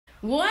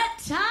What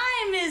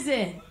time is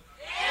it?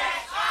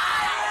 It's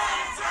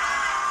island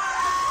time!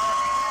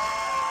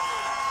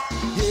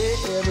 Hey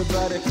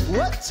everybody,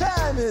 what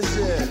time is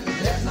it?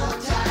 There's no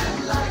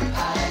time like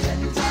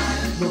island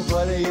time.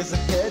 Nobody is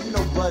ahead,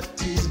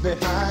 nobody's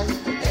behind.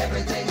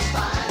 Everything's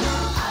fine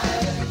on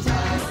island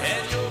time.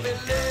 And you'll be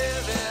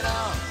living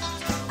on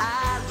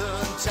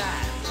island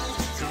time.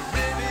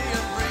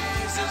 Caribbean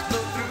breezes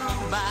blow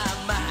through my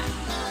mind.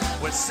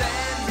 Where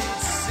sand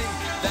meets sea,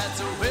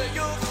 that's where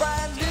you'll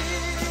find me.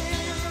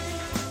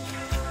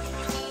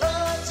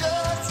 Oh,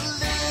 just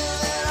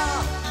living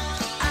on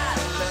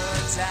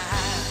island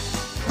time.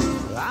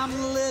 I'm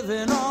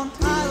living on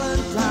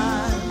island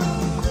time.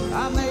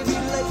 I may be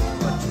late,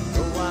 but you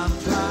know I'm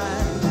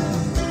trying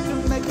to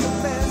make the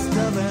best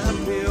of an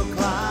uphill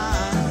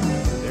climb.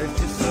 There's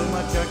just so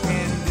much I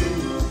can do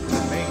to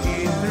make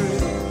it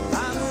through.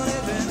 I'm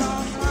living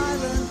on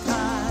island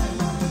time.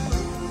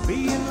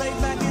 Being laid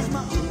back is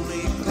my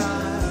only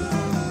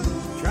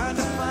crime. Trying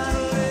to find a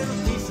little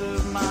peace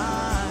of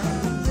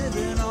mind.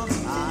 Living on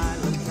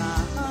island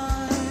time.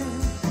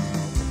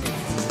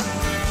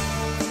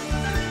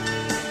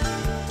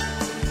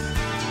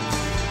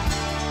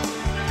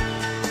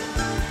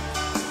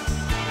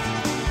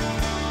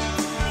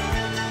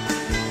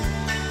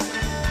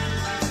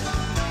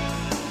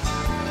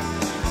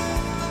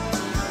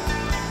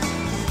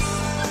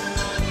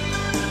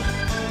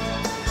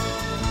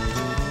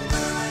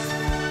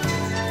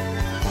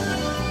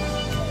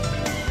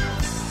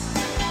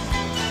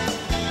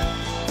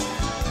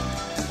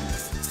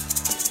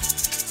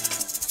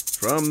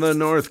 From the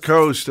North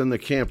Coast and the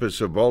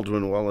campus of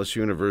Baldwin Wallace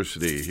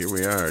University, here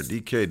we are,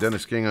 DK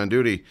Dennis King on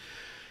duty,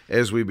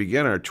 as we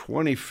begin our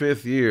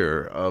 25th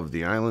year of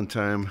the Island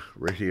Time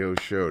radio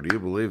show. Do you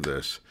believe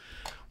this?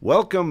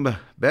 Welcome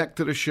back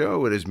to the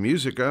show. It is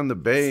Music on the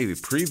Bay, the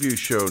preview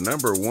show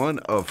number 1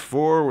 of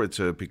 4. It's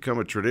become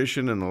a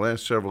tradition in the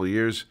last several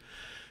years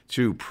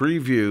to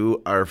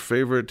preview our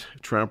favorite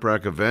Trop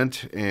Rock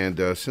event,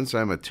 and since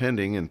I'm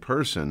attending in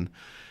person,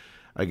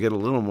 I get a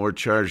little more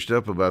charged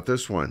up about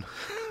this one.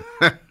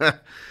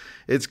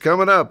 It's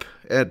coming up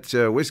at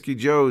Whiskey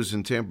Joe's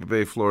in Tampa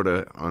Bay,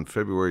 Florida on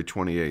February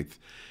 28th.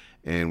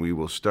 And we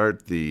will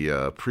start the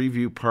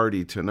preview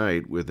party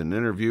tonight with an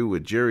interview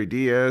with Jerry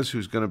Diaz,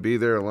 who's going to be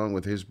there along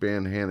with his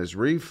band Hannah's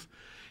Reef.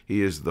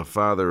 He is the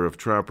father of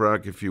Trop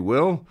Rock, if you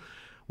will.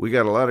 We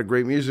got a lot of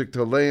great music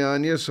to lay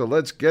on you, so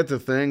let's get to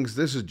things.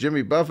 This is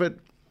Jimmy Buffett.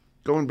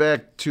 Going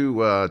back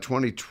to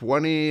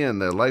 2020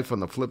 and the Life on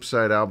the Flip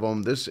Side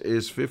album, this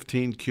is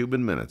 15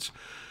 Cuban Minutes.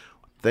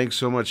 Thanks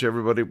so much,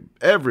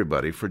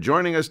 everybody, for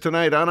joining us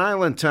tonight on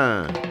Island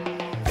Time.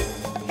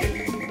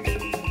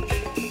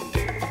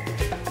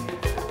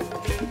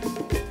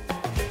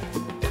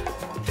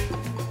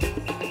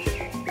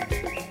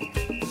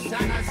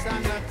 Sana,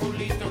 sana,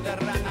 culito de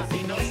rana,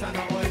 si no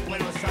sana hoy,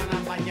 bueno,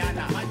 sana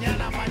mañana.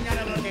 Mañana,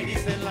 mañana, lo que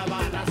dice La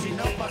Habana, si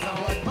no pasa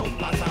hoy, no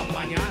pasa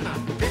mañana.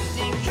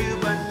 15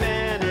 Cuban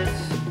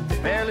minutes,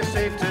 barely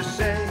safe to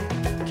say,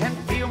 can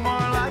feel more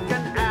like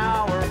an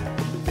hour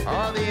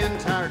or the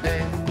entire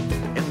day.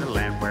 In the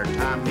land where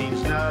time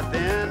means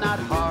nothing, not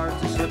hard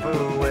to slip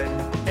away.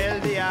 El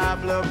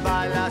diablo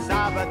baila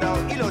sábado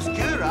y los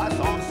curas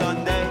on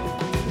Sunday.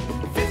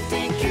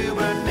 15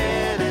 Cuban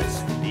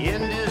minutes, the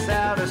end is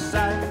out of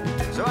sight.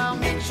 So I'll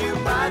meet you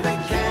by the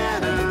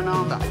cannon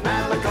on the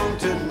Malecon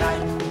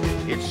tonight.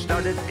 It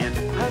started in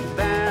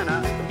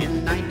Havana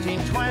in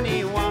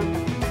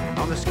 1921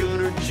 on the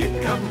schooner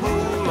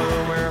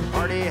Chickamauga where a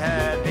party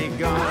had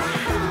begun.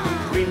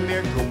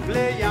 Premier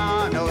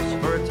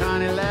cumpleaños for a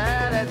tiny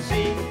lad at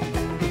sea.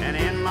 And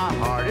in my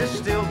heart is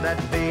still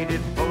that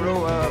faded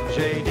photo of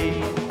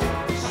J.D.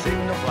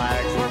 Signal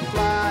flags were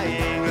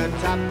flying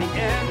atop the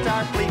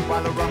entire fleet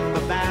while the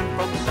rumba band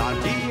from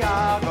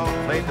Santiago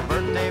played the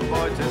birthday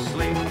boy to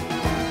sleep.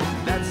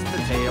 That's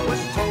the tale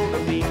was told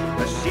of me,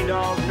 the Sea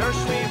Dog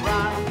nursery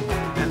rhyme,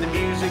 and the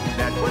music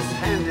that was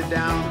handed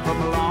down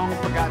from a long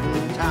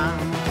forgotten time.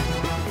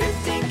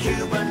 15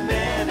 Cuban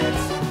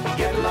minutes,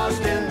 get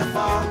lost in the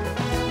fog.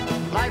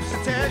 Life's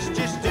a test,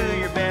 just do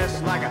your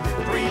best like a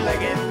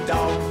three-legged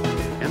dog.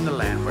 In the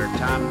land where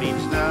time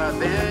means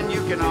nothing,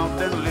 you can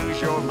often lose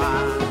your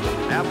mind.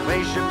 Now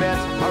place your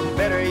bets, or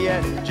better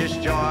yet,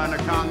 just join a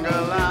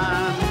conga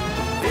line.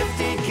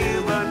 15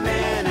 Cuban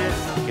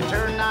minutes can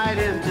turn night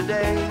into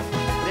day.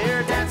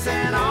 They're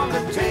dancing on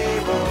the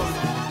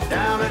tables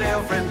down at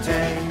El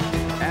Frente.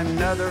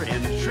 Another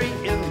entry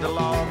in the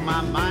log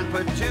my mind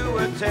put to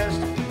a test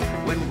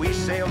when we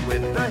sailed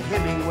with the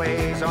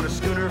Hemingways on a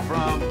schooner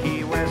from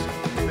Key West.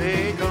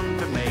 They come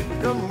to make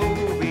a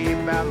movie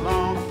about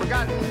long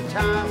forgotten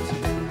times.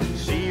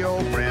 See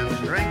old friends,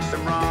 drink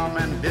some rum,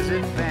 and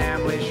visit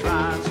family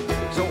shrines.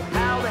 So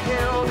how the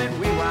hell did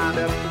we wind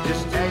up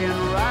just tagging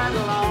right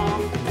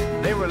along?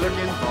 They were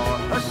looking for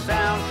a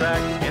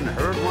soundtrack and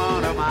heard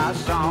one of my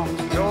songs.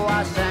 So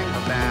I sang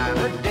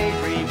Havana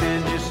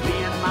Daydreamin', just me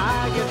and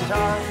my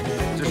guitar,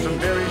 to some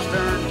very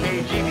stern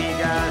KGB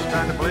guys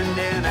trying to blend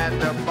in at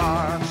the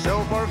bar.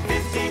 So for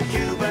 15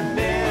 Cuban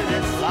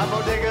minutes, La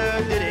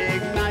Bodega did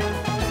ignite.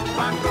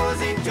 My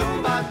così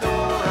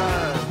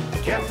tumbadora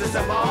kept us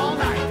up all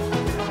night.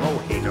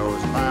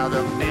 Mojitos by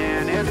the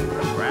minute,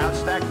 crowd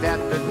stacked at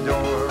the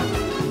door.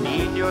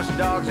 Niños,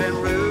 dogs, and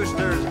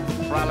roosters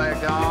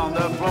frolicked on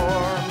the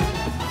floor.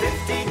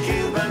 15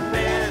 Cuban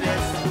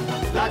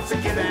minutes, lots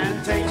of give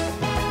and take.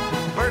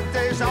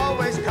 Birthdays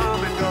always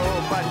come and go,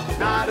 but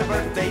not a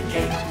birthday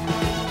cake.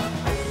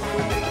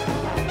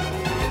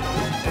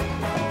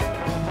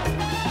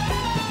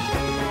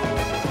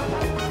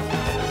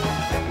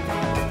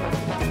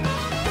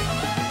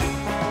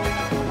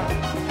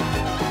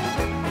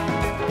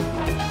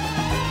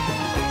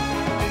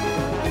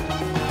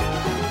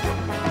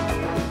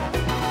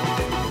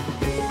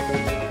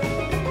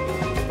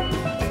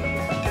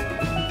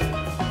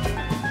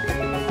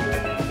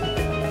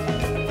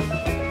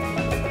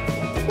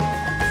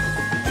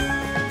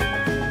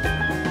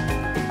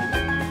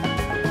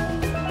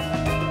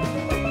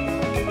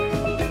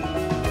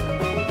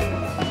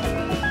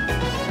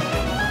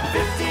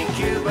 15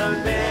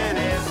 Cuban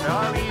minutes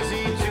are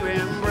easy to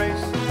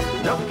embrace.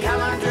 No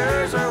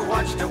calendars or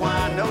watch to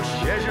wind, no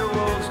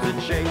schedules to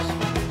chase.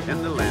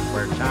 In the land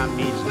where time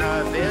means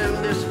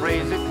nothing, this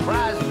phrase it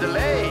cries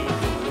delay.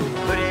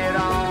 Put it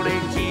on a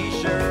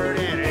t-shirt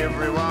and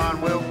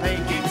everyone will pay.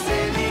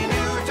 15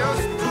 minutos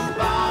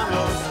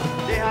cubanos,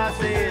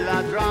 déjase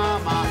la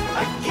drama.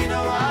 Aquí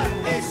no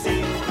hay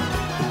AC,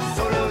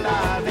 solo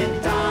la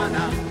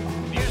ventana.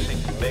 Music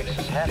makes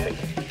us happy.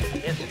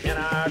 It's in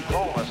our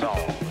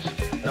chromosomes.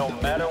 No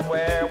matter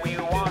where we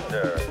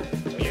wander,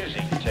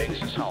 music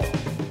takes us home.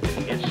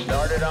 It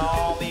started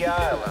on the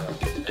island,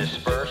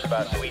 dispersed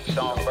by sweet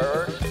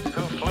songbirds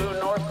who flew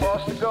north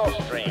across the Gulf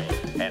Stream,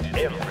 and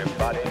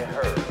everybody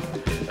heard.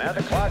 Now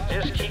the clock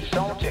just keeps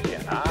on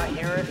ticking. I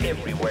hear it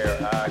everywhere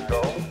I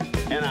go,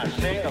 and I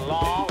sing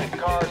along in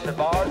cars and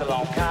bars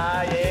along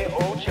Calle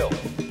Ocho.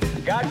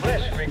 God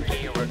bless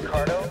Ricky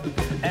Ricardo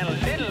and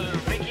little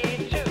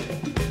Ricky too.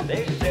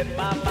 They set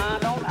my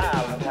mind on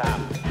island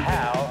time.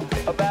 How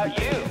about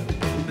you?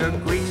 The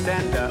Greeks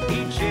and the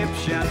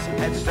Egyptians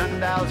had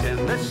sundials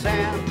in the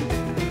sand.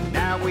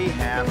 Now we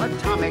have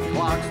atomic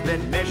clocks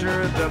that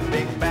measure the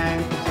Big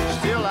Bang.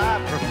 Still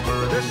I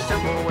prefer the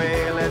simple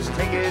way. Let's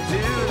take it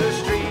to the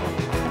street.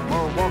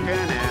 More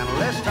walking and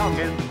less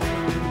talking.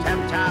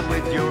 Have time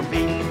with your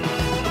beat.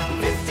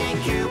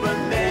 15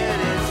 Cuban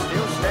minutes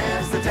still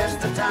stands the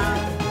test of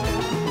time.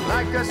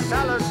 Like a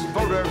Salas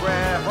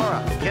photograph or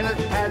a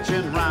Kenneth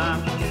Patchen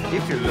rhyme.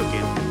 If you're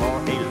looking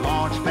for a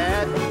launch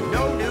pad,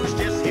 no news,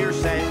 just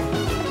hearsay.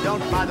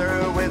 Don't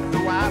bother with the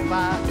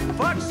Wi-Fi.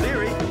 Fuck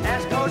Siri,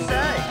 ask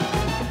Jose.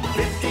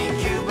 15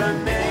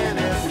 Cuban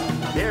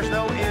minutes, there's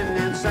no end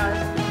in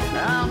sight.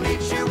 I'll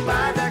meet you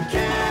by the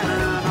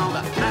cannon on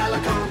the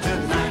Malecon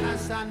tonight.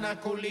 Sana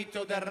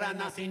culito de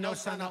rana, si no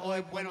sana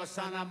hoy, bueno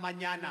sana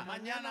mañana.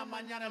 Mañana,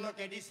 mañana lo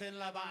que dice en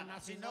La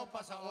Habana. Si no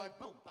pasa hoy,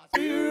 pum, pasa.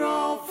 We're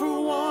all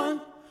for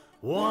one,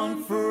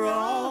 one for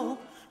all,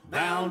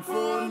 bound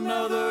for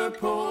another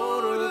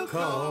port of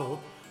call,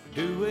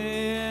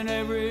 doing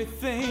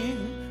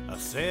everything I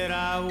said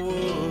I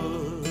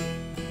would.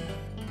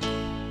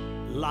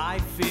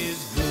 Life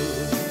is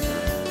good.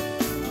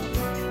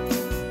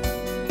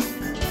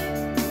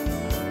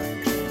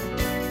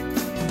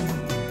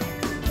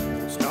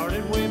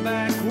 Started way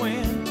back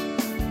when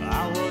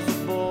I was a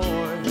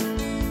boy,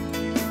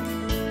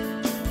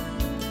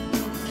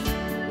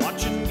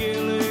 watching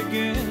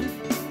Gilligan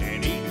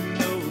and eating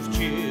those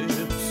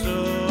chips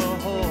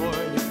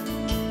ahoy.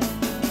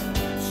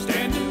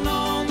 Standing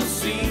on the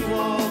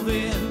seawall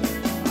then,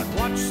 I'd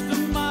watch the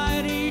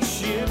mighty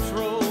ships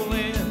roll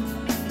in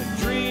and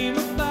dream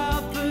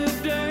about the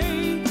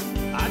day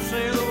I'd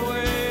sail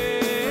away.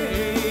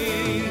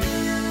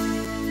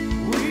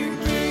 We're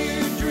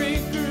beer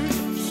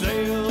drinkers,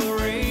 sail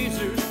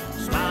raisers,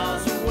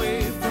 smiles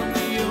away from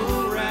the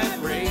old rat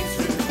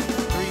racer.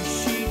 3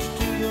 sheets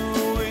to the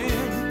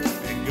wind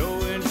and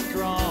going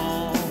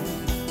strong.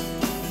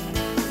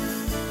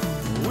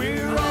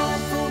 We're all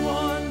for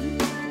one,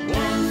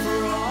 one for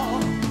all,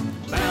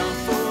 bound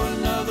for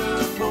another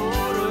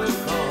port of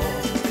call,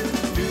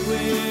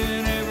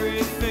 doing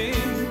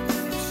everything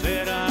I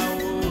said I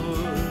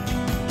would.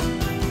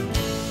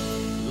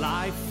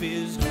 Life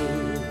is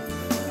good.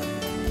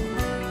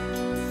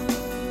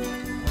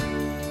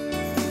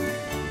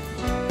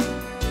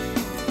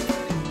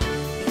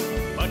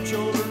 Much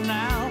older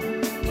now,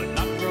 but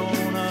not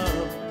grown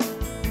up.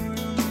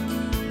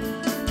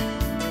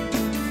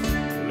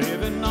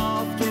 Living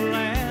off the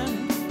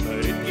land,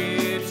 but it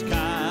gets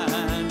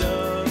kind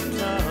of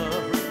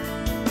tough.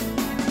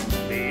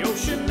 The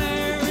ocean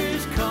there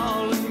is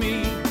calling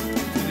me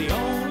to the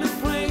only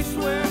place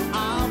where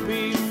I'll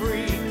be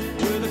free.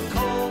 With a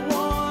cold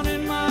one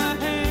in my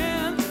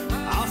hand,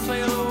 I'll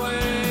sail away.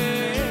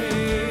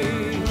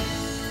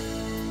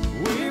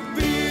 We're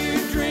beer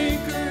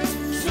drinkers,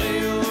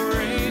 sail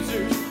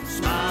raisers,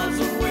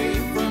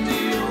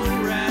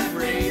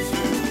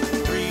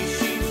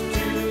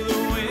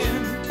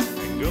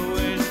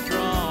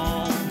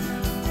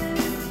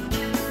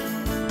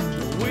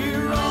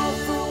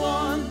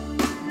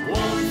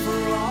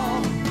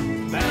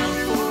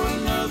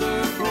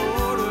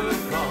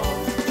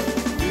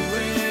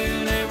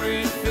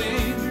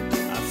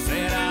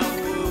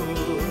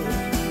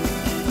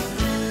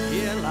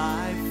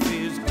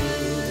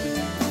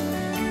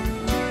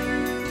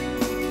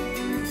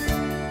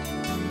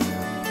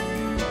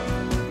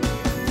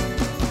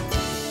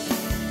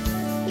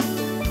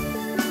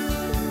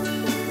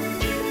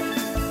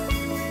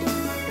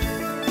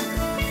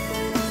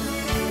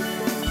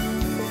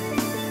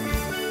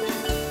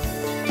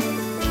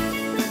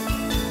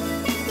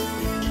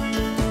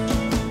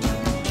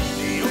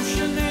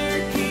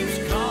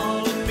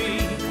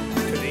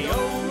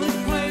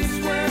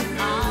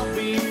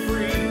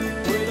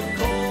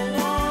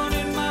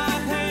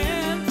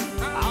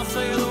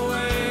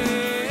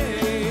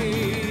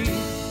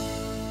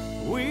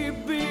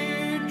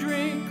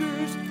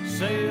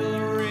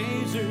 sailor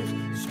razors,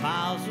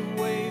 smiles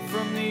away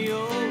from the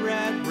old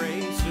rat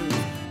racers.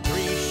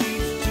 3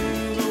 sheets to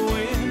the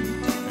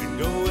wind and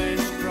going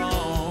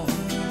strong.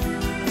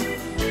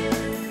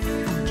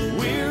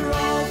 We're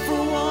all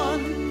for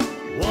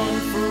one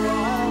for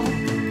all,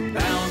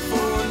 bound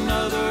for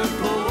another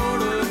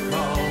port of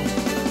call,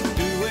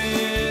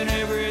 doing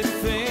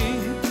everything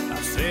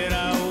I said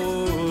I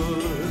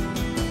would.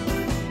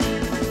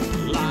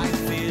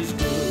 Life is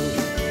good.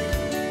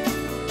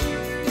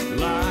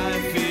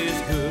 Life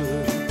is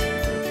good.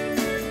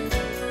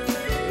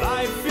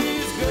 Life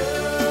is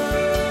good.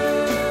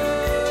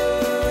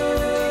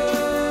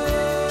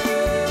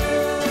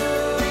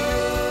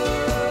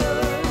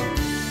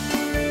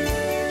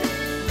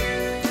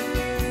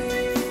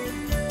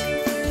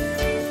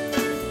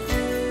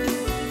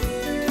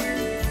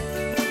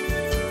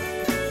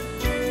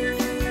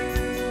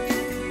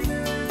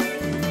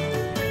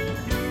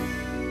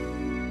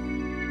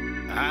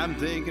 I'm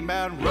thinking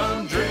about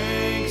rum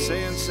drinks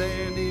and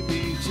sandy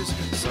beaches,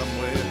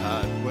 somewhere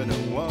hot where no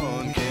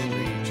one can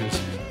reach us.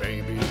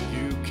 Baby,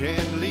 you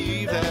can't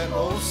leave that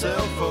old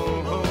cell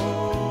phone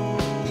home.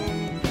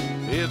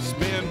 It's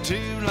been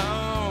too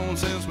long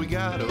since we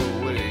got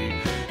away,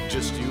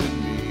 just you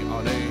and me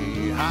on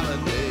a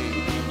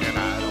holiday. And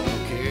I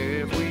don't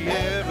care if we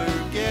ever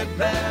get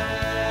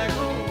back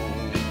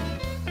home.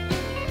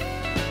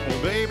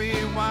 Well, baby,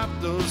 wipe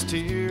those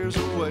tears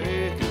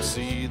away. I can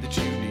see that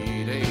you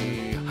need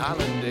a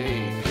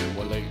holiday.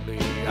 Well, lately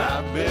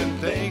I've been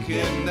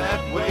thinking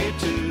that way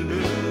too.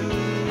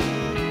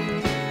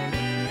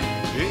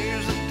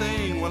 Here's the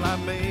thing, well, I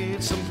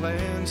made some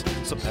plans,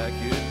 so pack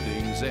your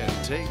things and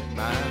take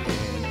my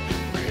hand.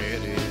 We're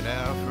headed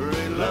out for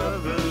a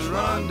lover's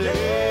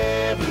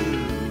rendezvous.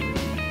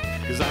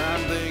 'Cause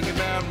I'm thinking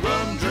about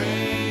rum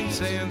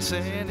drinks and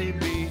sandy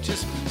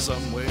beaches,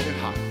 somewhere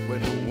hot where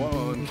no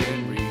one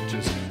can reach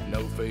us.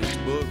 No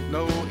Facebook,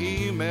 no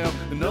email,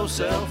 no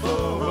cell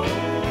phone.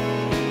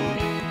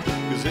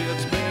 'Cause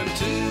it's been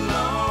too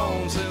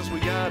long since we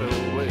got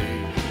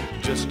away,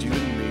 just you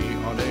and me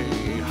on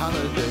a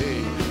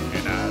holiday.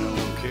 And I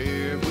don't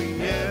care if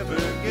we ever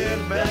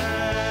get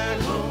back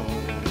home.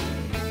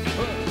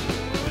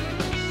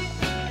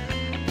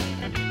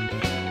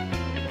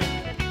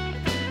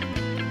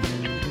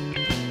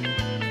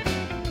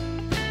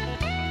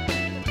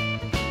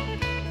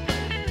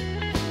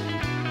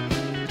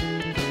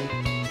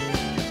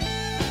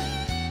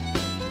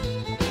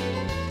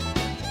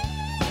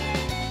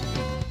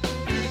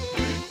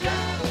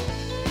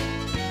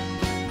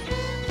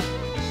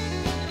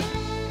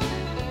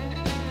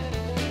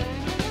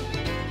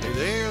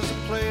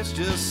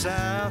 Just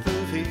south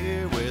of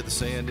here, where the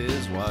sand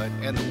is white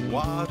and the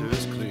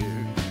water's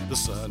clear, the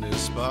sun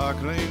is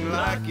sparkling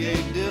like a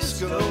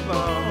disco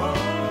ball.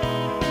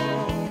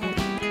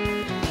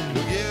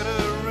 We'll get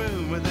a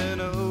room with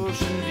an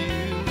ocean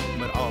view,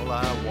 but all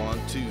I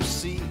want to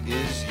see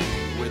is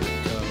you, with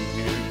a come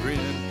here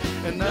grin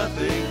and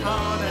nothing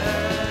on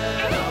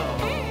at all.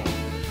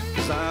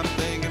 'Cause I'm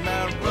thinking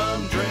about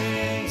rum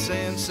drinks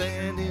and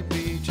sandy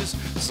beaches,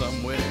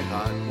 somewhere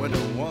hot where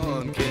no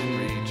one can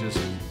reach us.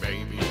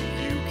 Baby,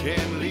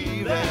 can't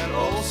leave that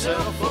old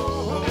cell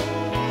phone.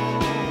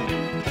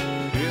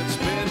 It's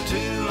been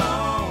too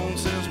long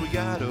since we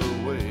got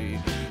away,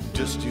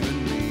 just you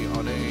and me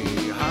on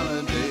a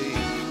holiday.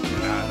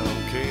 And I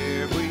don't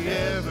care if we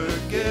ever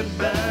get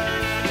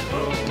back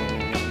home.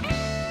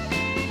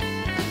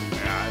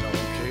 I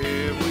don't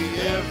care if we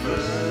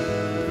ever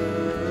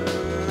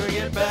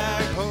get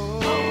back home.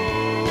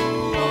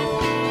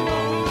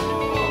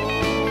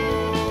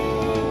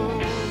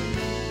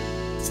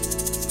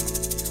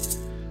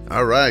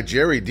 All right,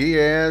 Jerry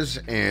Diaz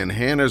and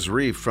Hannah's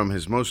Reef from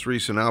his most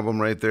recent album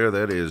right there.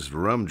 That is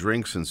Rum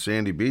Drinks and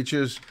Sandy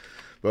Beaches.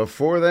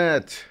 Before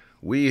that,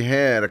 we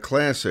had a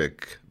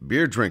classic,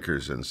 Beer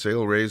Drinkers and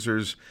Sail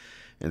Razors.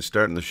 And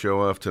starting the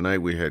show off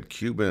tonight, we had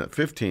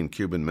 15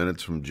 Cuban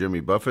Minutes from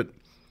Jimmy Buffett.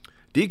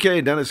 DK,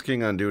 Dennis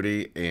King on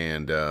duty,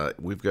 and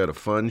we've got a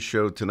fun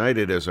show tonight.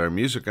 It is our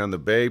Music on the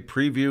Bay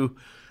preview,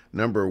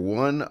 number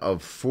 1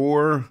 of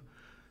 4.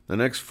 The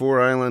next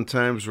 4 island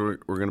times, we're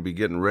going to be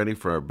getting ready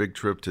for our big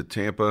trip to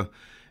Tampa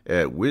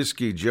at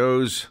Whiskey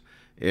Joe's.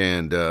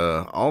 And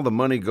all the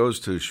money goes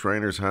to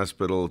Shriners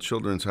Hospital,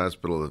 Children's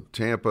Hospital of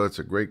Tampa. It's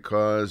a great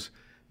cause,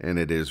 and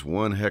it is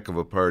one heck of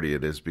a party.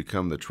 It has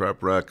become the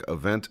Trop Rock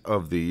Event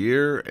of the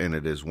Year, and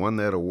it has won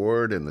that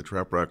award in the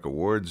Trop Rock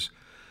Awards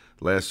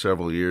last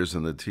several years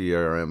in the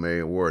TRMA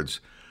Awards.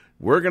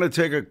 We're going to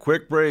take a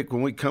quick break.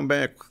 When we come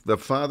back, the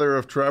father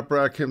of Trop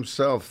Rock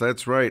himself,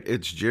 that's right,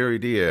 it's Jerry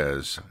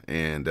Diaz.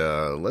 And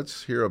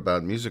let's hear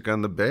about Music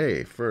on the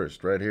Bay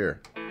first, right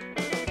here.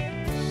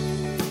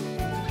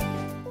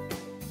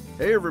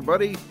 Hey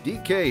everybody,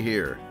 DK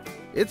here.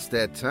 It's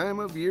that time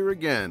of year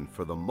again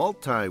for the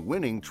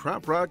multi-winning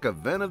Trop Rock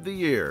Event of the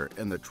Year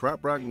and the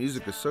Trop Rock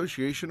Music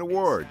Association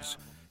Awards.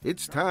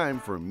 It's time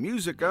for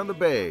Music on the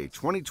Bay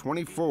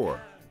 2024.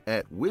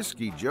 at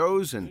Whiskey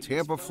Joe's in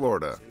Tampa,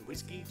 Florida.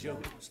 Whiskey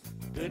Joe's,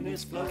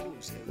 goodness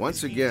flows.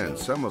 Once again,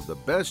 some of the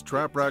best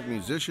trop rock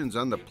musicians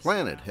on the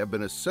planet have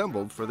been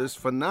assembled for this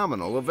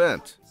phenomenal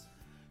event.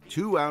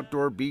 2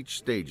 outdoor beach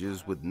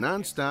stages with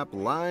nonstop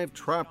live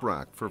trop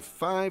rock for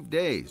 5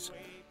 days,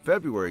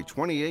 February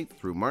 28th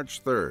through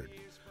March 3rd.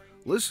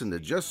 Listen to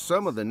just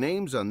some of the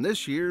names on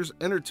this year's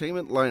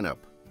entertainment lineup: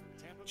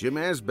 Jim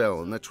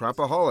Asbell and the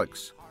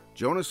Tropaholics,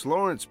 Jonas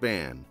Lawrence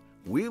Band,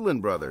 Whelan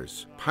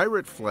Brothers,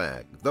 Pirate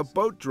Flag, The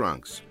Boat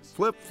Drunks,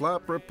 Flip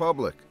Flop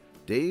Republic,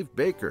 Dave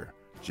Baker,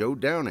 Joe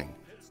Downing,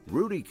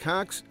 Rudy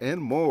Cox,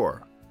 and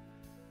more.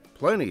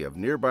 Plenty of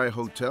nearby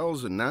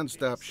hotels and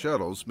nonstop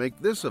shuttles make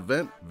this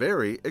event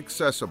very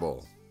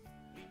accessible.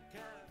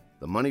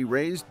 The money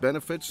raised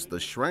benefits the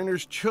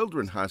Shriners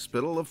Children's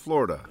Hospital of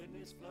Florida.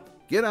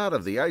 Get out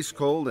of the ice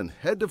cold and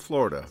head to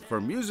Florida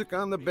for Music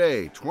on the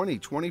Bay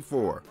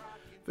 2024,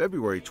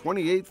 February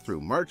 28th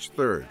through March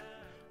 3rd.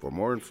 For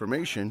more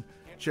information,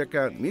 check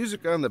out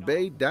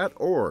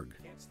musiconthebay.org.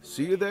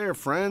 See you there,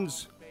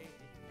 friends.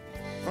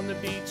 From the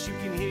beach you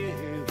can hear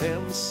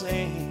them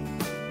sing.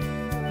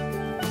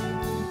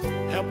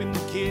 Helping the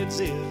kids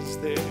is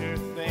their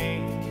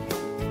thing.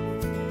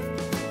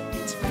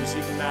 It's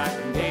music night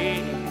and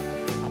day,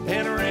 a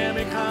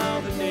panoramic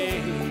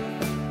holiday.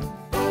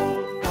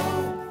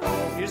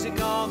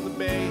 Music on the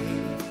Bay.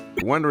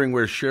 Wondering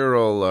where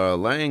Cheryl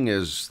Lang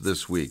is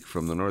this week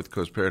from the North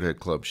Coast Parrot Head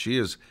Club. She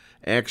is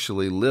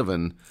actually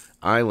living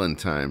island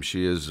time.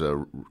 She is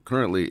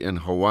currently in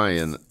Hawaii,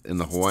 in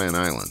the Hawaiian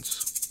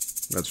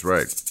Islands. That's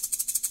right.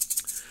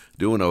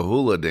 Doing a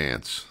hula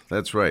dance.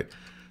 That's right.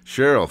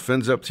 Cheryl,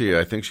 fins up to you.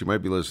 I think she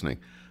might be listening.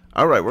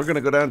 All right, we're going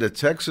to go down to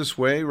Texas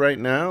Way right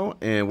now,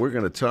 and we're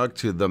going to talk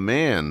to the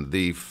man,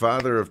 the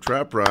father of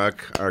trop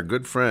rock, our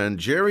good friend,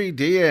 Jerry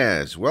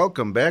Diaz.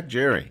 Welcome back,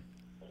 Jerry.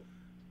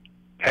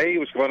 Hey,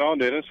 what's going on,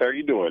 Dennis? How are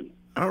you doing?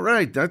 All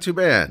right, not too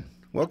bad.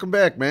 Welcome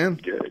back, man.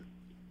 Good.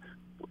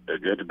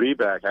 Good to be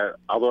back.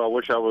 Although I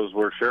wish I was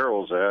where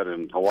Cheryl's at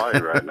in Hawaii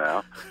right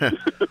now.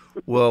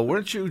 Well,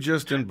 weren't you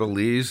just in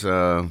Belize?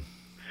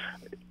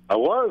 I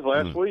was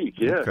last week.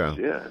 Yes,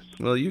 okay. Yes.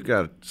 Well, you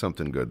got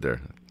something good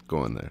there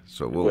going there.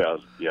 So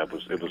yeah, it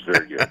was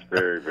very good.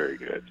 Very, very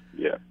good.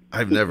 Yeah.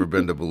 I've never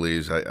been to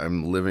Belize.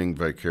 I'm living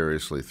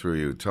vicariously through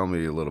you. Tell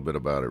me a little bit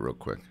about it real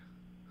quick.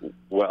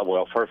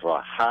 Well, first of all,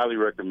 I highly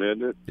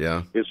recommend it.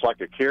 Yeah. It's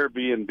like a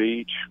Caribbean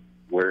beach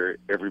where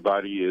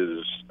everybody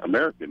is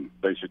American,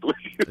 basically.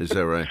 Is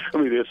that right? I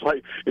mean, it's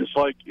like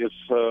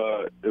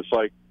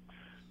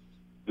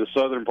the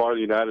southern part of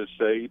the United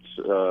States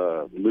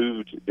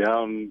moved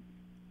down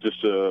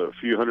just a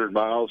few hundred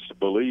miles to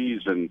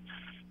Belize, and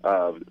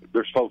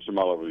there's folks from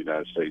all over the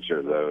United States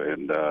here, though,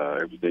 and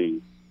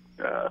everything.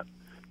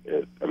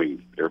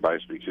 Everybody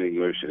speaks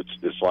English.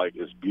 It's like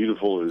as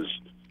beautiful as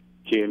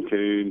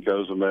Cancun,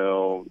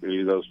 Cozumel,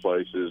 any of those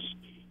places.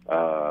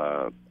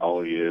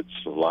 Only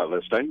it's a lot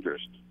less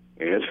dangerous,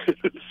 and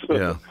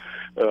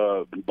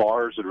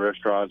bars and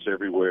restaurants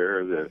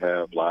everywhere that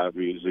have live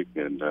music,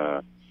 and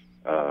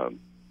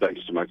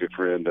thanks to my good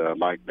friend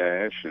Mike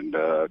Nash and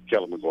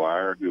Kelly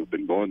McGuire, who have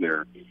been going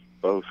there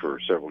both for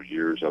several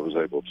years, I was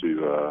able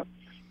to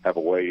have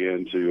a way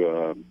in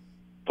to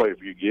play a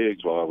few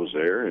gigs while I was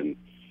there, and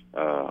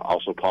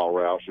also Paul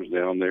Rouser's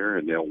down there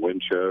and Nell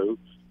Winchell.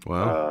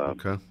 Wow.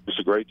 Okay. It's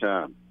a great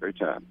time. Great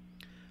time.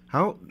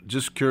 How?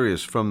 Just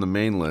curious, from the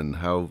mainland,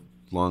 how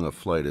long a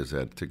flight is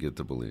that to get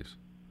to Belize?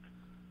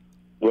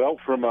 Well,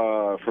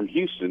 from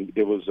Houston,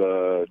 it was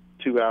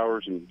 2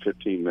 hours and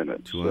 15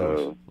 minutes. 2 hours.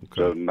 Okay.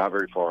 So not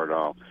very far at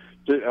all.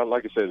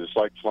 Like I said, it's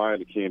like flying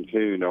to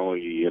Cancun,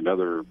 only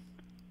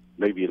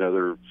maybe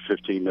another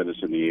 15 minutes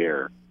in the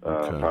air.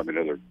 Probably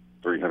another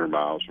 300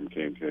 miles from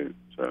Cancun.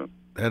 So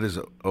that is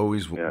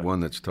always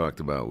one that's talked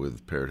about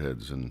with parrot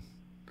heads and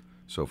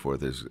so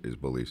forth is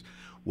Belize.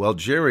 Well,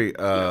 Jerry,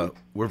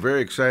 we're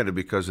very excited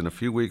because in a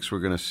few weeks we're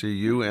going to see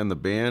you and the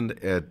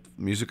band at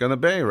Music on the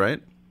Bay,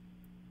 right?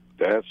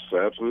 That's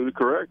absolutely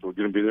correct. We're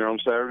going to be there on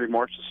Saturday,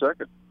 March the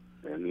 2nd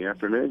in the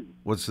afternoon.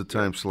 What's the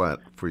time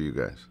slot for you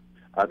guys?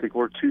 I think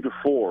we're 2 to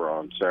 4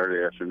 on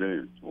Saturday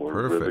afternoon. We're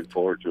really looking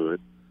forward to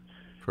it.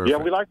 Perfect.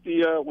 Yeah, we like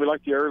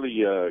the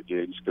early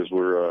gigs because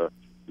we're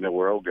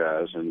old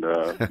guys, and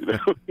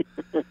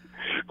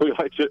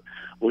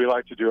we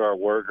like to do our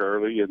work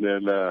early and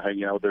then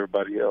hang out with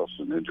everybody else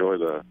and enjoy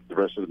the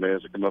rest of the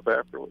bands that come up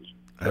afterwards.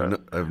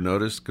 I've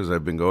noticed, because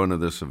I've been going to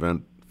this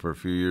event for a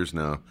few years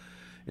now,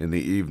 in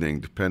the evening,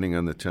 depending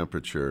on the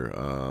temperature,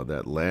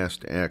 that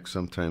last act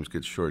sometimes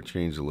gets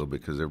shortchanged a little bit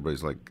because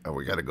everybody's like, "Oh,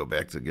 we got to go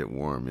back to get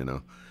warm," you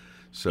know.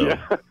 So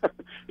yeah,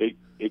 it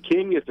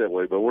can get that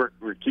way, but we're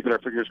keeping our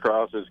fingers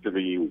crossed. It's going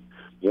to be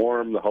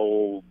warm the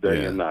whole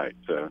day and night.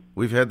 So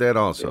we've had that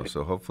also.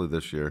 So hopefully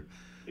this year,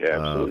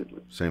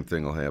 absolutely, same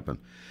thing will happen.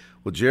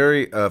 Well,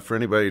 Jerry, for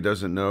anybody who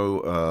doesn't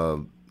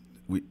know,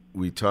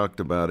 we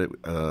talked about it.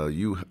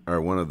 You are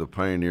one of the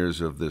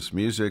pioneers of this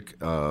music.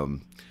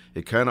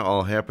 It kind of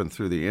all happened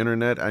through the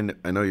internet. I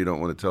know you don't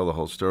want to tell the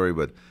whole story,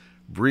 but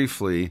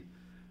briefly,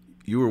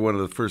 you were one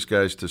of the first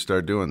guys to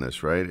start doing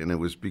this, right? And it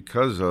was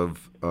because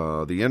of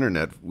the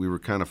internet. We were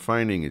kind of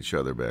finding each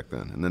other back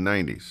then in the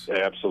 90s.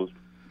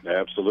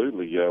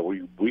 Absolutely. Yeah,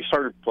 we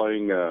started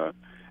playing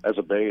as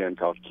a band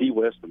called Key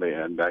West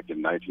Band back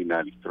in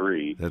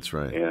 1993. That's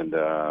right. And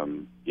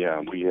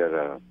we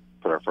had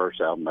put our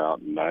first album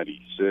out in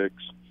 '96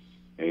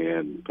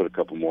 and put a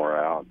couple more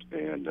out.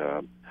 And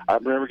I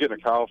remember getting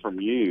a call from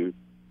you,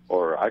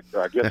 or I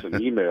guess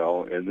an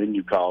email, and then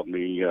you called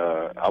me.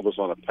 I was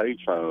on a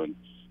payphone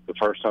the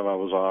first time I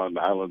was on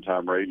Island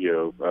Time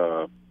Radio.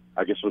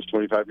 I guess it was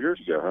 25 years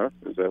ago,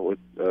 huh? Is that what?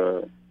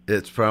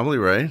 It's probably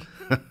right.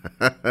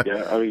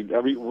 Yeah, I mean,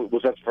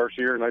 was that the first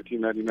year in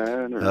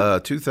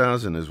 1999?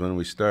 2000 is when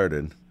we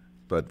started,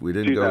 but we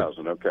didn't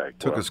 2000, go. Okay.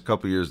 Took us a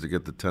couple years to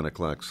get the 10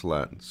 o'clock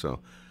slot. So.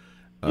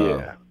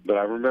 Yeah, but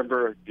I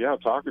remember,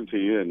 talking to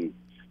you, and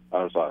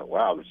I was like,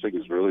 wow, this thing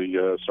is really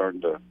starting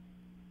to.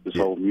 This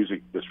whole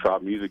music, this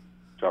trop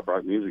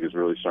rock music, is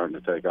really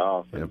starting to take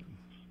off. Yep. And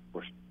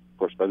of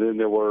course, by then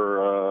there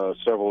were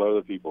several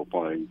other people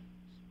playing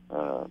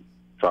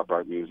trop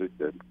rock music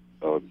that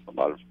a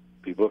lot of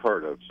people have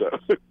heard of. So.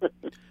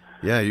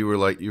 Yeah, you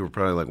were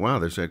probably like, wow,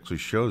 there's actually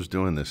shows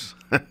doing this.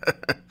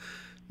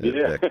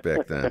 Yeah.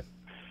 Back then,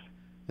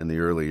 in the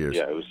early years.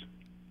 Yeah,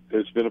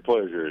 it's been a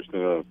pleasure. It's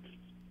been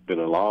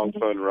a long,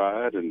 fun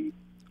ride, and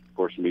of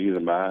course, Meeting the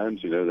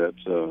Minds.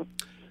 That's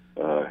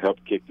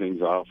helped kick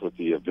things off with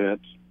the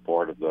event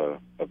part of the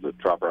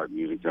trop rock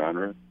music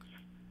genre.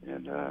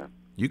 And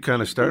you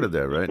kind of started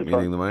that, right?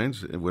 Meeting the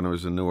Minds when I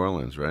was in New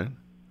Orleans, right?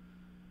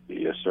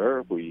 Yes,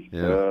 sir.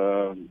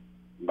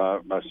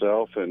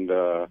 Myself and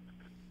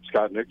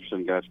Scott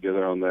Nickerson got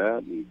together on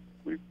that, and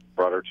we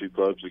brought our two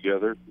clubs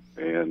together,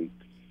 and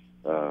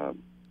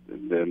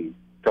then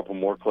a couple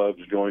more clubs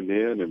joined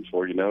in, and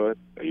before you know it,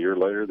 a year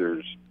later,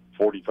 there's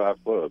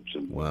 45 clubs.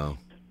 And, wow.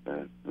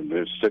 And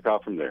they stick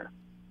off from there.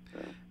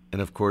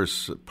 And, of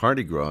course,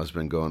 Party Gras has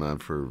been going on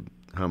for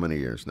how many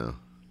years now?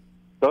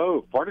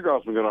 Oh, Party Gras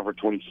has been going on for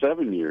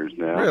 27 years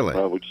now. Really?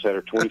 We just had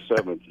our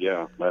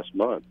 27th, last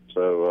month.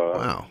 So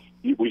wow.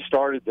 We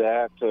started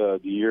that the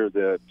year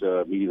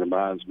that Meeting the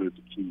Minds moved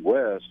to Key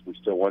West. We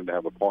still wanted to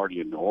have a party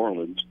in New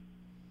Orleans.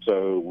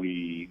 So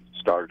we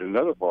started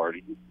another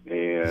party,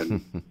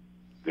 and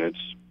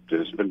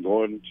it's been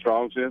going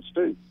strong since,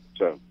 too.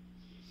 So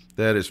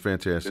that is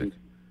fantastic.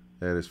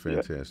 That is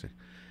fantastic.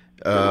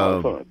 A lot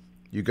of fun.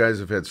 You guys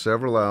have had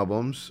several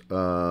albums.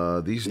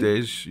 These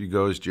days, you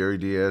go as Jerry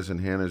Diaz and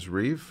Hannah's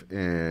Reef,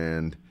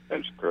 and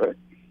that's correct.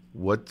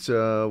 What's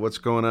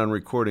going on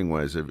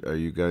recording-wise? Are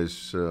you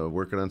guys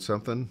working on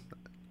something?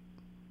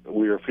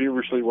 We are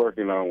feverishly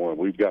working on one.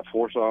 We've got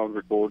 4 songs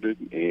recorded,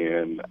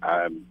 and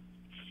I'm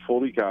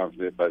fully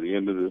confident by the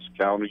end of this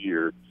calendar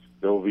year,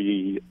 there will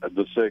be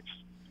the 6th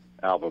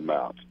album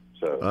out.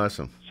 So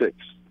awesome. 6,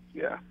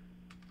 yeah.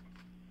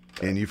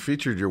 And you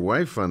featured your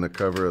wife on the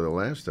cover of the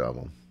last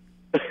album.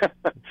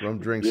 Rum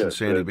Drinks and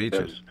Sandy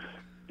Beaches.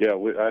 I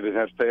didn't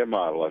have to pay a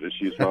model. I just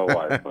used my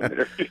wife on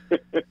there.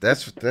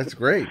 That's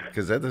great,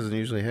 because that doesn't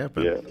usually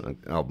happen on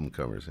album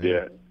covers.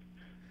 Yeah.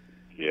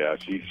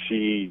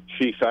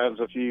 She signs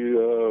a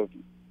few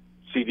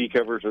CD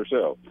covers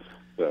herself.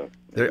 So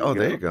there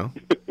you go.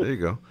 There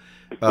you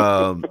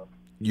go.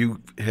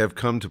 You have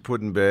come to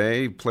Put-in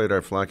Bay, played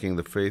our Flocking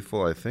the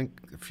Faithful, I think,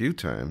 a few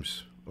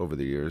times over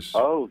the years.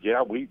 Oh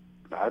yeah,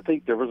 I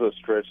think there was a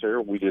stretch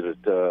there. We did it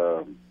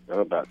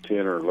about 10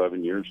 or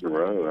 11 years in a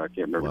row. I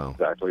can't remember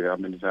exactly how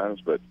many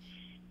times, but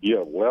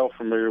well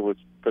familiar with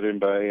Put-in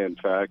Bay. In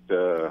fact,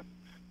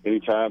 any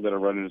time that I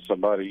run into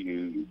somebody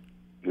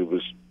who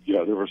was,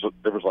 there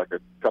was like a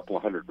couple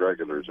of hundred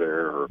regulars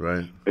there,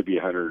 or maybe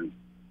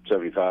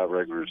 175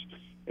 regulars,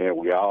 and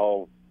we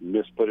all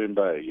miss Put-in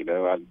Bay.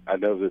 I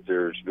know that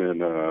there's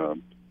been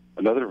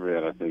another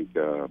event, I think,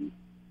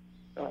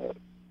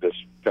 that's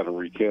kind of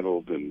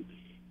rekindled, and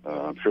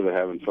I'm sure they're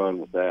having fun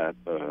with that.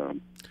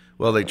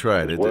 Well, they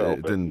tried. It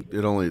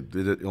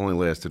only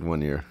lasted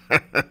 1 year.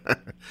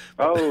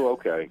 Oh,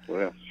 okay.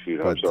 Well,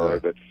 shoot, I'm sorry,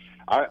 but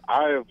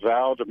I have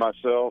vowed to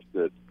myself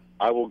that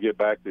I will get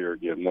back there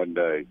again one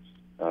day,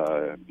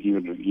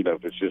 even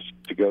if it's just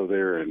to go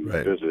there and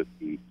visit.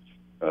 And,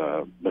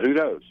 but who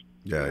knows?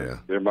 Yeah.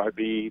 There might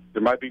be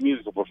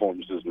musical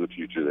performances in the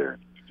future there.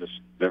 Just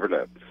never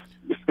know.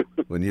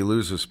 When you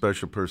lose a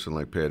special person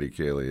like Patty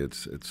Cayley,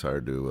 it's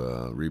hard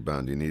to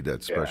rebound. You need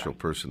that special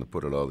person to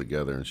put it all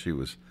together, and she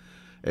was,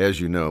 as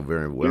you know,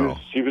 very well.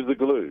 She was the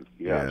glue.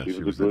 Yeah,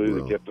 she was the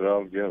glue that kept it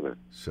all together.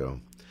 So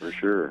for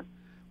sure.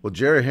 Well,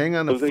 Jerry, hang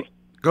on.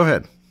 Go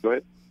ahead. Go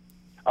ahead.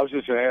 I was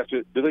just going to ask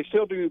you, do they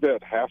still do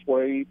that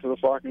halfway to the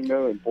Flocking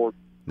though in Port?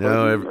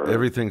 No,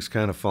 everything's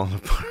kind of fallen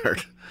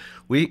apart.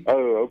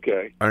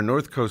 Okay. Our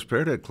North Coast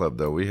Parade Club,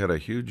 though, we had a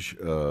huge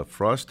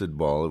frosted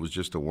ball. It was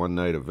just a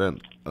one-night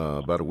event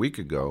about a week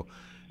ago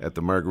at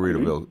the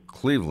Margaritaville,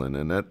 Cleveland,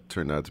 and that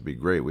turned out to be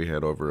great. We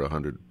had over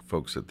 100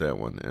 folks at that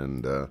one,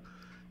 and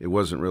it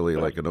wasn't really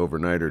like an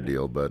overnighter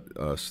deal, but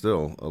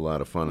still a lot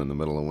of fun in the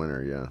middle of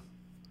winter, yeah.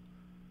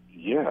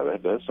 Yeah,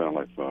 that does sound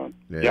like fun.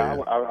 Yeah.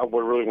 I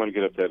would really want to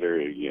get up that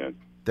area again.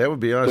 That would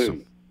be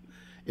awesome.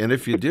 And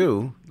if you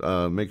do,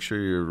 make sure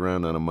you're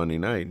around on a Monday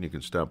night and you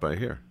can stop by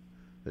here.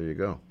 There you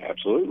go.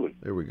 Absolutely.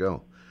 There we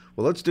go.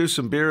 Well, let's do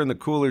some beer in the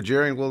cooler,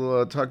 Jerry, and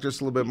we'll talk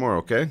just a little bit more,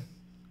 okay?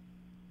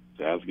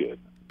 Sounds good.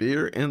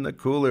 Beer in the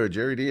cooler.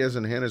 Jerry Diaz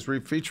and Hannah's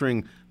Reef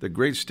featuring the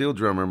great steel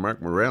drummer,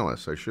 Mark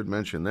Morales. I should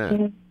mention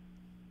that.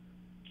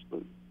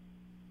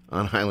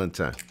 On Highland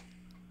Time.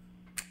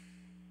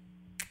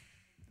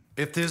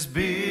 If there's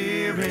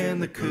beer in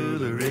the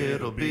cooler,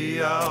 it'll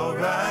be all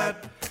right.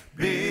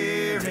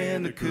 Beer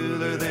in the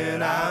cooler,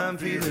 then I'm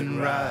feeling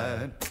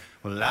right.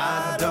 Well,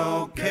 I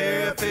don't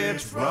care if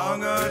it's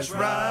wrong or it's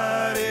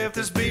right. If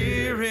there's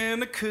beer in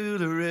the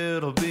cooler,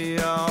 it'll be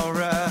all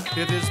right.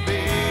 If there's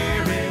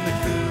beer in the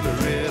cooler,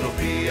 it'll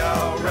be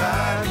all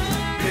right.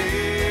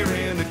 Beer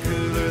in the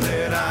cooler,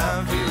 then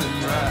I'm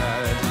feeling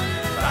right.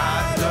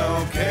 I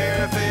don't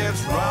care if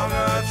it's wrong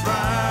or it's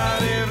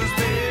right. If there's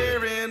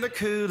beer in the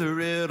cooler,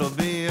 it'll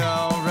be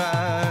all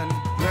right.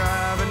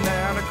 Driving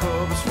down to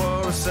Corpus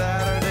for a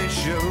Saturday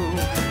show.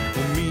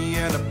 Well, me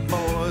and the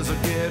boys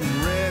are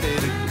getting ready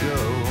to go.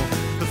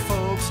 The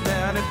folks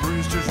down at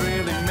Brewster's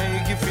really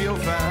make you feel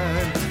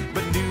fine,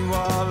 but New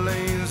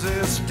Orleans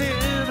is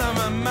still on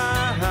my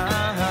mind.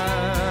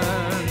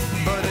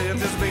 But if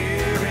there's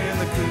beer in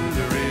the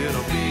cooler,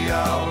 it'll be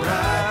all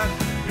right.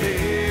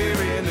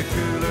 Beer in the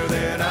cooler,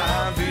 then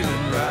I'm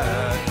feeling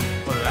right.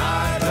 Well,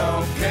 I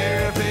don't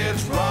care if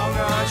it's wrong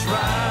or it's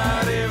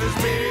right. If there's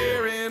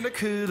beer in the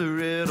cooler,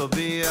 it'll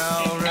be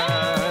all right.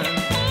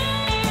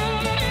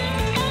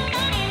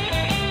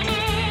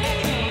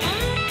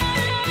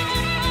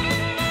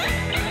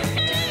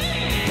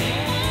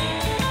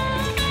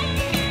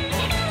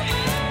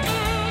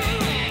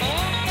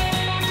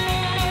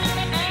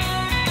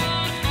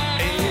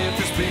 If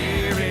there's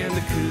beer in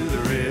the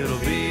cooler, it'll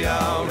be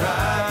all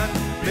right.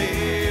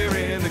 Beer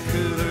in the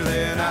cooler,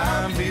 then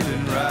I'm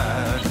feeling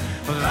right.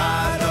 Well,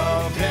 I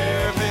don't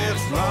care if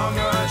it's wrong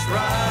or it's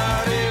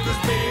right. If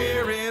there's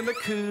beer in the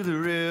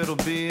cooler, it'll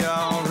be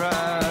all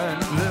right.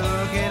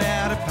 Looking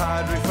at a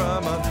Padre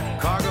from a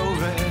cargo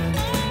van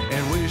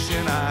and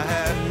wishing I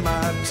had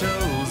my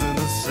toes in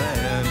the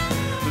sand.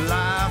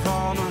 Life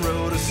on the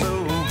road is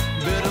so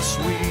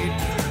bittersweet.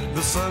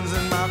 The sun's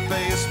in my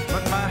face,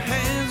 but my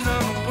hands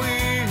on the wheel.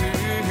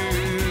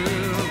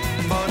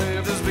 But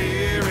if there's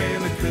beer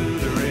in the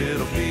cooler,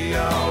 it'll be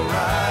all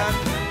right.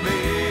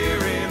 Beer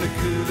in the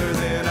cooler,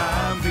 then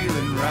I'm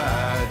feeling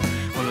right.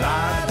 Well,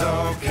 I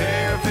don't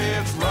care if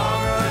it's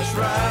wrong or it's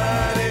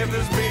right. If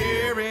there's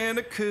beer in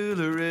the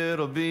cooler,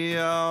 it'll be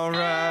all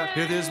right.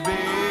 If there's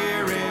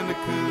beer in the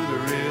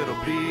cooler,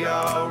 it'll be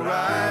all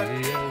right.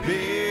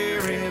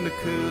 Beer in the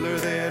cooler,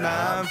 then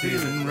I'm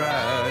feeling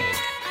right.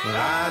 Well,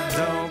 I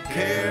don't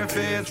care if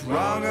it's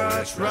wrong or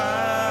it's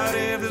right.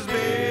 If there's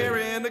beer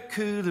in the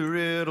cooler,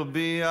 it'll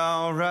be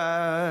all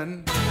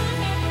right.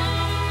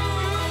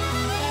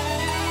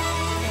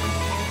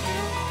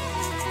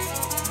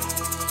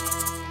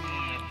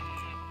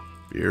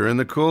 Beer in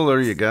the cooler,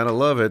 you gotta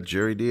love it.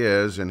 Jerry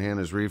Diaz and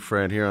Hannah's Reef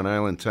right here on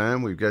Island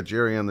Time. We've got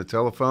Jerry on the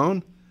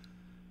telephone.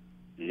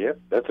 Yep,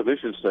 that's a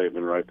mission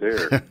statement right there.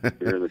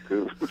 Here in the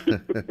cooler.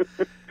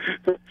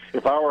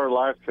 If I were a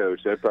life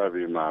coach, that'd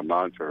probably be my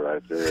mantra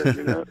right there.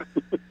 You know.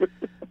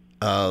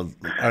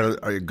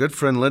 Our good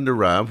friend Linda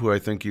Robb, who I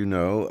think you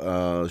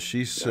know,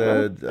 she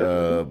said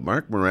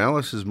Mark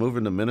Morales is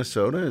moving to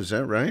Minnesota. Is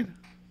that right?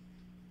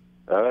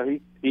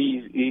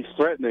 He's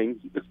threatening.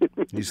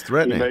 He's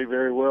threatening. He may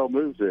very well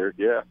move there.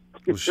 Yeah.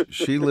 Well,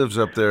 she lives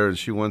up there, and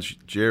she wants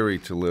Jerry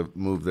to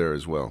move there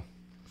as well.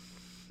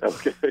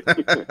 Okay.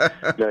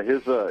 Now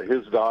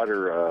his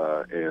daughter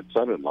and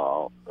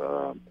son-in-law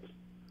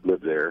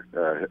live there.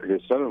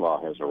 His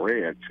son-in-law has a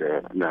ranch,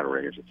 not a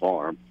ranch, a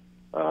farm,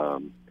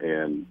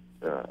 and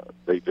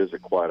they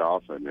visit quite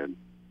often. And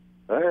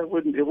it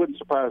wouldn't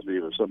surprise me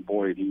if at some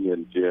point he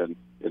and Jen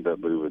end up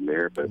moving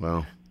there. But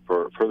wow.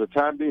 For the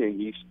time being,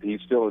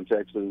 he's still in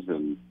Texas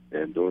and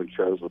doing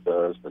shows with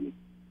us and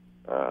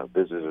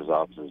visit as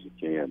often as he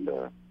can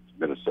to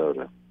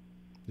Minnesota.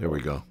 There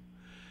we go.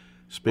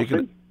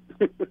 Speaking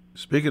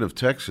of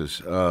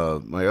Texas,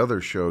 my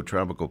other show,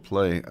 Tropical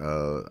Play,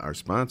 our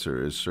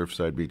sponsor is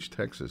Surfside Beach,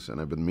 Texas,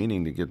 and I've been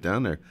meaning to get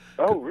down there.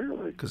 Oh,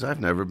 really? Because I've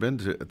never been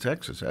to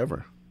Texas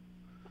ever.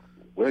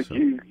 Well, so.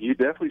 You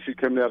definitely should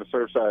come down to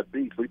Surfside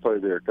Beach. We play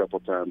there a couple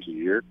of times a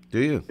year. Do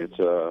you? It's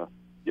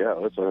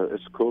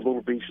a cool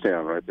little beach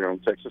town right there on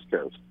the Texas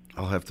coast.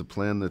 I'll have to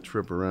plan the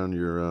trip around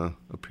your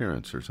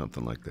appearance or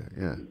something like that.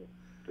 Yeah.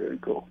 Very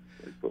cool.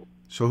 Very cool.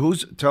 So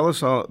tell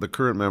us all the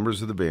current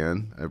members of the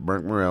band.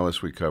 Mark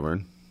Morales we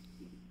covered.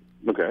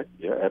 Okay.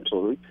 Yeah,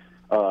 absolutely.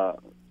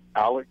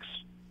 Alex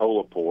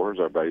Olapore is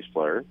our bass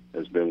player.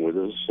 Has been with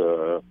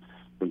us.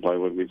 Been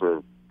playing with me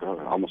for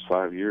almost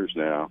 5 years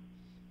now.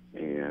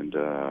 And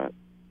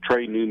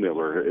Trey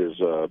Newmiller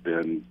has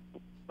been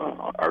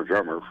our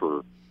drummer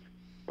for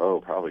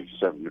probably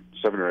seven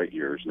or 8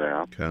 years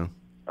now. Okay.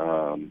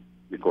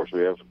 Of course,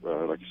 we have,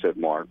 like you said,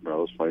 Mark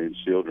Mellis playing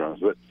steel drums.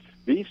 But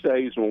these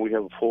days, when we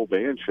have a full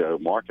band show,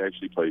 Mark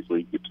actually plays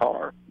lead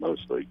guitar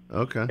mostly.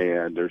 Okay.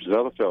 And there's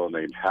another fellow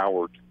named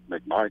Howard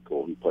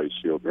McMichael, who plays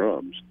steel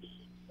drums.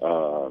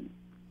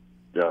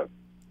 Yeah,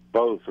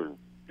 both are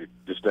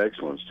just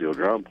excellent steel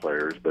drum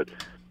players, but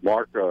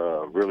Mark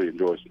really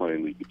enjoys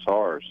playing the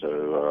guitar,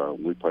 so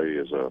we play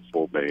as a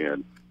full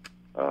band.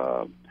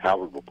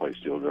 Howard will play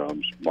steel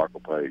drums, Mark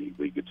will play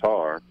the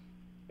guitar,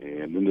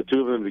 and then the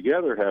two of them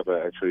together have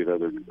actually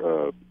another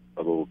a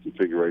little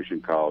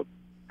configuration called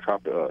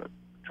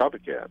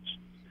Tropicats,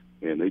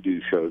 and they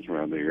do shows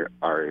around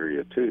our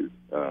area too.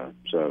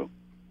 So,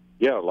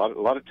 yeah, a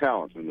lot of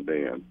talent in the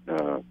band.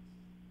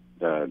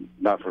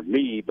 Not from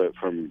me, but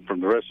from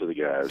the rest of the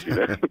guys. You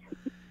know.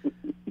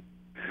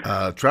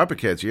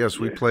 Tropicats, yes,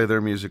 we play their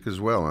music as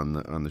well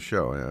on the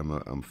show.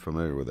 I'm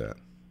familiar with that.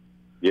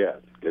 Yeah,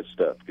 good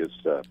stuff.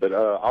 But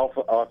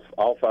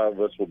all five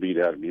of us will be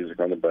down at Music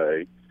on the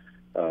Bay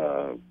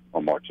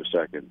on March the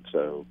 2nd.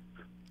 So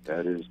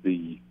that is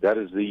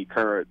the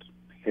current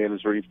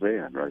Hannah's Reef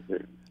band right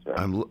there. So.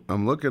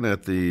 I'm looking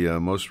at the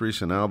most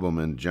recent album,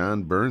 and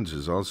John Burns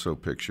is also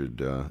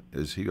pictured.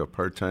 Is he a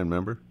part-time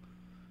member?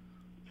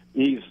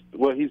 He's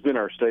been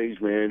our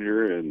stage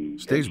manager and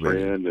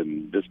friend,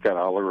 and just kind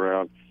of all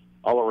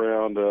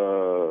around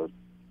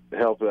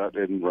help out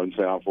and run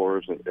sound for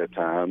us at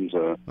times.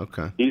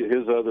 Okay.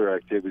 His other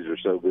activities are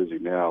so busy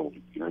now.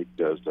 You know, he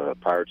does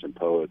Pirates and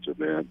Poets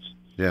events.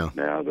 Yeah.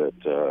 Now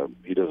that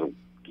he doesn't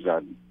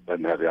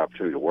have the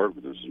opportunity to work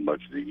with us as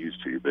much as he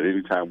used to, but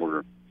anytime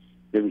we're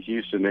in the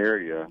Houston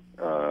area,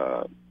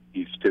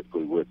 he's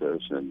typically with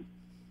us, and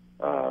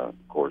of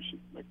course,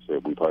 like I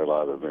said, we play a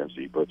lot of events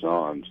he puts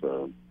on,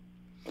 so.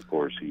 Of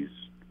course, he's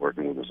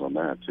working with us on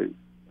that, too.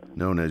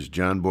 Known as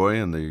John Boy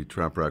in the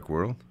trop rock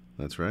world.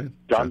 That's right.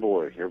 John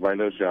Boy. Everybody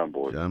knows John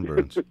Boy. John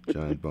Burns.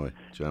 John Boy.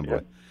 Yeah.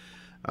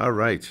 All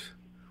right.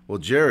 Well,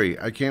 Jerry,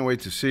 I can't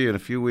wait to see you in a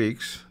few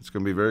weeks. It's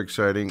going to be very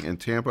exciting. In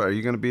Tampa, are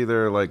you going to be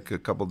there like a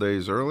couple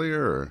days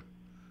earlier? Or?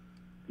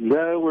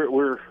 No,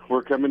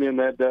 we're coming in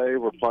that day.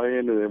 We're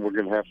playing, and then we're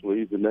going to have to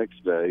leave the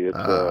next day. It's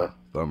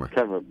bummer.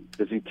 Kind of a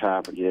busy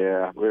time.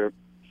 Yeah, we're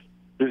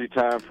busy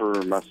time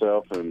for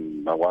myself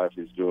and my wife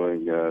who's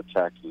doing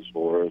taxes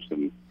for us,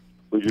 and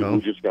we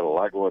just got a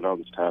lot going on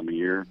this time of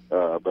year.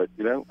 But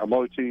you know, I'm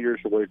only 2 years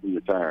away from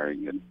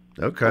retiring, and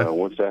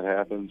once that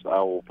happens,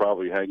 I will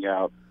probably hang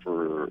out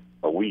for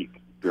a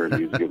week during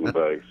Music in the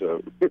Bay.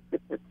 So,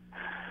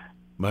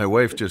 my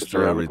wife just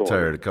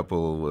retired a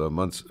couple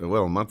months, a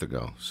month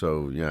ago.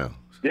 So yeah.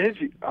 Did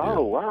she?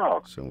 Oh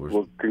wow!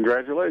 So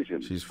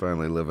congratulations. She's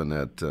finally living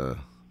that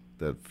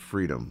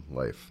freedom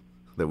life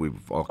that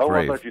we've all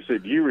craved. I thought you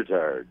said you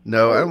retired.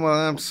 No,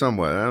 I'm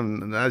somewhat.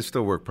 I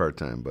still work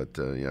part-time, but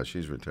yeah,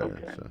 she's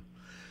retired. Okay. So.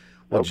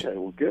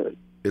 Well, good.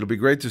 It'll be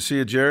great to see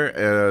you,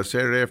 Jerry,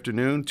 Saturday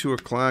afternoon, 2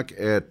 o'clock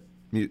at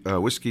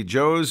Whiskey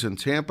Joe's in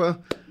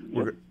Tampa.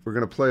 Yep. We're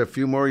going to play a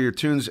few more of your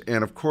tunes,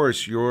 and, of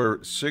course,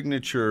 your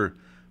signature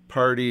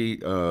party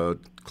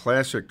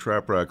classic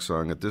trop rock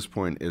song at this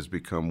point has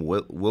become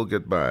We'll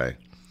Get By.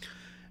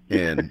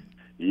 And...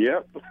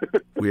 Yep.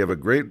 We have a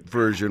great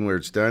version where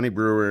it's Donnie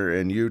Brewer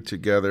and you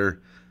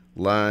together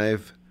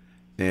live.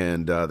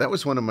 And that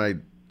was one of my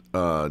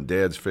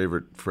dad's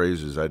favorite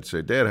phrases. I'd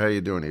say, Dad, how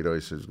you doing? He'd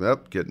always say,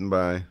 getting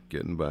by.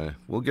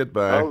 We'll get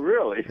by. Oh,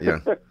 really? Yeah.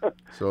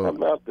 So how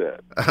about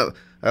that?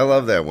 I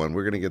love that one.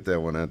 We're going to get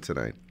that one out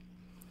tonight.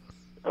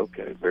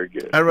 Okay, very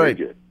good. All right.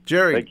 Very good.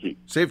 Jerry, thank you.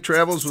 Safe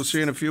travels. We'll see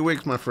you in a few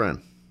weeks, my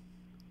friend.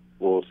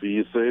 We'll see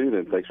you soon,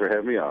 and thanks for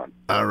having me on.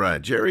 All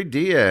right. Jerry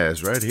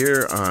Diaz right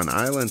here on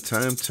Island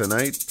Time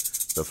Tonight,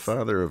 the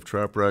father of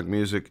trop rock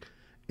music.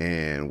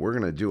 And we're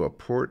going to do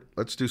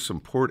let's do some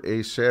Port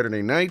A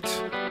Saturday Night.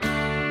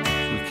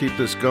 We keep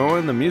this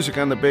going. The Music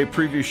on the Bay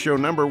preview show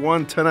number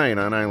 1 tonight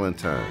on Island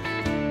Time.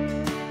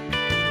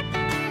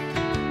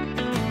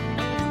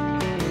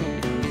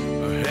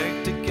 A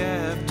hectic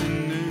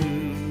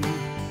afternoon.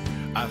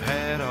 I've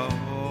had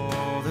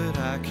all that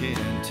I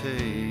can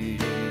take.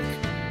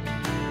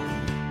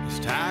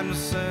 Time to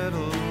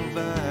settle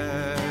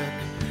back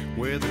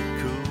with a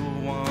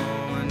cool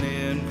one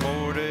in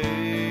Port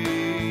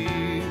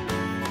A.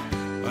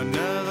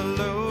 Another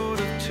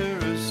load of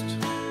tourists,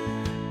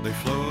 they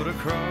float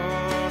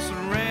across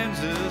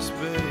Aransas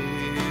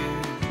Bay.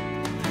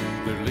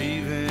 They're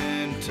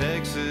leaving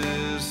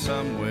Texas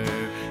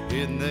somewhere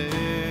in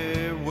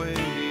their wake.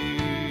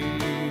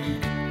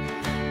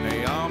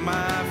 Hey, all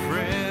my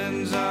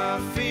friends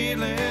are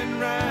feeling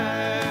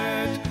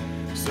right,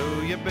 so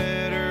you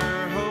better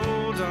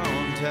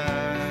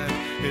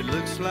it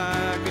looks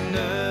like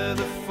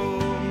another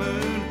full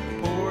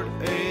moon, Port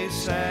A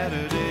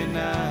Saturday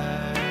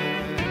night.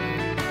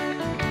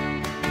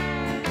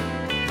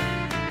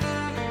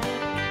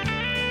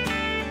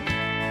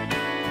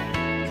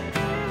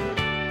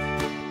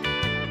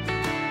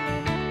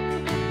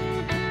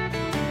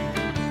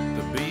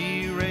 They'll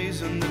be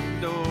raising the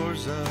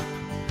doors up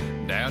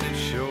down in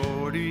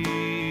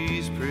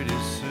Shorty's pretty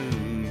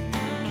soon.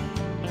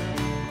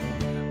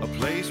 A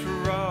place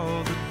where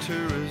all the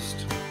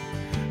tourists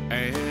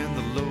and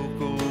the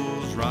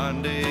locals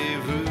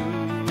rendezvous.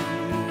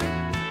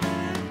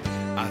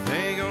 I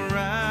think I'll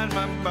ride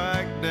my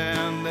bike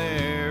down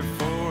there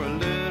for a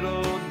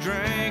little drive.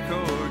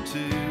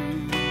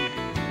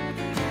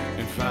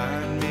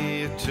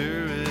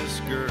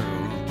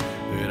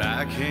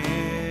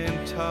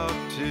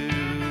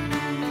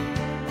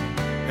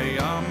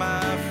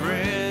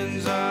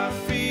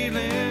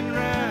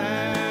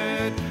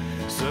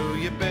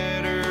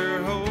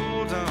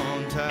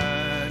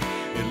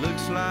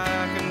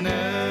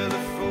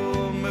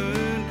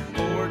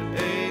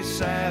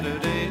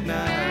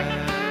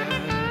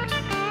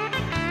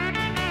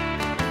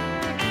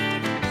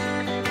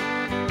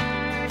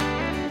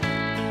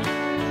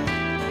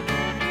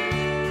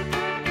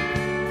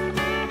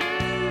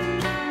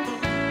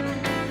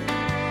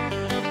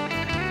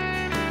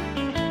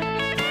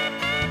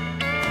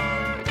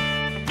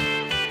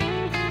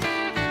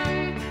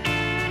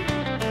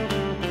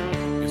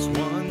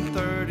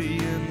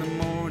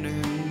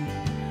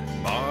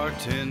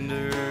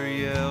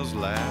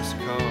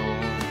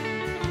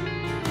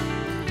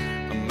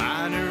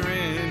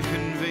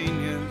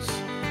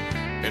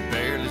 It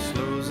barely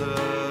slows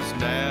us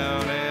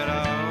down at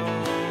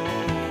all.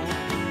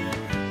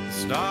 The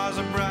stars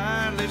are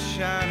brightly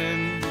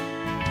shining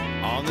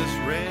on this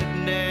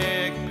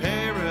redneck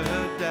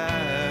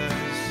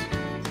paradise.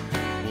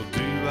 We'll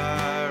do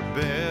our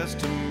best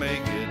to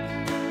make it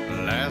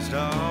last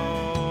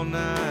all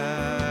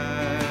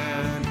night.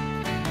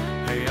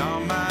 Hey, all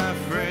my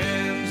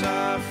friends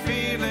are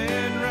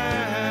feeling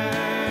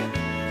right,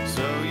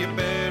 so you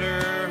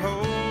better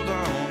hold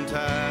on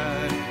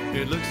tight.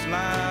 It looks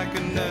like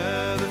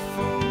another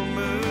full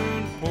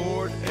moon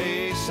poured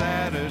a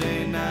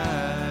Saturday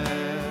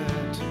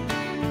night.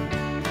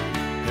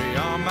 Hey,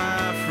 all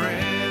my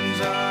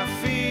friends are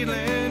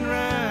feeling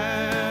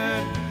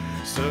right,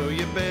 so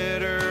you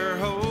better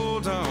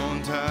hold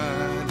on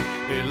tight.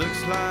 It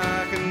looks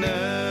like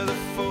another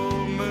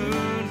full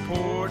moon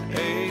poured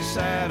a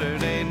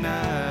Saturday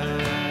night.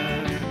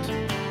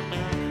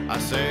 I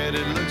said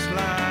it looks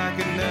like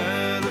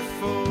another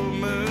full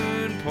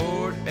moon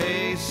poured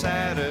a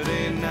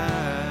Saturday night.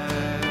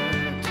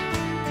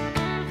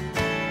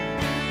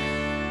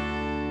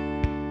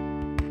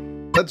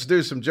 Let's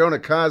do some Jonah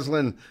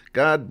Coslin,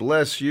 God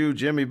Bless You,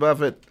 Jimmy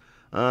Buffett,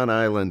 on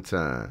Island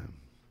Time.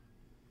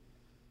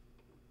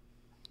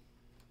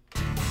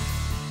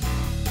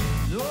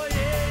 Oh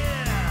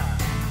yeah!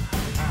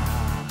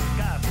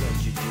 God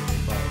bless you, Jimmy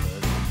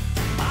Buffett.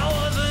 I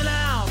was an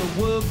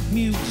out-of-work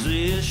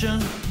musician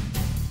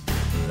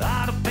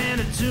without a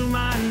penny to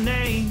my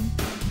name.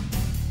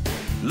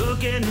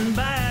 Looking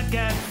back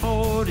at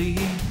 40,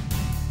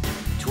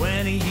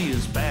 20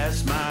 years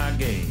past my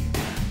game.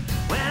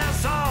 When I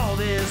saw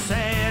this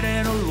ad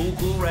in a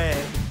local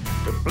rag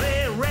to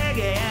play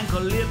reggae and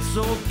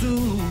calypso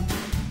too,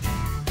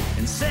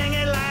 and sing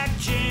it like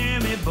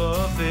Jimmy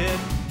Buffett,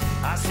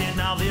 I said,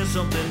 now there's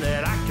something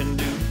that I can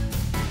do.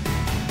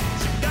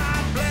 So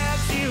God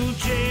bless you,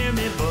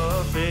 Jimmy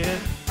Buffett,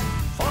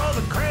 for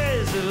the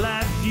crazy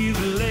life you've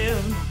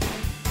lived.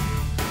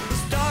 The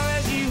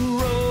stories you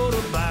wrote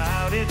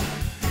about it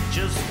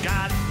just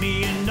got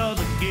me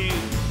another gig.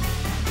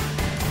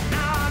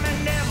 Now I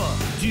may never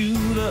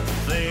do the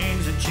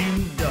things that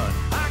you've done.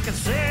 I can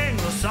sing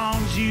the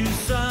songs you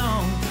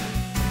sung.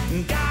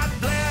 God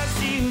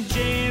bless you,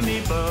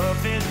 Jimmy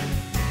Buffett,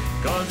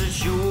 'cause it's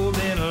sure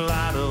been a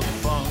lot of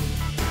fun.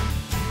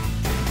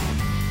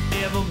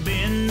 Never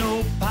been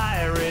no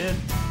pirate,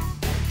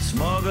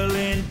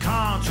 smuggling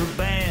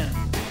contraband.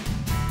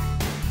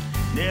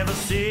 Never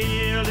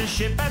sailed a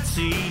ship at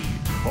sea,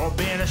 or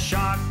been a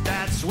shark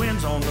that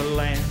swims on the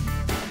land.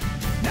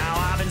 Now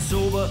I've been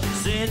sober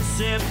since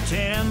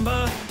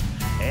September,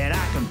 and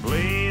I can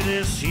play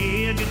this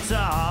here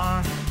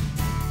guitar.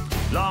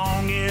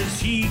 Long as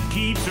he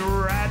keeps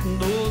writing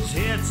those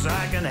hits,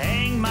 I can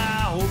hang my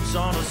hopes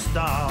on a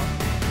star.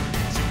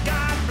 So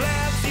God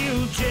bless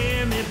you,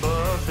 Jimmy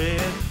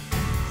Buffett,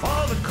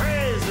 for the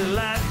crazy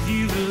life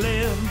you've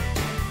lived.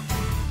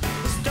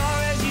 The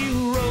stories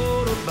you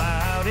wrote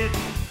about it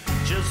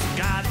just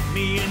got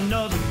me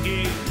another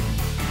gig.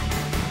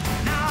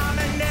 Now I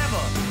may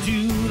never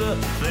do the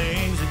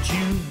things that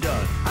you've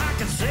done. I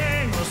can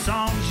sing the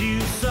songs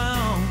you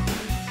sung.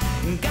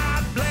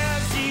 God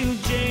bless you,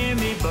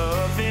 Jimmy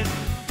Buffett,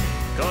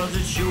 'cause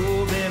it's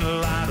sure been a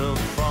lot of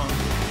fun.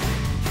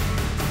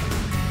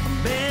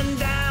 Been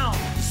down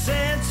to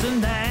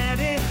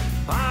Cincinnati,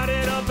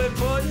 partied up at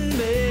Puddin'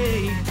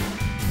 Bay.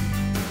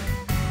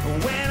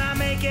 When I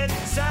make it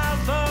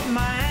south of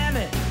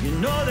Miami, you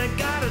know they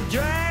gotta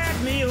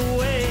drag me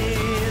away.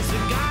 So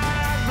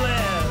God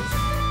bless.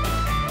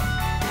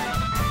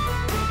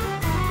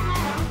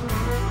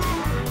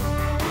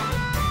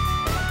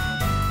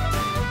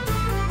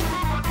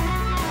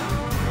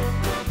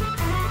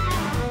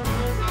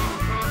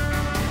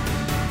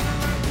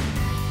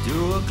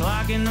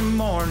 O'clock in the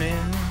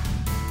morning,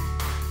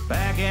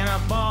 packing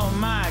up all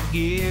my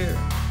gear.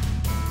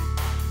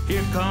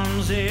 Here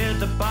comes Ed,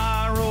 the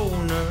bar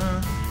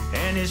owner,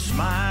 and he's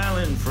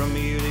smiling from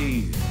ear to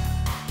ear.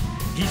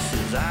 He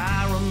says,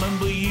 I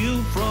remember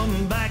you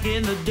from back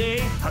in the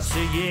day. I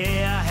said,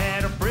 yeah, I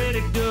had a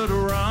pretty good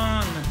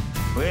run.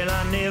 Well,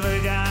 I never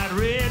got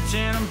rich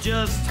and I'm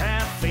just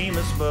half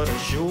famous, but I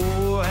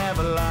sure have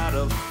a lot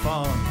of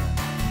fun.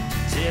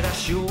 Said I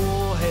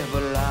sure have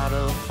a lot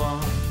of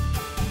fun.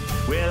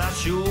 Well, I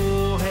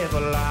sure have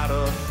a lot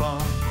of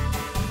fun.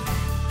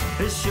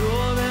 It's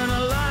sure been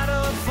a lot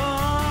of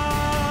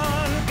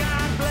fun.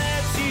 God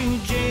bless you,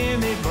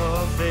 Jimmy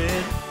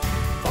Buffett,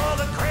 for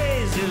the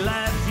crazy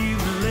life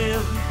you've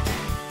lived.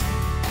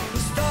 The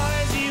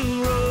stories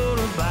you wrote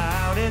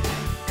about it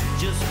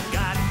just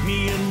got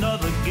me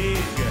another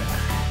gig.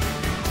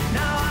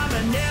 Now I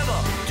may never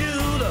do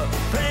the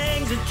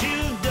things that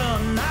you've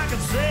done. I can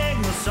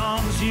sing the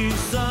songs you've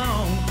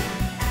sung.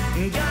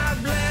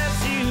 God bless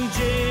you,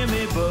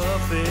 Jimmy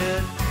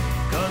Buffett,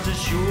 'cause it's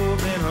sure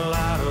been a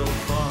lot of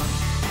fun.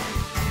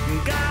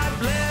 God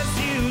bless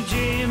you,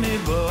 Jimmy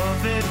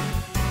Buffett,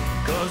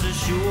 'cause it's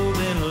sure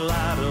been a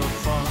lot of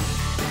fun.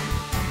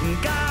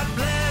 God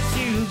bless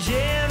you,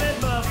 Jimmy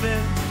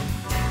Buffett,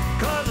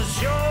 'cause it's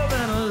sure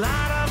been a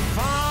lot of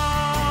fun.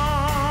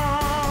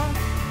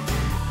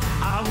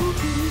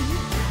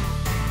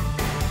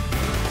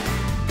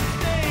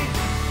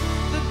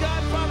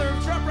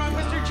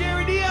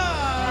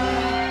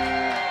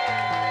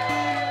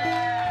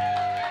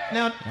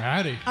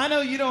 Howdy. I know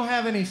you don't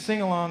have any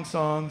sing-along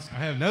songs. I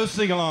have no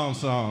sing-along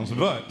songs,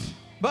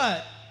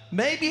 But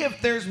maybe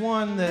if there's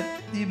one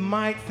that you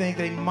might think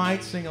they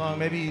might sing along,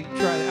 maybe you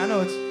try that. I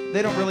know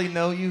they don't really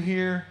know you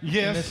here in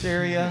this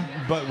area.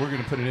 But we're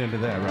going to put it into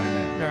that right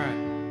now. All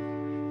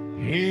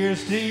right.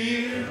 Here's to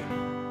you,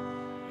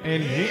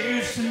 and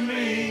here's to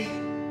me.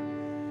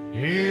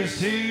 Here's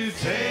to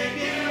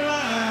taking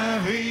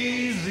life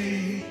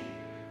easy.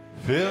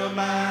 Fill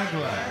my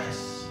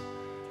glass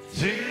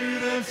to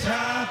the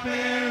top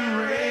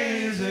and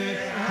raise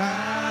it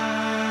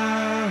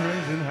high,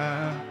 raise it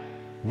high.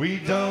 We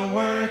don't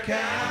work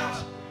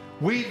out,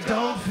 we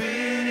don't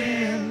fit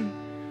in.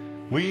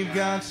 We've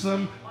got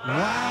some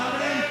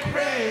wild and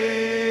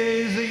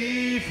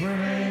crazy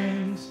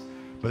friends,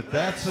 but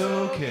that's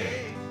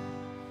okay,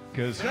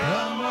 'cause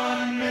come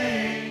what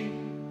may,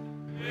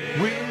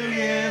 we'll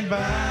get by.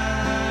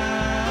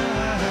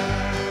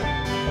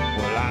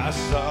 Well, I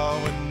saw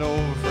an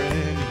old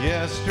friend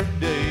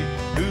yesterday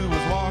who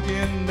was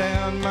walking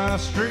down my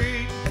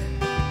street.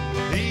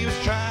 He was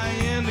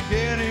trying to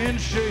get in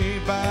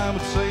shape, I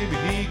would say, but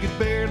he could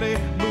barely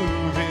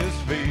move his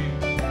feet.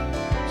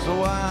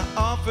 So I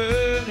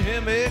offered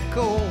him a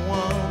cold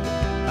one.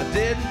 I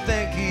didn't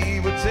think he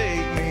would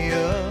take me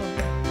up,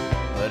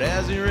 but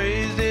as he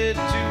raised it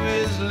to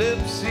his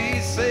lips,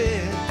 he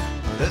said,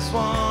 this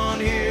one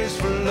here's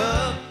for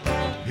love.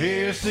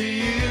 Here's to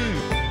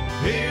you,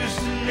 here's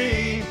to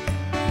me.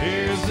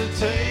 Here's to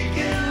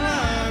taking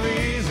life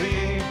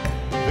easy.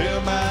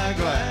 Fill my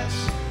glass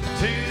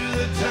to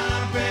the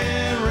top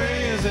and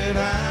raise it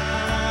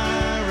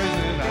high, raise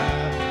it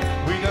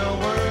high. We don't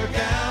work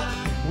out,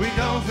 we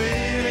don't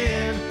fit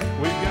in.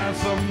 We've got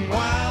some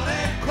wild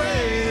and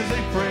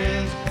crazy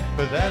friends,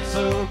 but that's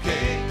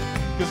okay,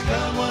 'cause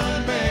come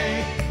what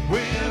may,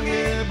 we'll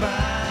get by.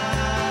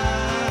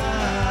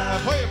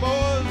 Play it, boys.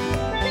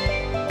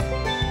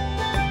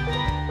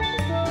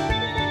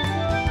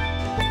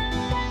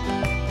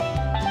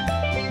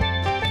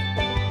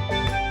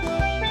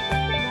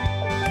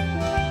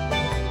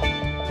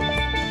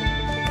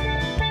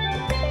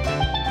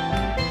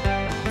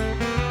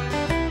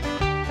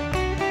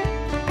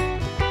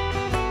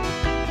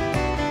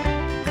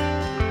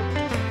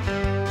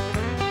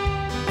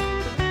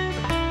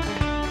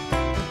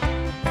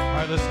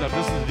 Listen up,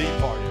 this is the deep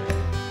part here.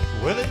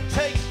 Well, it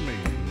takes me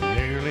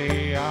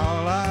nearly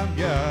all I've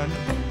got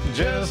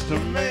just to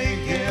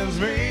make ends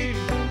meet.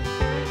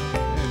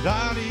 And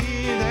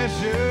Donnie, that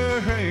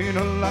sure ain't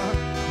a lot,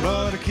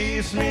 but it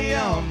keeps me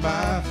on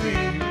my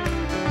feet.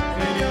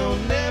 And you'll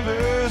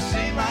never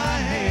see my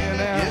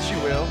hand out. Yes, you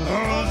will.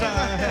 'Cause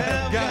I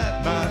have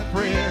got my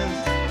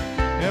friends.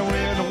 And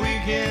when the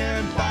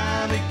weekend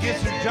finally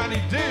gets here,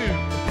 Johnny do,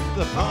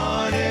 the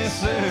party's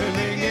soon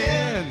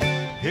again.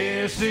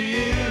 Here's to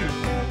you,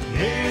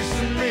 here's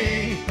to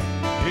me,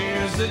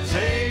 here's to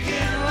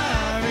taking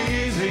life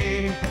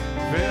easy.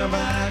 Fill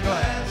my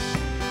glass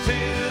to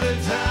the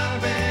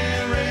top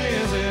and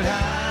raise it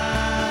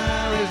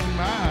high, raise it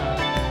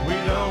high. We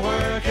don't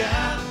work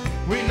out,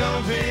 we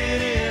don't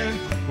fit in.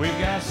 We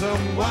got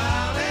some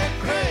wild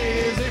and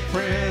crazy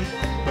friends,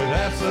 but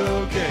that's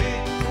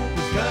okay,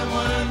 'cause come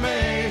what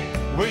may,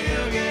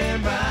 we'll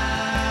get by.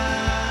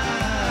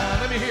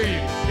 Let me hear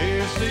you.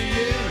 Here's to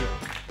you,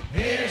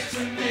 here's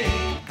to me,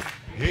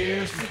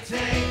 here's to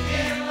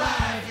taking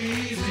life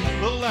easy.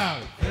 A little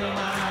louder. Fill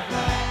my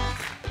glass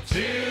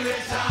to the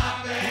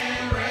top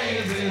and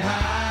raise it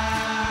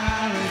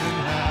high, raise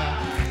it high.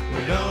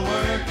 We don't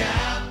work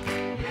out,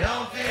 we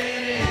don't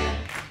fit in.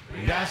 We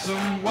got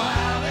some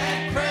wild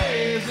and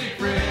crazy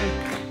friends,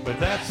 but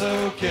that's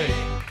okay,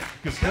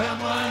 'cause come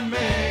what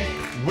may,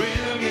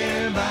 we'll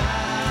get by.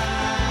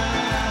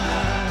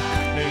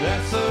 Hey,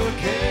 that's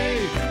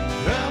okay,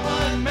 come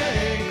what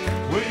may,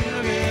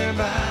 we'll get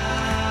by.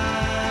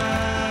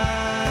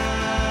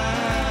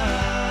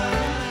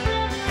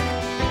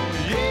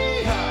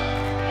 Yeehaw!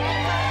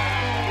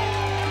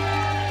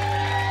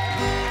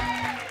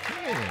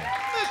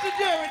 Mr.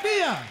 Jerry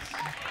Diaz.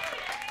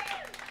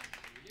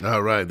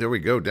 All right, there we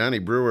go. Donnie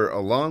Brewer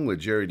along with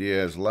Jerry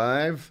Diaz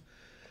live.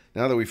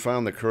 Now that we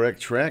found the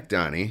correct track,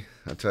 Donnie,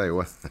 I'll tell you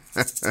what,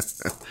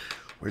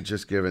 we're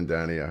just giving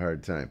Donnie a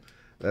hard time.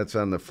 That's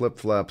on the Flip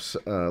Flops.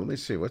 Let me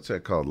see, what's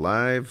that called?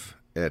 Live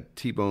at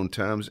T-Bone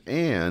Tom's,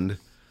 and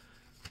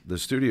the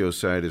studio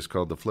side is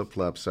called the Flip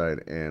Flop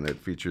side, and it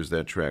features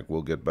that track,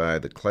 We'll Get By,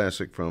 the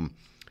classic from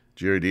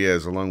Jerry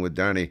Diaz along with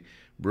Donnie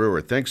Brewer.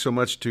 Thanks so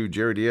much to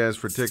Jerry Diaz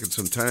for taking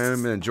some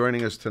time and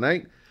joining us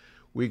tonight.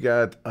 We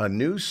got a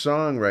new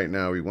song right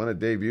now we want to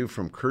debut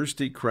from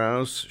Kirsty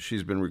Krause.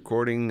 She's been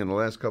recording in the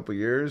last couple of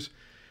years,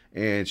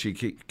 and she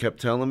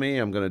kept telling me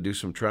I'm going to do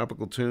some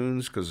tropical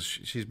tunes because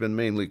she's been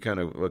mainly kind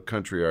of a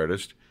country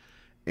artist,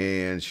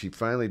 and she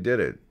finally did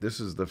it. This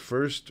is the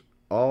first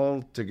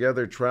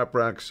all-together trop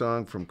rock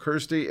song from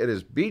Kirsty. It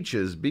is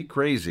Beaches Be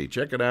Crazy.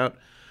 Check it out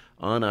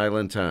on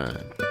Island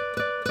Time.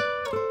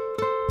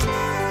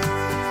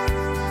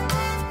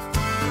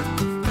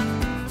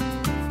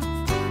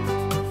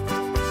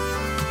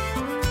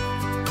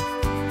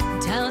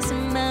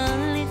 Tossing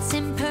mullets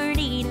in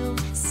Perdido,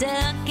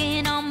 sucking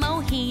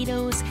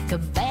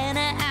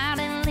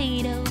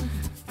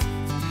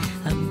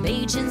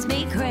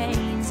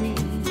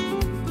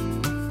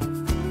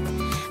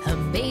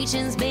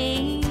Beaches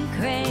be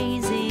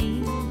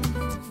crazy.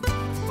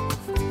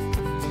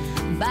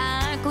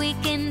 Bike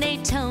week in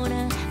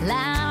Daytona,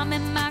 lime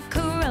in my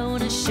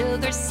Corona,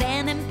 sugar,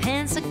 sand, and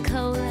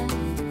Pensacola.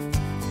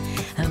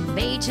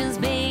 Beaches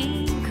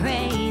be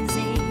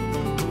crazy.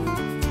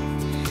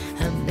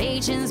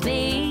 Beaches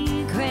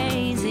be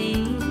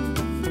crazy.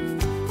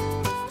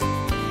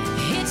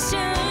 It's sure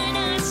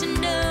nice to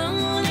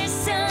know there's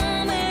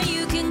somewhere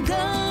you can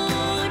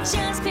go.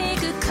 Just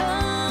pick a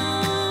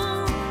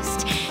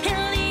coast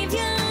and leave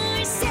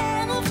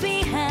yourself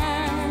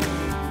behind.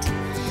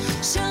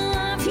 Show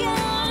off your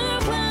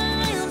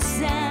wild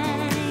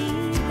side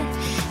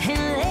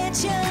and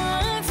let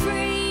your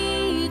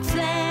freak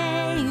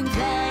flame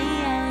fly.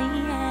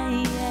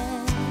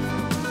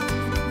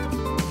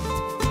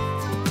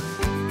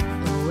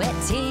 Wet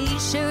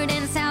t-shirt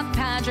and South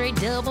Padre,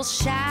 double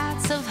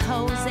shots of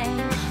Jose,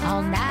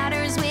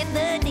 all-nighters with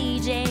the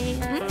DJ.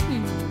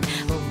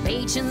 Well,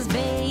 Beaches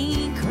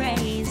be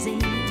crazy.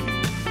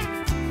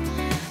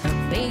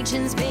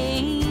 Beaches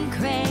be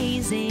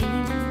crazy.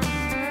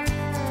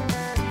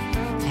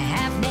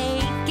 Half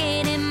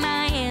naked in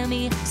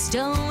Miami,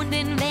 stoned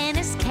in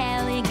Venice,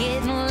 Cali,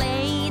 getting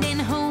laid in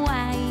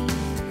Hawaii.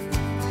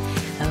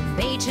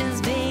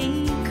 Beaches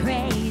be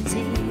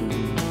crazy.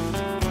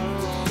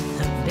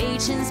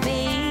 Beaches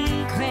be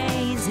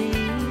crazy.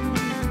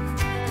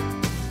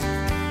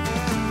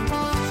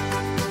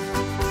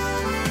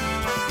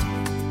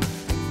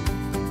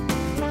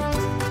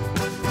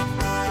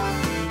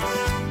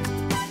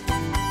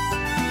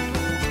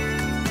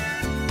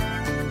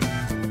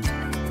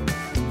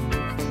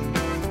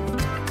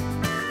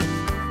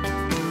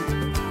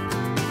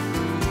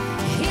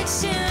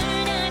 It's sure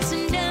nice to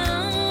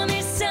know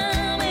there's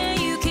somewhere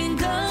you can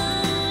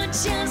go.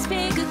 Just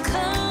pick a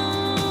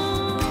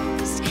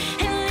coast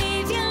and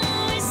leave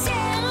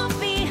yourself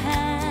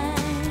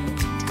behind.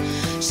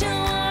 Show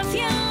off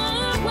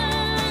your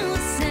wild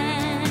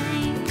side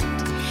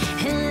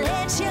and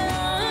let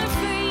your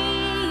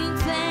freak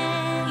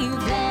flame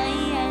fly.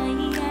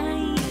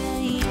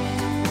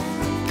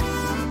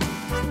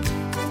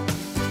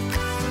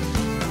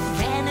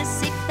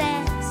 Fantasy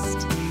Fest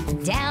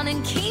down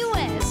in Key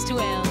West,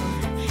 well,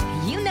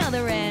 you know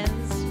the rest.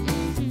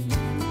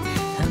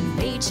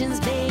 Beaches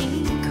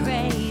be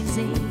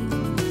crazy.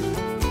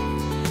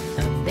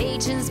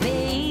 Beaches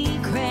be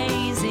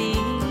crazy.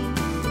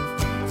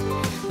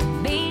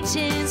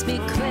 Beaches be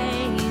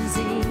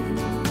crazy.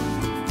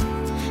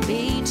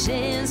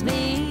 Beaches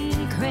be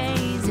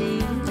crazy.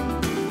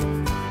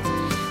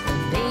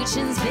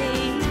 Beaches be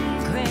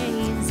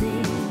crazy.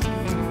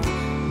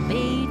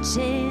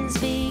 Beaches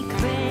be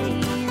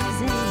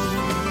crazy.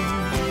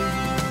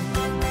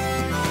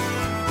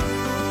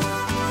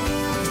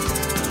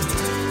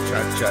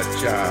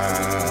 Cha-cha-cha.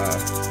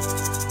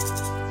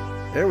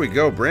 There we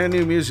go. Brand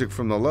new music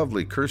from the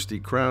lovely Kirsty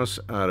Krause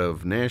out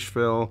of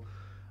Nashville.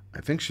 I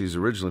think she's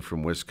originally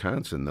from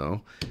Wisconsin,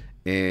 though.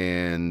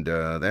 And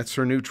that's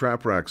her new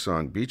trop rock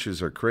song,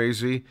 Beaches Are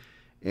Crazy.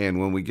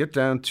 And when we get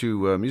down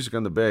to Music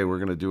on the Bay, we're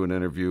going to do an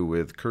interview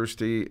with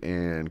Kirsty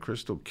and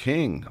Crystal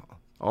King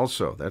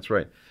also. That's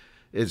right.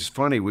 It's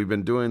funny. We've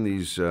been doing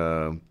these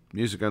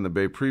Music on the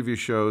Bay preview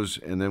shows,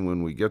 and then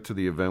when we get to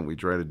the event, we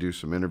try to do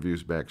some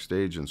interviews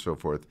backstage and so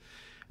forth.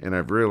 And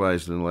I've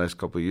realized in the last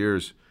couple of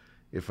years,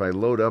 if I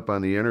load up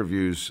on the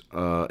interviews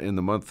in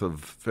the month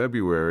of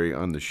February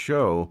on the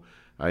show,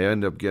 I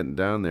end up getting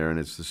down there, and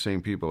it's the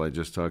same people I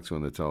just talked to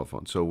on the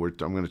telephone. So I'm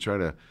going to try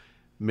to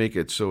make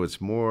it so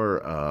it's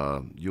more,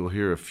 you'll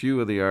hear a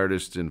few of the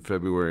artists in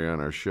February on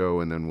our show,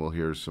 and then we'll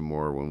hear some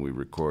more when we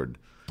record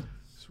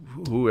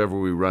whoever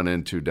we run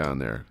into down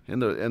there.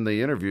 And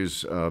the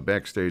interviews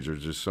backstage are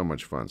just so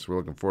much fun. So we're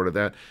looking forward to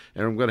that.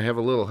 And I'm going to have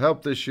a little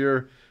help this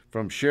year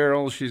from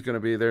Cheryl. She's going to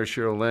be there,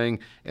 Cheryl Lang.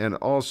 And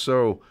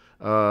also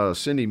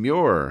Cindy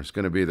Muir is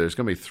going to be there. There's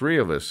going to be three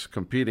of us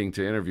competing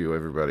to interview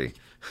everybody.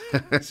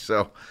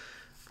 So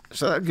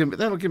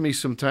that'll give me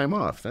some time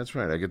off. That's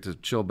right. I get to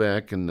chill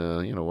back and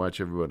watch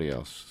everybody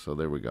else. So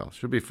there we go.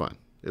 Should be fun.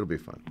 It'll be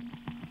fun.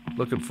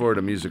 Looking forward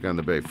to Music on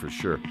the Bay for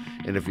sure.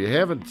 And if you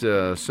haven't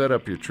set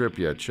up your trip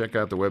yet, check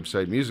out the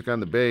website,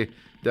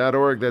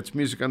 musiconthebay.org. That's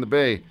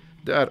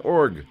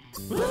musiconthebay.org.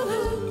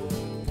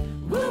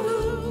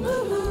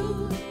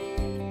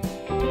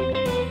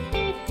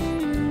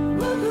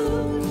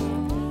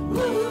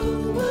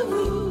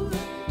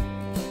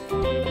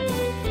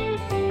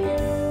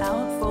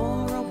 Out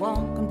for a walk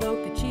on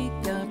Boca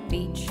Chica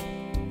Beach.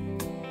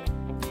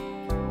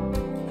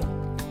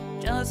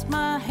 Just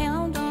my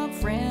hound dog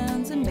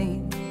friends and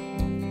me.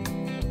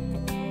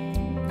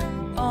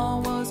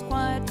 All was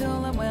quiet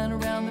till I went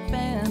around the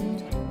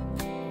bend.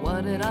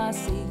 What did I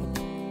see?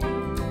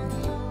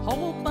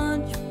 Whole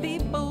bunch of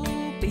people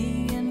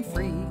being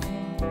free.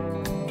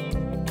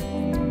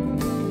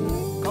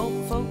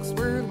 Couple folks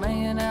were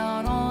laying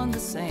out on the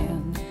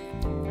sand.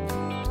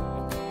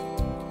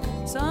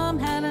 Some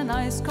had an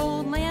ice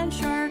cold land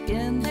shark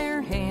in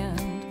their hand.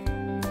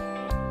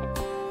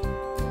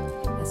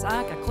 As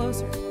I got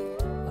closer,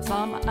 I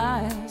thought my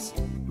eyes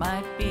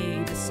might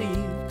be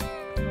deceived.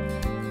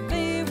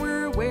 They were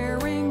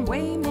wearing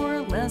way more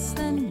less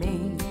than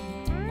me.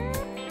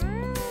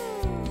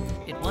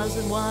 It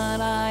wasn't what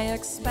I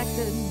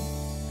expected.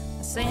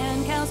 The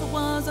sandcastle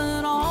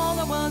wasn't all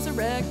that was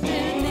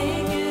erected.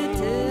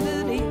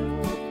 Negativity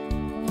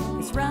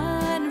is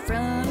right in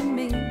front of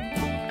me.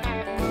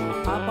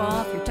 Pop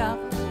off your top,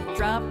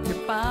 drop your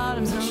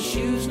bottoms. No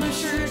shoes, no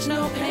shirts,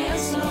 no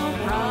pants, no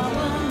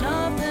problem.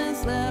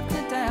 Nothing's left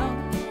to doubt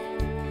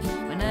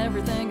when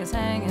everything is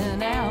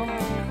hanging out.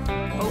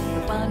 Hope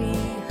nobody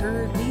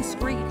heard me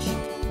screech.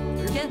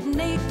 You're getting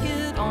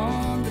naked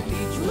on the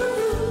beach.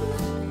 Woo-hoo,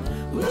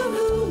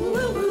 woo-hoo,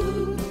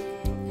 woo-hoo.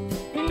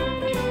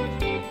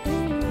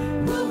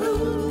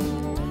 Woo-hoo,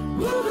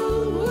 woo-hoo,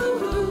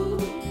 woo-hoo.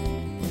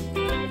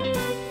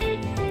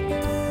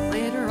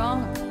 Later on,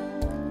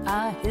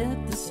 I hit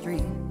the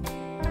street.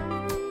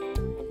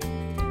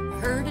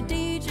 Heard a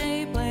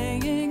DJ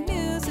playing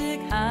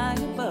music high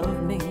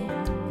above me.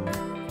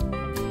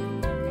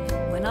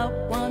 Went up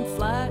one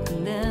flight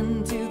and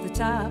then to the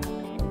top.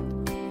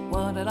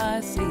 What did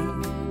I see?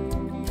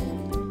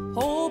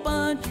 Whole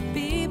bunch of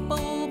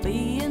people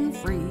being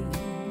free.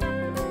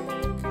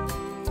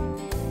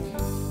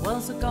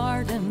 Was a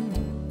garden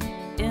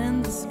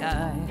in the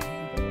sky.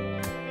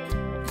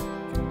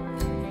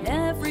 And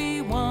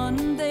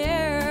everyone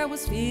there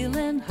was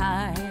feeling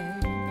high.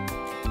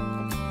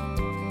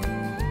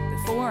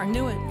 Before I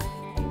knew it,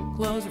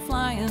 clothes were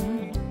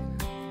flying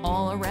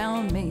all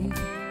around me.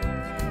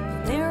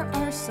 There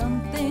are some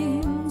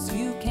things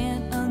you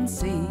can't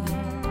unsee.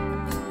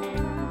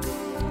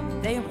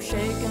 They were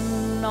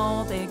shaking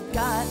all they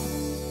got.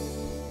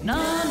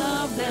 None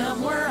of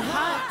them were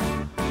hot.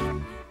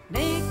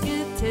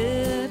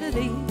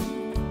 Negativity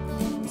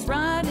is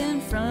right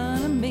in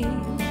front of me.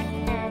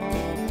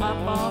 Pop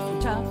off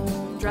your top,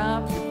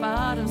 drop your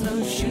bottoms.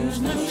 No shoes,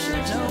 no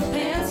shirts, no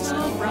pants,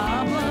 no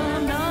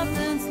problem.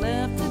 Nothing's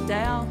left to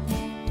doubt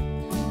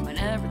when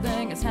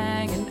everything is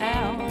hanging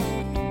out.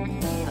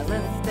 I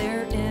left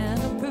there in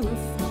a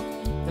booth.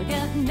 They're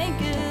getting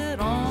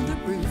naked on the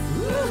roof.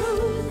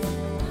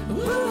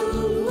 Woo-hoo,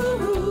 woo-hoo,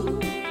 woo-hoo.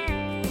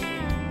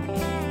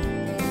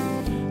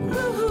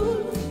 Woo-hoo,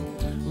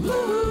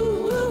 woo-hoo,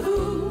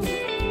 woo-hoo.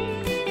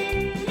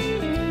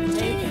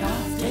 Take it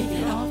off, take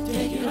it off,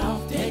 take it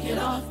off, take it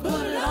off.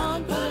 Put it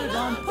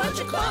on, put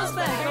your clothes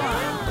back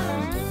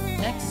on.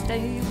 Next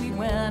day we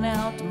went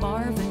out to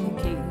Marvin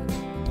Key.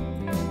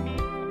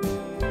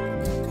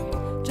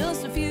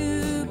 Just a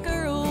few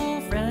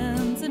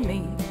girlfriends and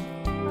me.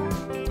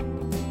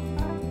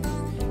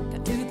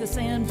 Got to the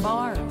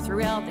sandbar,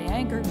 threw out the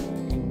anchor.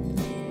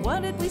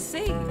 What did we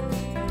see?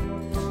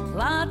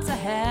 Lots of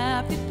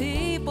happy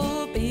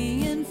people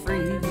being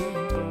free.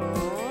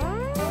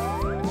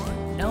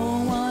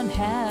 No one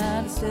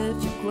had a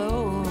stitch of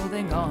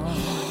clothing on.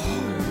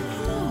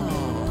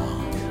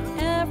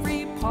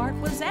 Every part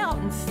was out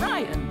and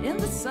frying in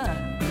the sun.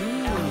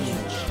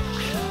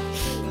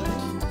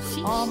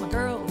 All my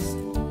girls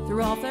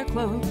threw off their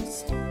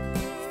clothes,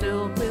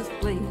 filled with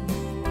glee.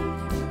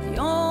 The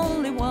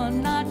only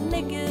one not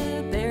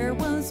naked there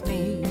was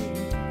me.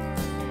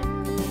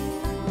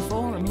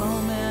 For a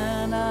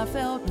moment I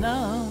felt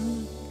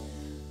numb.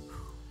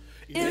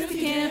 If you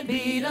can't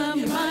beat 'em,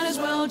 you might as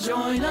well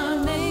join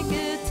 'em.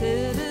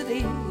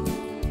 Negativity,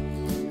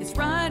 it's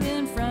right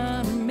in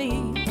front of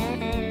me.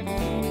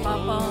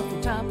 Pop off the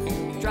top,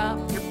 drop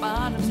your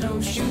bottoms. No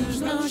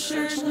shoes, no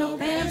shirts, no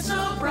pants,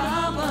 no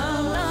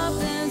problem.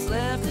 Nothing's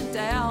left to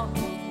doubt.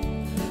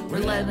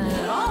 We're letting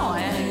it all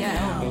hang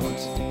out.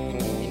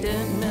 You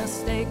didn't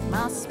mistake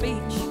my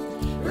speech.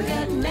 We're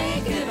getting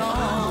naked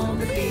on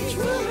the beach.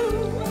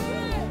 Woo-hoo,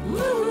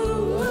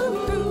 woo-hoo,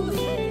 woo-hoo.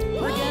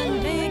 We're getting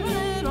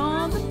naked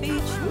on the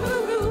beach.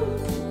 Woo-hoo,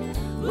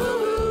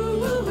 woo-hoo,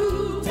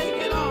 woo-hoo. Take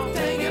it off,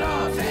 take it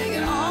off, take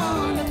it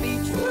on the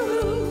beach.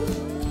 Woo-hoo,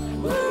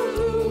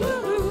 woo-hoo,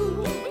 woo-hoo.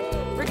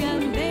 We're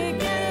getting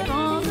naked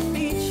on the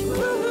beach.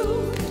 Woo-hoo,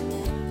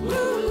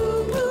 woo-hoo,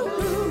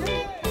 woo-hoo.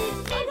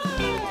 All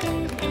right.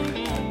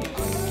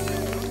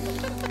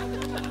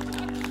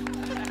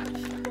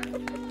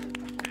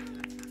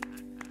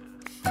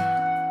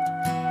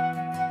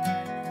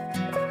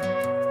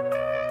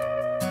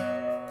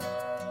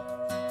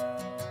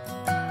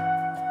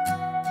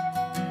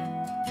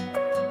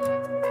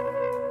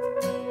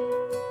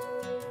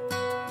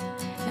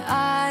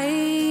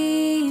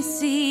 I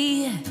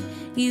see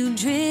you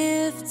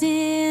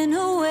drifting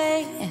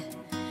away,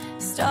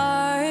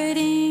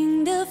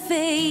 starting to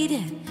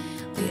fade.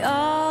 We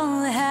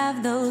all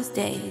have those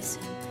days.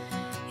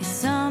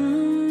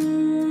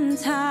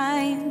 Sometimes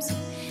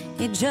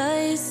it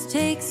just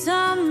takes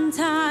some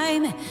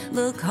time.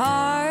 Look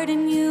hard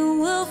and you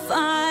will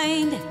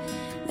find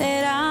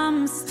that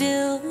I'm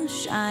still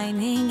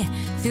shining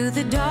through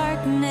the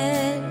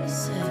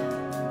darkness,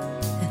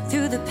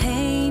 through the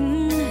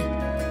pain,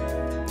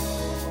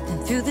 and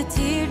through the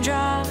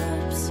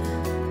teardrops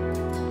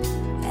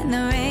and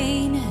the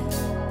rain.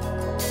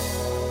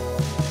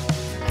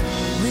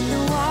 When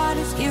the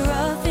waters get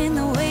rough and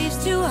the waves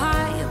too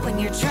high, when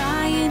you're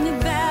trying to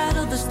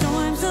battle the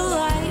storms of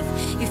life,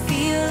 you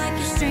feel like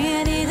you're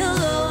stranded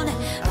alone.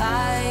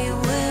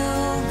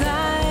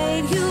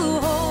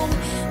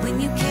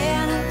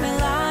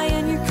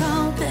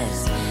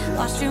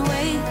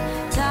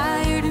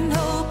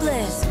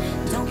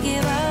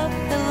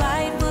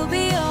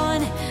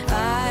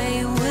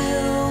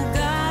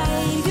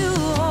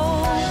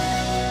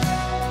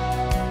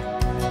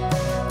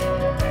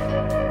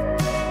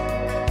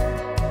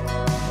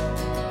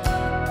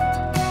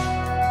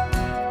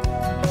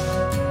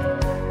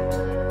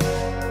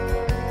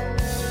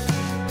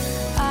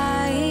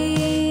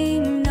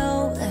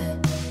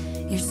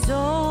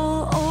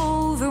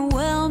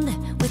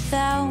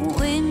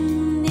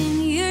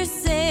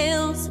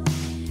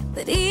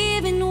 But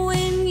even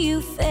when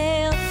you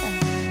fail,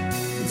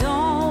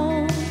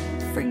 don't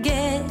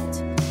forget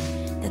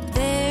that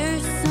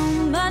there's so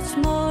much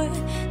more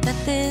that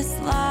this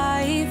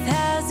life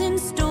has in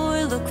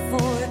store. Look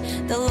for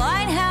the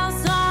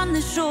lighthouse on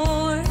the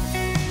shore,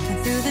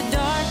 and through the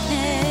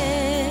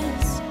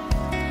darkness,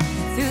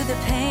 and through the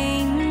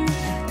pain,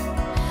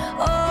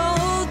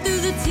 oh, through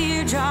the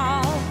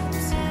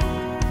teardrops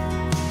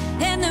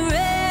and the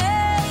rain.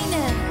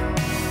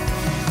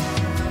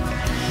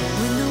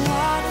 When the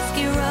waters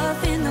get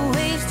rough and the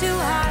waves too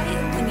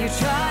high, when you're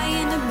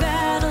trying to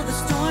battle the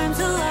storms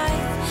of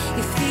life,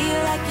 you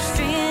feel like you're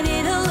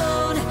stranded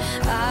alone,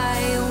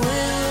 I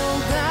will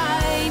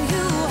guide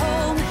you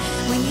home.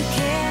 When you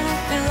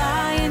cannot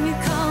rely on your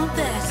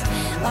compass,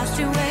 lost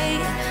your way,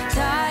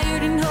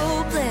 tired and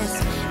hopeless,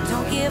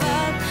 don't give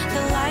up,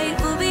 the light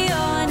will be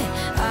on,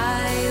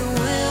 I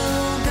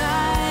will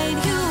guide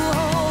you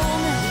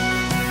home.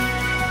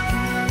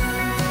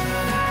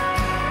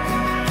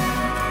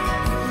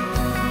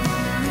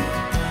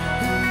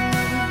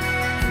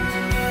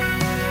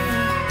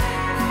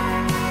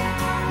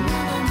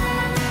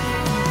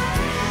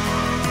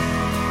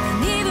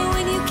 And even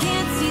when you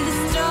can't see the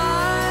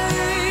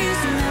stars,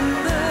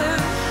 remember,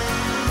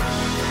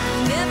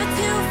 you're never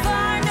too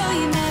far, no,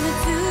 you're never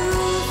too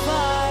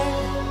far.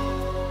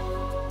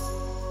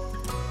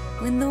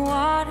 When the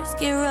waters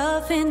get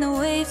rough and the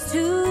waves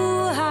too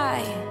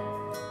high,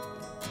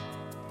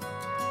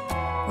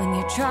 when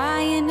you're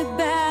trying to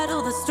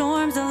battle the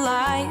storms of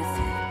life,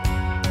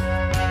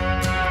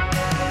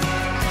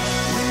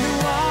 when the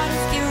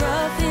waters get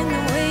rough and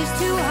the waves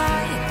too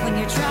high, when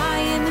you're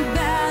trying to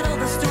battle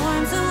the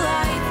storms of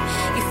life,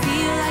 you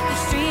feel like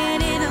you're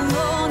stranded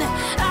alone,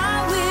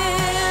 I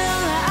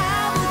will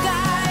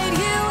guide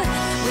you.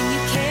 When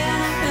you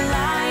cannot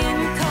rely on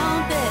your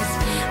compass,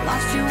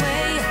 lost your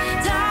way,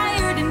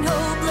 tired and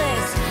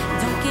hopeless,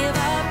 don't give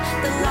up,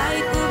 the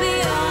light will be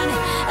on,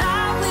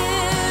 I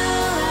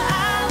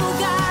will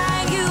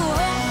guide you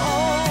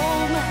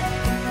home.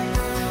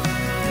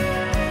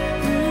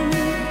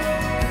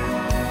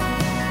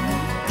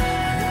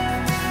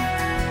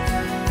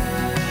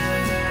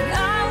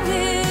 I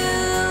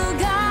will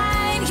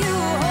guide you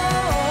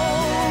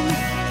home.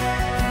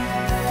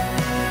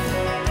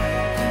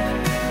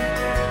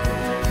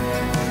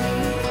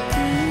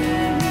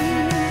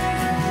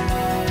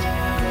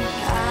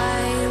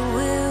 I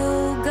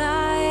will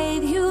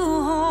guide you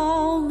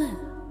home.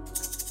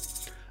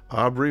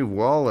 Aubrey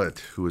Wallet,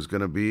 who is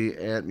going to be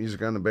at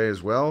Music on the Bay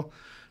as well,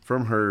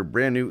 from her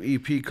brand new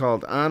EP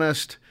called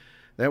Honest.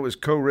 That was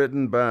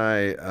co-written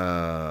by,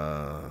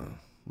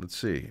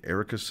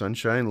 Erica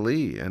Sunshine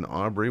Lee and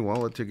Aubrey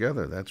Wallet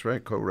together. That's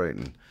right,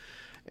 co-writing.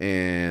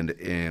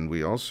 And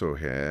we also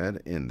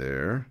had in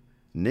there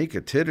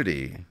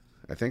Nakedity.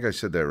 I think I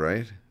said that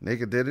right.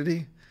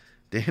 Nakedity?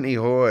 Danny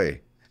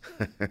Hoy.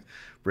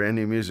 Brand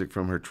new music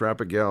from her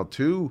Tropical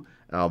 2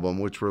 album,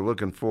 which we're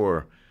looking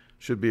for.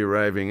 Should be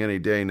arriving any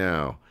day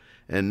now.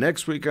 And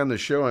next week on the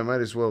show, I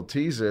might as well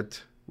tease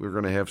it, we're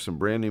going to have some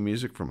brand new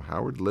music from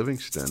Howard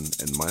Livingston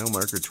and Mile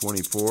Marker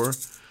 24.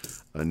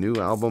 A new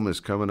album is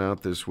coming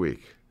out this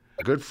week.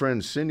 Good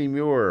friend Cindy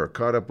Muir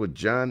caught up with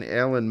John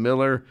Allen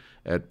Miller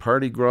at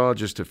Party Gras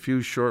just a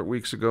few short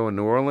weeks ago in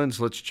New Orleans.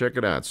 Let's check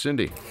it out.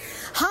 Cindy.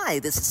 Hi,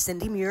 this is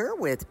Cindy Muir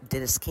with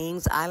Dennis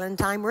King's Island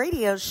Time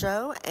radio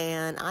show,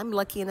 and I'm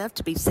lucky enough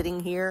to be sitting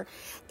here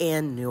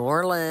in New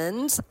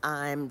Orleans.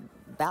 I'm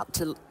about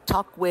to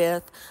talk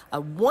with a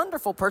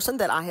wonderful person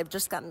that I have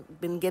just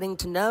been getting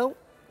to know.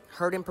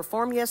 Heard him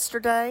perform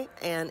yesterday,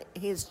 and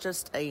he's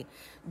just a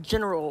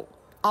general,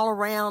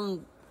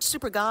 all-around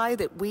super guy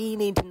that we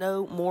need to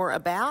know more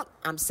about.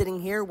 I'm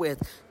sitting here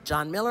with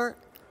John Miller,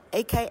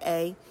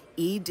 a.k.a.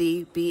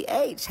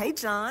 EDBH. Hey,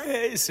 John.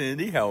 Hey,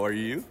 Cindy. How are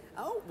you?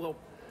 Oh, well,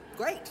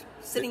 great.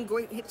 Sitting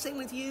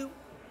with you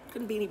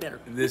couldn't be any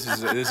better.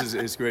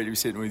 It's great to be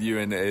sitting with you,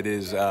 and it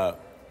is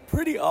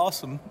pretty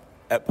awesome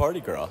at Party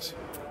Gras.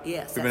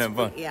 Yes. We've been having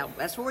fun. Yeah,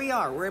 that's where we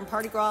are. We're in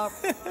Party Gras,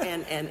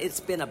 and it's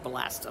been a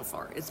blast so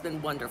far. It's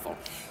been wonderful.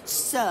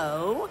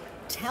 So,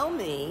 tell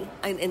me,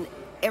 and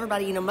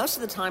everybody, most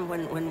of the time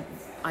when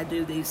I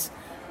do these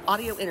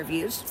audio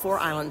interviews for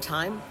Island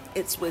Time,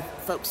 it's with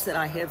folks that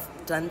I have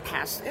done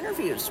past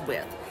interviews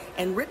with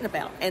and written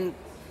about. And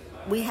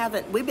we've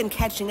been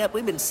catching up.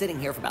 We've been sitting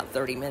here for about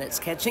 30 minutes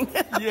catching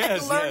up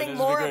and learning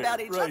more about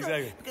each other.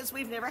 Exactly. Because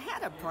we've never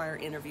had a prior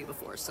interview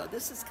before. So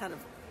this is kind of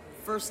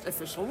first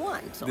official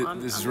one. So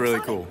this is really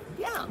excited. cool.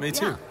 Yeah. Me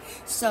too.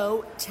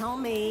 So tell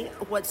me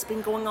what's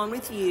been going on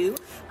with you.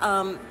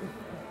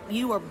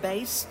 You are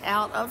based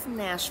out of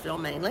Nashville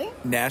mainly.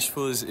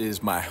 Nashville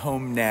is my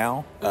home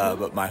now,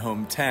 but my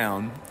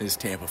hometown is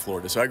Tampa,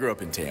 Florida. So I grew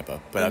up in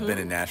Tampa, but I've been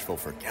in Nashville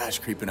for,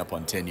 creeping up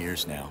on 10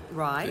 years now.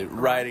 Right.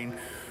 Writing,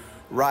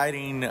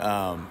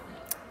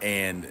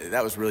 and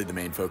that was really the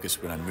main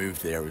focus when I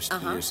moved there was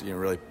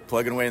really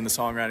plugging away in the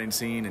songwriting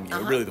scene, and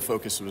really the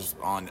focus was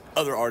on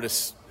other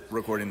artists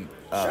recording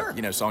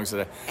songs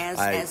that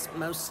as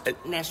most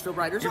Nashville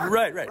writers are.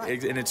 Right.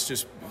 And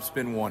it's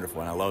been wonderful,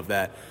 and I love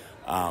that.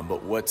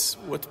 But what's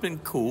been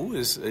cool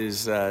is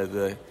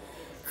the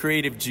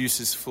creative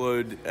juices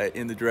flowed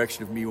in the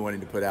direction of me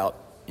wanting to put out,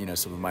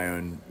 some of my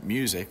own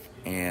music,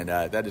 and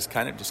that has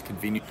kind of just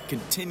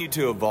continued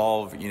to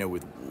evolve,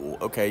 with,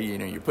 okay,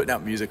 you're putting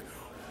out music,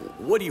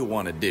 what do you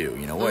want to do?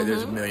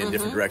 There's a million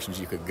different directions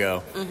you could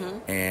go,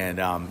 and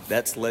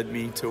that's led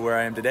me to where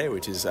I am today,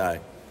 which is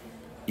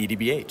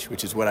EDBH,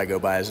 which is what I go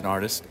by as an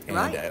artist, and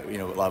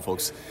a lot of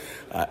folks,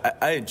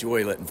 I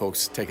enjoy letting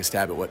folks take a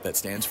stab at what that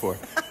stands for,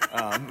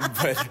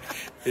 but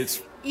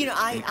it's...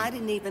 I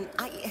didn't even,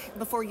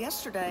 before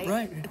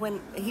yesterday,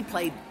 when he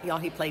played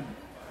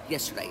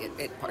yesterday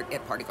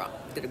at Party Gras,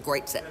 did a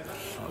great set.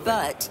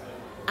 But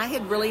I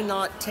had really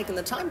not taken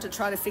the time to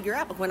try to figure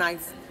out, but when I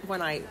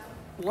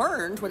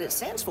learned what it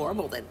stands for,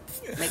 well, that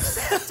makes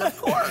sense, of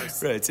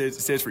course. Right, it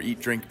stands for Eat,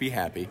 Drink, Be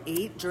Happy.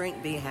 Eat,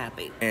 Drink, Be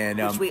Happy, and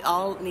which we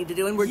all need to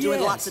do, and we're doing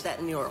lots of that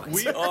in New Orleans.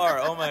 We are,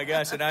 oh my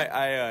gosh, and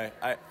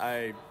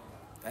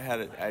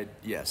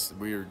yes,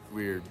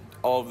 we're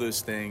all of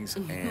those things,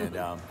 and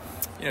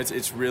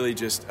it's really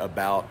just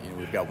about,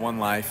 we've got one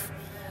life.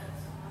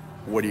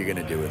 What are you going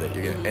to do with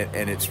it?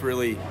 And it's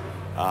really,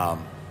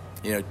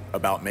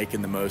 about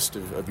making the most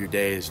of your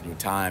days and your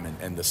time,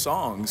 and the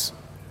songs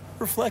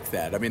reflect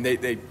that. I mean,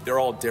 they're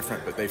all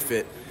different, but they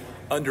fit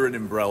under an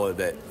umbrella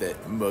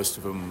that most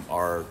of them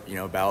are,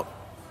 about,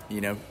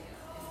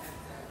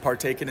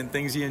 partaking in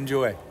things you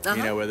enjoy.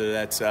 Whether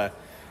that's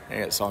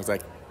songs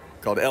like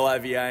called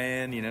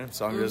Livin,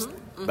 songs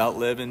about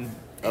living.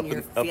 And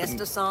your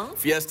Fiesta song?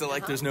 Fiesta,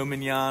 like there's no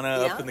manana,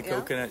 up in the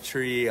coconut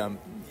tree. And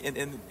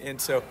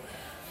so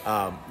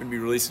I'm going to be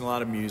releasing a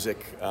lot of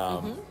music.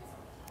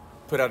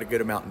 Put out a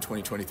good amount in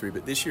 2023,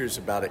 but this year is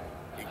about it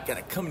kind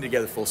of coming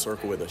together full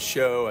circle with a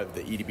show. I have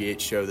the EDBH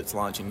show that's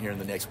launching here in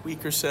the next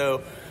week or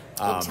so.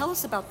 Tell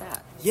us about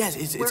that. Yes,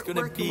 it's going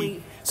to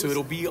be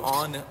it'll be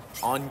on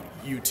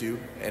YouTube,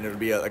 and it'll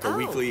be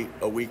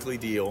a weekly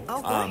deal.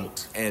 Oh,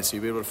 great. And so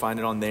you'll be able to find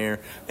it on there,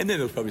 and then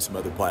there's probably some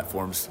other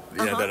platforms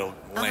that'll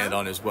land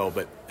on as well.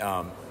 But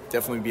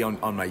definitely be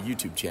on my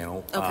YouTube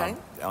channel,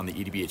 on the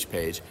EDBH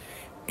page,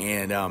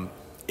 and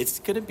it's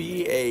going to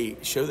be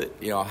a show that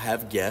I'll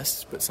have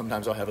guests, but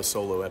sometimes I'll have a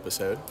solo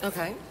episode.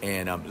 Okay.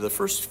 And the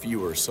first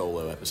few are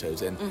solo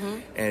episodes,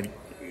 and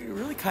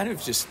really kind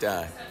of just.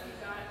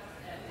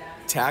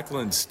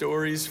 Tackling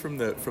stories from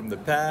the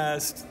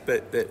past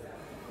that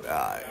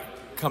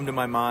come to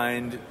my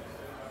mind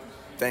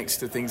thanks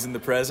to things in the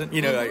present.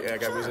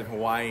 I was in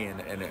Hawaii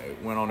and I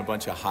went on a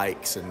bunch of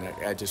hikes, and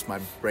my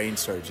brain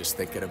started just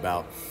thinking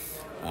about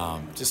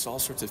just all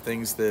sorts of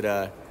things that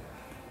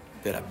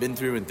I've been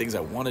through and things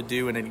I want to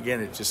do. And again,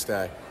 it just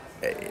and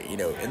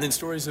then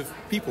stories of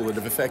people that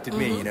have affected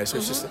me. So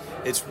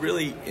it's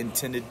really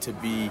intended to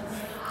be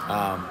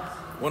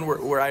one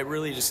where I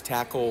really just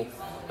tackle.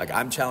 Like,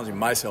 I'm challenging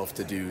myself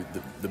to do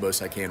the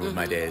most I can with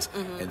my days.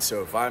 And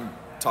so if I'm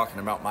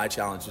talking about my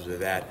challenges with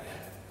that,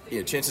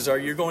 chances are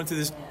you're going through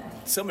this,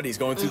 somebody's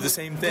going through the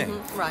same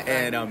thing. Right.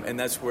 And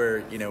that's where,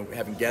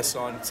 having guests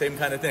on, same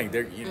kind of thing.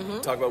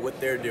 Talk about what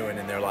they're doing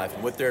in their life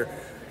and what they're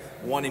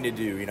wanting to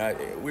do.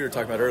 We were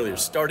talking about earlier,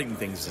 starting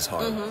things is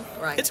hard.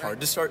 Right. It's hard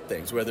to start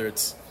things, whether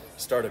it's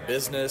start a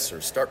business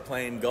or start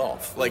playing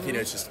golf.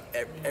 It's just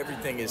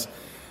everything is.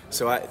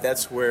 So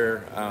that's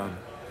where...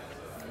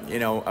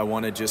 I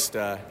want to just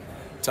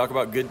talk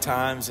about good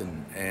times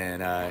and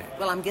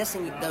well, I'm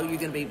guessing though you're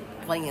going to be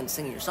playing and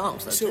singing your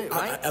songs though too,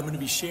 right? I'm going to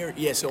be sharing.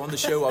 Yeah, so on the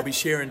show I'll be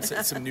sharing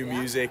some new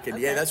music,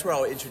 and that's where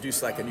I'll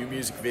introduce like a new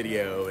music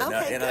video and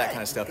that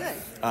kind of stuff. Good.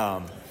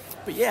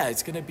 But yeah,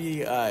 it's going to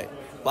be a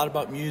lot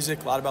about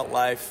music, a lot about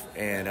life,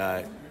 and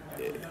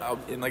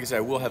like I said,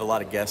 I will have a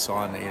lot of guests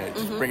on.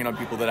 Just bringing on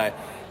people that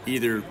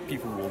either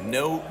people will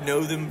know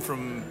them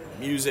from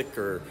music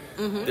or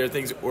their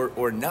things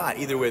or not.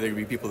 Either way, there will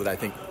be people that I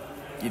think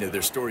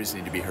their stories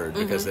need to be heard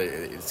because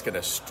it's going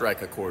to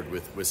strike a chord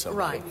with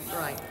somebody.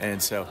 Right.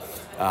 And so,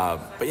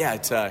 but yeah,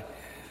 it's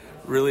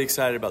really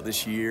excited about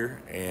this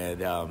year and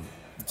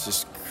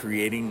just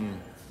creating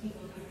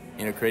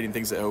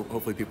things that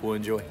hopefully people will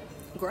enjoy.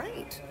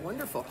 Great,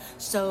 wonderful.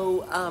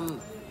 So,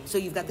 so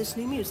you've got this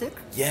new music.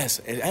 Yes,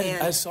 and I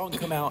had a song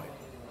come out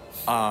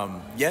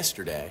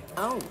yesterday.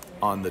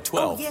 On the 12th.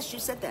 Oh, yes, you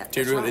said that.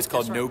 It's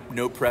called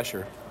No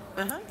Pressure.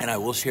 And I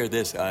will share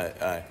this.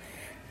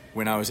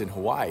 When I was in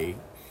Hawaii,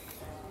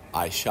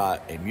 I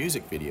shot a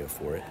music video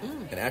for it.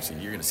 And actually,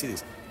 you're going to see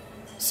these.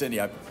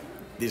 Cindy,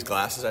 these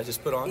glasses I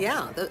just put on.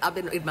 Yeah, I've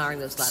been admiring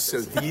those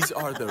glasses. So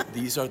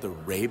these are the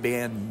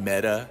Ray-Ban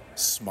Meta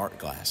Smart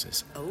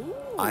Glasses. Oh.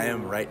 I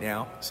am right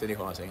now, Cindy,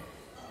 hold on a second.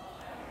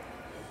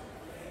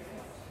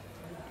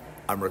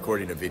 I'm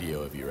recording a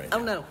video of you right now.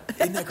 Oh, no.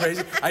 Isn't that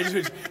crazy?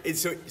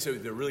 So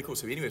they're really cool.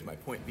 So anyways, my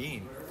point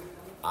being,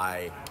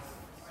 I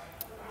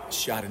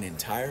shot an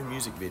entire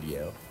music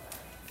video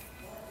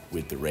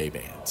with the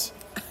Ray-Bans.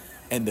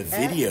 And the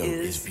video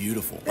is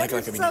beautiful. That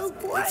is so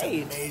great.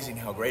 It's amazing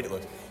how great it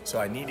looks. So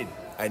I needed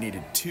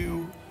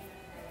two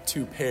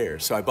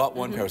pairs. So I bought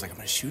one pair. I was like, I'm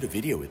going to shoot a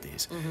video with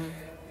these.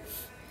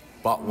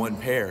 Bought one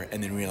pair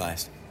and then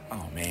realized,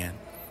 oh, man,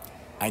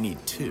 I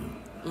need two.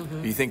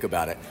 If you think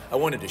about it, I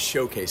wanted to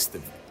showcase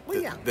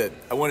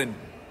I wanted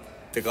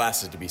the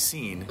glasses to be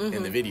seen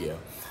in the video,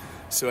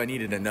 so I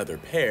needed another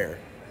pair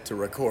to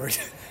record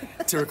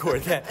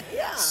that.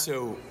 Yeah.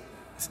 So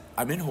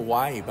I'm in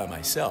Hawaii by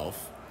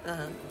myself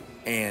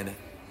and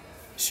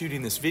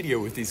shooting this video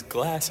with these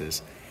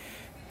glasses,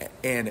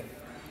 and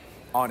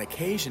on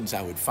occasions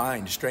I would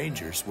find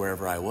strangers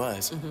wherever I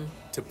was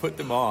to put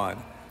them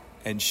on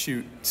and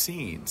shoot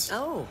scenes.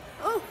 Oh.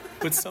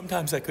 But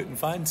sometimes I couldn't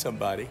find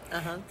somebody.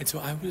 And so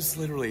I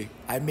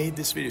made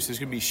this video. So there's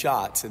going to be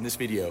shots in this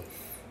video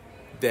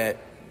that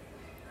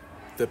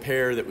the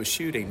pair that was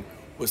shooting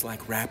was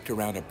like wrapped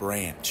around a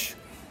branch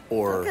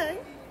or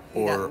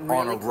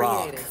on a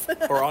rock.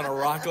 Or on a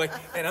rock.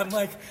 And I'm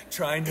like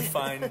trying to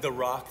find the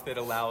rock that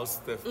allows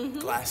the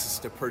glasses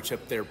to perch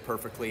up there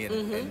perfectly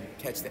and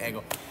catch the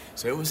angle.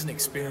 So it was an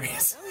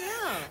experience. Oh,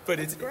 yeah. But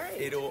That's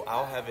great.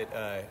 I'll have it...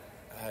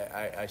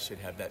 I should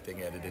have that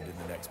thing edited in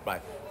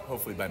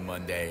hopefully by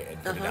Monday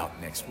and put it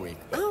out next week.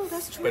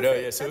 That's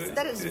terrific. Yeah, so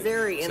that is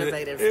very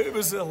innovative. It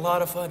was a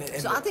lot of fun.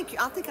 So I think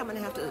I'm going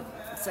to have to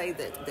say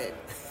that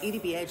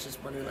EDBH is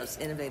one of the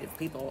most innovative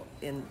people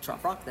in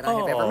trop rock that I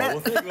have ever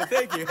met. Well,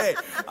 thank you. Hey,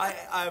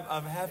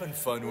 I'm having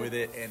fun with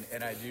it,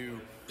 and I do.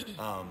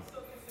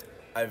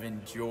 I've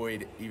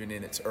enjoyed even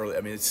in its early.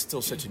 I mean, it's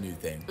still such a new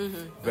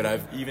thing, but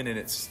I've even in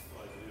its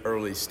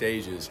early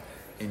stages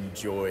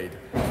enjoyed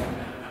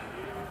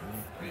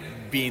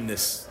being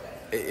this.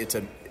 It's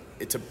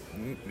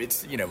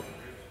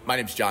my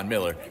name's John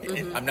Miller.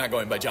 I'm not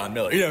going by John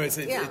Miller. Going by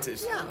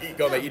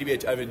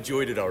EDBH. I've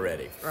enjoyed it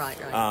already. Right.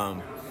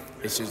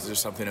 It's just there's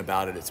something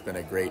about it. It's been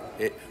a great.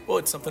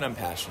 It's something I'm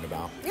passionate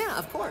about. Yeah,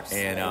 of course.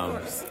 And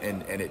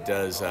and it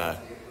does. I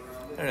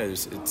don't know.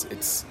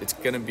 It's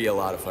going to be a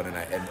lot of fun,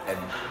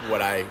 and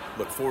what I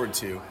look forward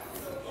to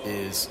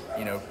is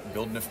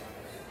building a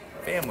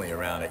family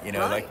around it.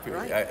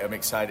 I'm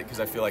excited because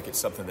I feel like it's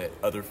something that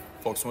other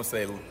folks, once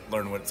they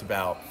learn what it's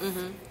about,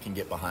 can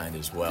get behind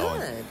as well.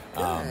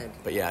 Good.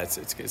 But yeah,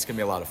 it's going to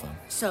be a lot of fun.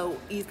 So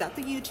you've got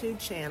the YouTube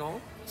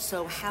channel.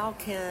 So how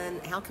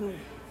can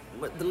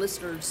the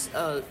listeners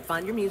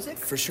find your music?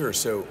 For sure.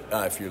 So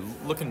if you're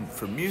looking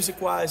for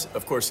music-wise,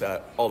 of course,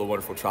 all the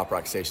wonderful trop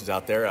rock stations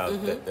out there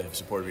that have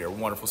supported me are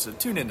wonderful. So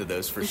tune into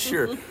those for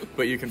sure.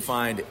 But you can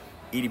find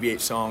EDBH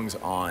songs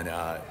on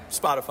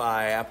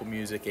Spotify, Apple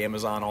Music,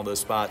 Amazon, all those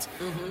spots,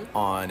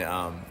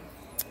 on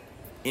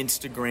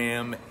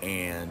Instagram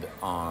and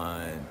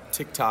on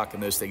TikTok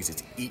and those things.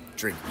 It's Eat,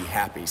 Drink, Be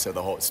Happy. So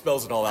it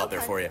spells it all out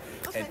there for you.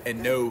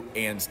 And no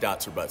ands,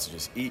 dots, or buts.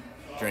 Just eat,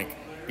 drink,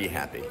 be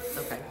happy.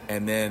 Okay.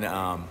 And then,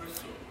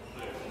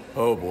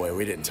 oh boy,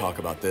 we didn't talk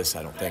about this,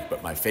 I don't think,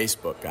 but my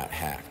Facebook got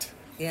hacked.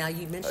 Yeah,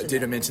 you mentioned that.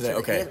 Did I mention that?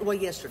 Okay. Well,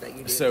 yesterday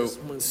you did.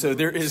 So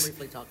there is...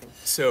 Briefly talking.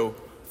 So,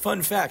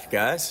 fun fact,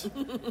 guys.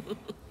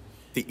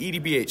 The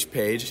EDBH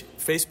page,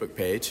 Facebook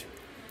page,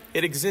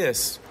 it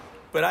exists,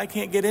 but I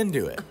can't get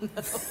into it.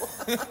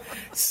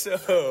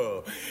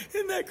 So,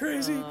 isn't that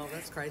crazy? Oh,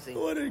 that's crazy.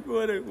 What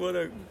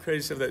a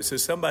crazy stuff that. So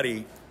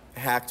somebody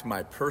hacked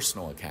my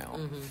personal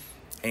account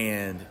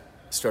and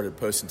started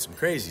posting some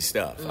crazy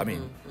stuff. I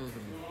mean,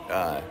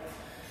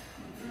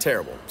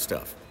 terrible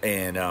stuff.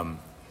 And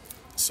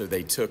so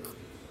they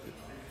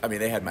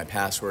they had my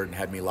password and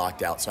had me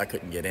locked out, so I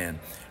couldn't get in.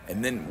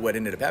 And then what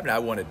ended up happening, I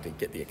wanted to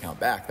get the account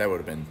back. That would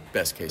have been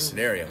best case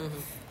scenario.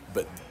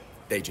 But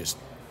they just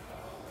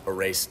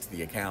erased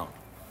the account.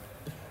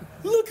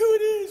 Look who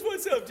it is.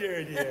 What's up,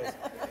 Jared Diaz?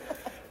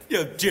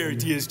 Jared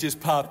Diaz just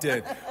popped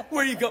in.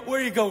 Where you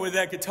going with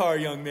that guitar,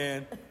 young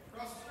man?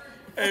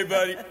 Hey,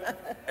 buddy.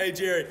 Hey,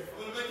 Jared.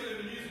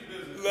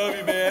 Love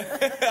you, man.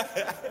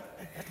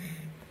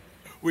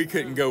 We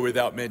couldn't go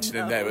without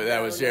mentioning that. But that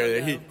was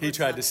Jared. He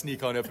tried to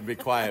sneak on up and be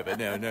quiet, but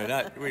no,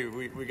 not.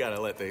 We got to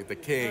let the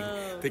king.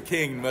 The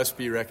king must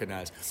be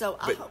recognized. So,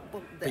 are you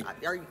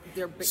going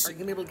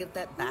to be able to get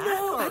that back?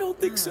 No, I don't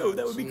think so.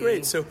 That would be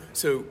great. So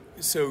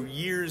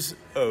years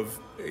of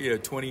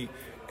 20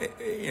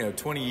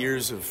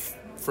 years of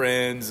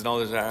friends and all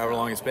this, however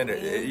long it's been,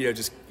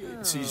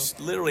 so you just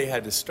literally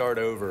had to start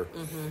over.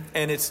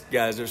 And it's,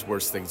 guys, there's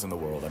worse things in the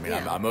world. I mean,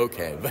 I'm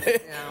okay,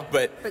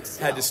 but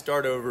had to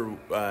start over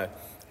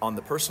on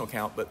the personal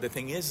account. But the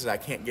thing is I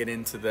can't get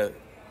into the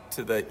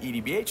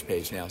EDBH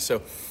page now.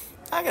 So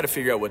I got to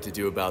figure out what to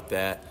do about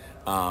that.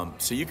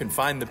 So you can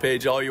find the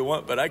page all you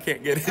want, but I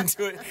can't get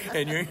into it.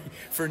 And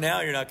for now,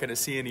 you're not going to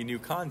see any new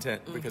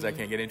content because I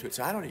can't get into it.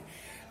 So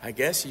I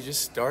guess you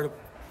just start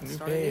a new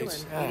page.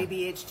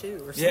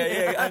 EDBH2 or something.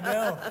 Yeah, I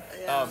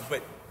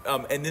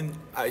know. And then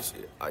I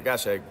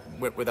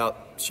went without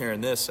sharing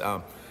this.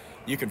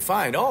 You can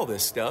find all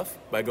this stuff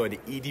by going to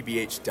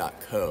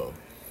edbh.co.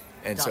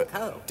 And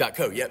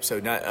 .co. Yep.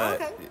 So not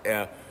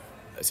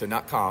so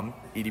not com.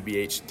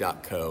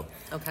 edbh.co.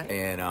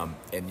 Okay.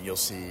 And you'll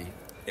see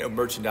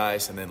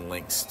merchandise and then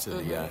links to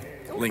the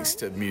links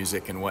to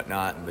music and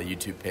whatnot and the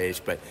YouTube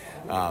page. But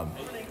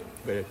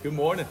good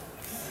morning.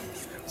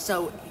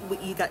 So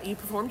you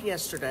performed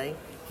yesterday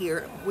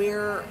here.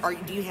 Where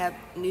do you have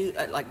new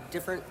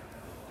different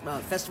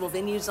festival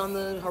venues on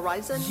the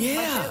horizon?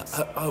 Yeah.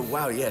 Oh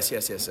wow. Yes.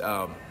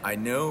 I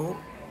know.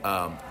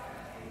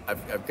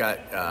 I've got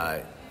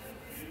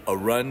a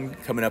run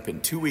coming up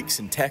in 2 weeks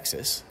in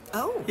Texas.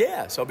 Oh.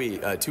 Yeah. So I'll be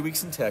 2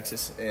 weeks in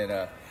Texas,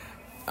 and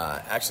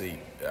actually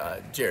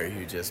Jerry,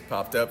 who just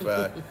popped up,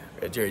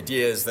 Jerry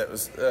Diaz, that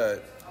was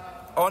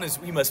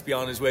he must be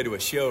on his way to a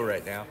show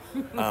right now.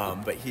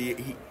 But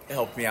he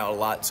helped me out a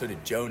lot. So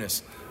did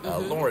Jonas.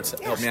 Lawrence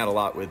helped me out a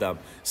lot with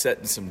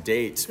setting some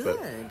dates.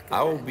 Good.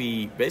 I will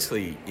be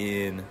basically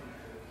in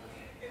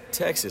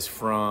Texas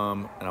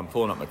and I'm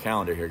pulling up my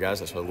calendar here, guys.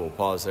 That's a little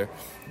pause there.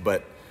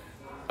 But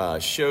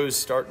shows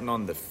starting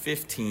on the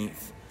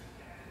 15th,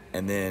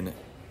 and then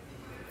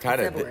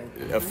kind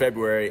of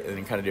February, and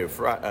then kind of do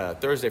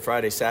Thursday,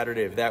 Friday,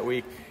 Saturday of that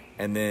week,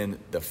 and then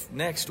the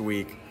next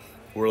week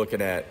we're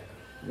looking at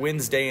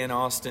Wednesday in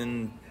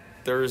Austin,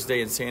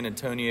 Thursday in San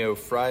Antonio,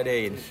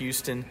 Friday in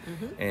Houston,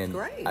 and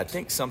Great. I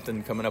think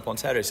something coming up on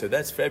Saturday. So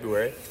that's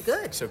February.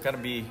 Good. So kind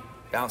of be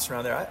bouncing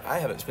around there. I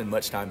haven't spent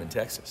much time in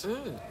Texas,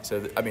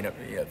 so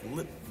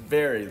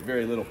very,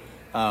 very little.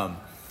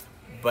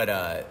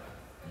 But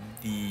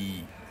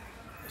the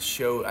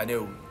show, I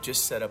know,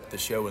 just set up the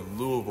show in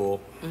Louisville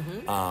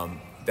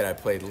that I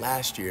played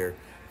last year.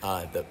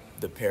 The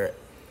Parrot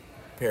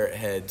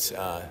Heads.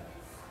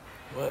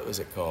 What was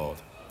it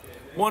called?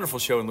 Wonderful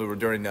show in Louisville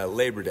during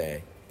Labor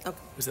Day. Okay.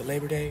 Was it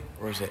Labor Day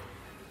or was it?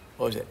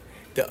 What was it?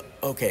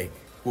 Okay,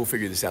 we'll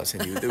figure this out,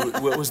 Cindy.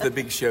 What was the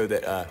big show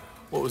that?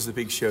 What was the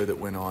big show that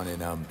went on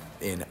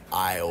in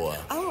Iowa?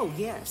 Oh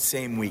yes.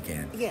 Same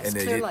weekend. Yes,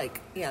 and Clear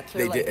Lake. Yeah,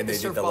 Clear Lake. And they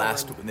did the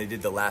last. And they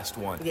did the last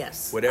one.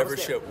 Yes. Whatever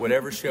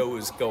show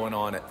was going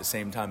on at the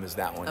same time as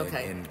that one.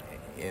 Okay.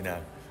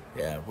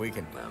 We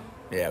can. Well.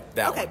 Yeah,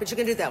 that one. Okay, but you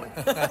can do that one.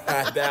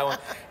 That one,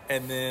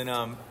 and then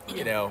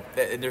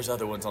and there's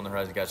other ones on the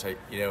horizon. Gosh,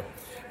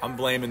 I'm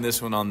blaming this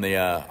one on the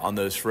on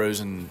those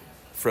frozen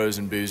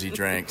boozy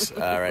drinks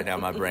right now.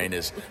 My brain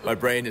is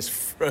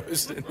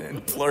frozen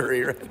and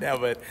blurry right now,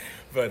 but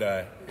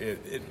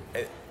it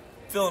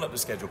filling up the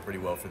schedule pretty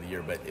well for the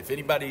year. But if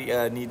anybody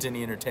needs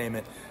any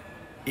entertainment,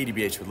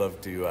 EDBH would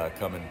love to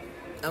come and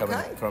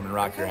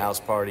rock your house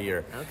party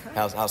or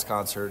house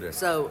concert. Or,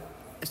 So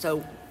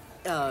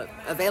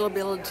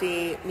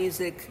availability,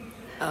 music,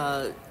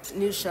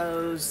 new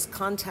shows,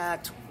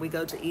 contact, we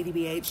go to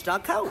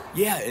edbh.co.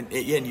 Yeah,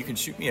 and you can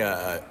shoot me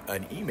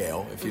an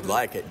email if you'd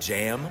like at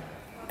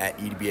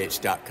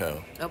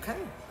jam@edbh.co. Okay.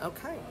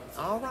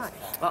 All right.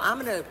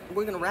 Well,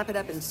 we're gonna wrap it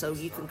up, and so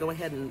you can go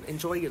ahead and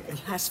enjoy the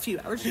last few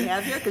hours you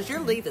have here, because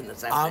you're leaving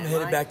this afternoon. I'm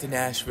headed back to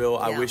Nashville.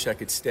 Yeah. I wish I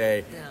could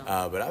stay,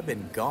 Yeah. but I've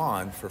been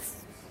gone for a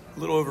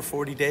little over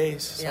 40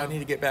 days, so I need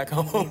to get back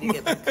home. You need to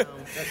get back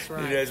home. That's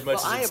right. As much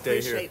as I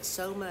stay here. appreciate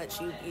so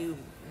much you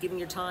giving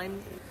your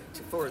time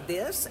for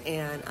this,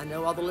 and I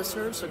know all the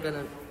listeners are going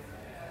to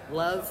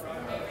love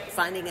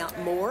finding out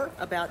more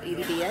about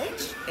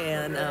EDBH,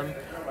 and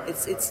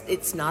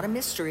it's not a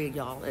mystery,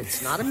 y'all.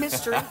 It's not a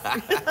mystery.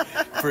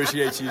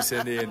 Appreciate you,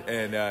 Cindy,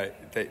 and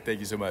thank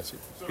you so much.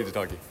 It's good to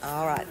talk to you.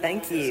 All right,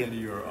 thank you. Cindy,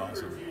 you are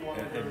awesome.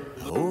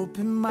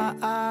 Open my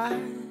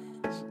eyes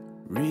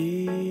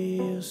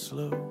real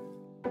slow.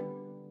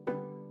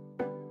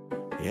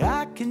 Yeah,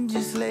 I can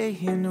just lay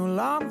here, no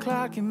alarm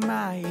clock in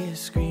my ear,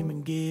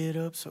 screaming, get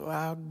up, so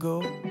I'll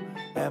go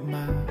at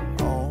my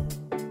own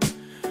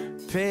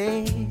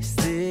pace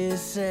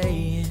this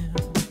AM,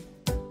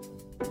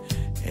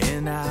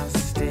 and I'll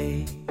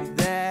stay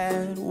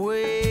that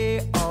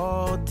way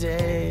all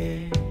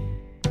day.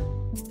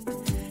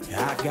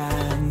 I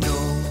got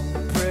no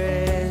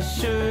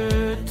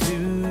pressure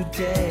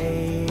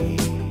today,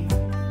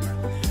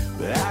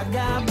 but I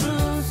got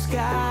blue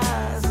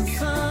skies and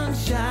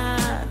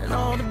sunshine, and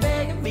all the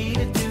begging me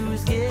to do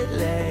is get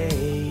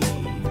laid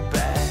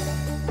back,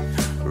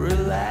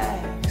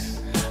 relax.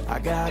 I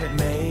got it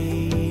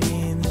made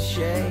in the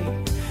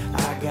shade.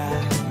 I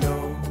got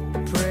no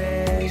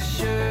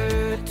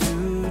pressure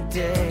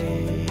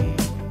today.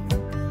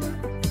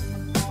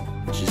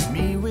 Just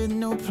me with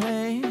no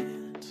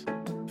plans,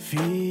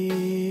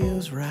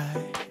 feels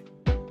right.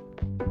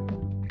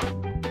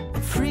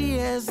 I'm free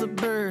as the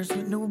birds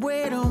with no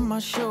weight on my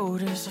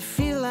shoulders. I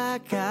feel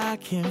like I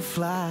can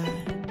fly.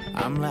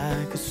 I'm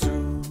like a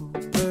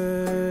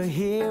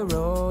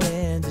superhero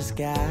in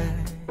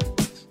disguise,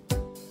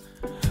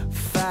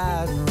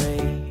 fighting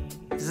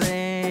rays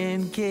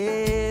and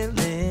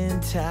killing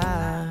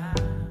time.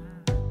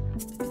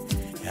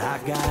 I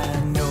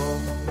got no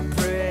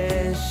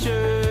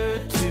pressure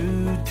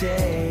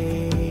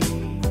today,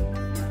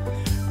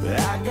 but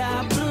I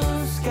got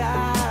blue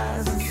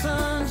skies and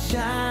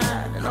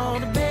sunshine, and all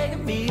the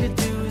begging me to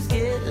do is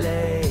get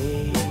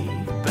laid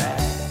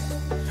back,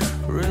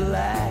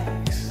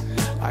 relax.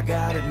 I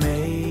got it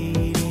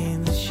made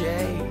in the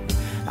shade.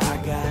 I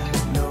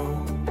got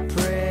no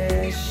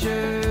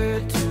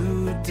pressure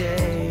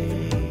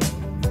today.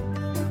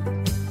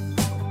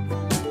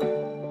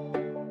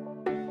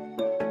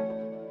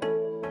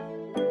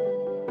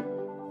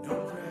 No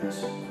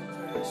pressure.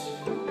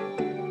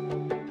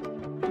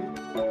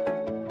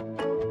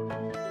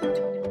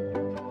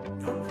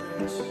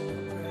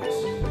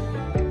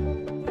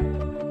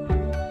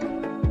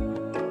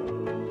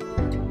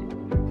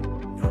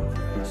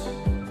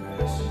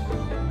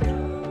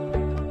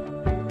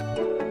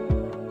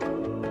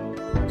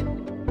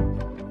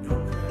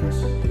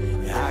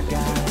 I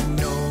got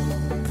no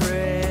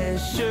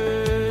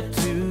pressure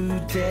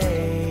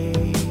today.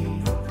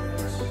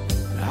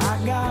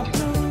 I got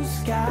blue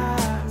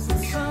skies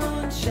and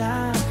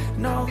sunshine,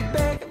 and all you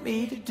begging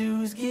me to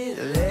do is get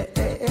laid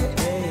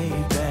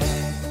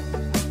back,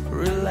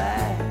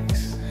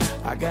 relax.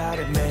 I got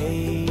it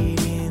made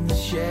in the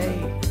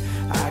shade.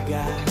 I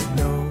got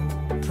no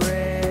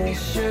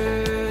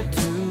pressure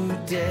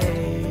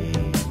today.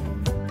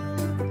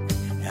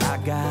 I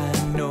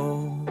got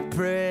no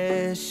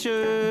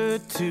pressure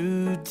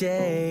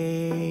today.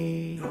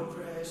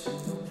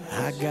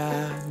 I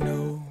got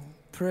no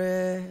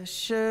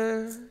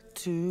pressure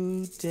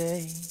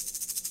today.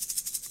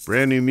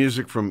 Brand new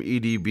music from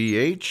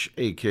EDBH,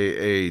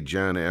 a.k.a.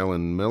 John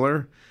Allen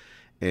Miller.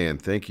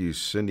 And thank you,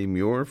 Cindy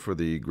Muir, for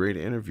the great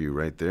interview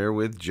right there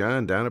with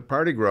John down at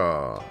Party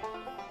Gras.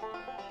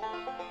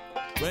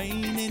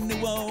 Rain in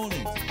New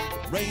Orleans,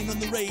 rain on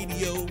the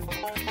radio.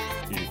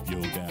 If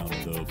you're down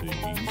in the Big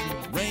Easy,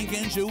 rain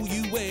can show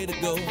you where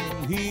to go.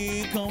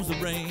 Here comes the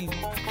rain,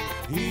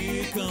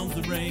 here comes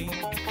the rain,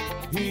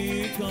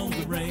 here comes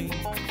the rain,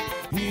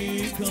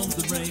 here comes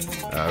the rain.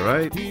 All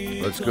right,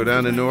 let's go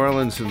down to New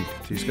Orleans, and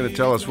he's going to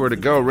tell us where to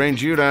go. Rain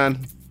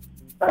Judon.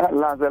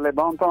 Le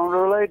bon temps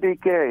roulé,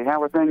 DK.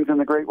 How are things in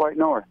the Great White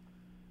North?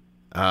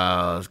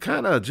 It's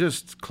kind of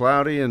just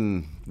cloudy,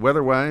 and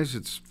weather-wise,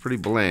 it's pretty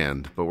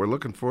bland. But we're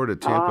looking forward to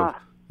Tampa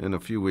in a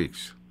few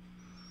weeks.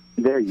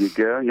 There you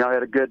go. Y'all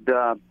had a good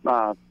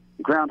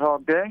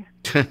Groundhog Day?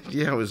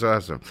 Yeah, it was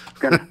awesome.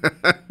 Going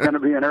to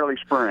be an early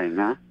spring,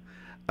 huh?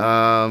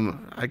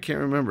 I can't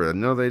remember.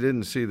 No, they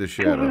didn't see the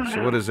shadow.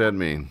 So what does that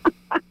mean?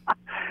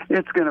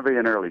 It's going to be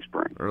an early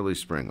spring. Early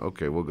spring.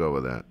 Okay, we'll go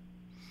with that.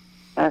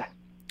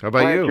 How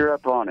about Glad you? You're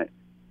up on it.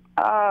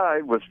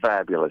 It was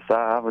fabulous.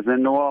 I was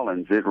in New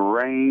Orleans. It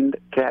rained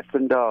cats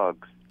and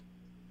dogs.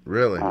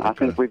 Really? I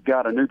think we've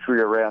got a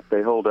nutria raft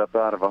they hold up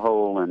out of a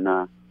hole,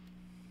 and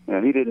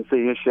he didn't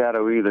see his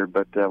shadow either,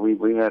 but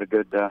we had a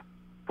good 4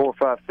 or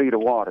 5 feet of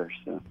water.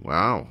 So.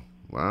 Wow,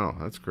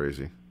 that's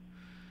crazy.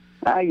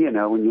 You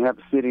know, when you have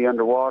a city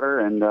underwater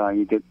and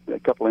you get a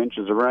couple of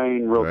inches of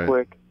rain real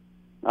quick,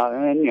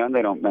 and, you know,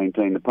 they don't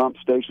maintain the pump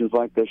stations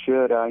like they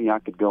should. I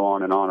could go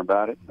on and on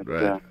about it.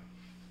 But,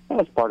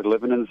 that's part of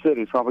living in the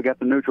city. It's probably got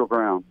the neutral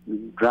ground.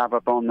 You drive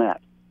up on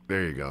that.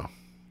 There you go.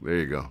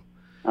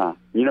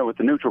 You know what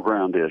the neutral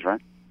ground is,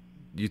 right?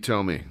 You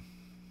tell me.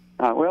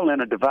 Well, in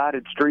a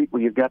divided street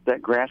where you've got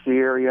that grassy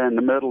area in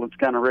the middle that's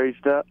kind of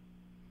raised up.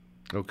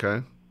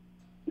 Okay.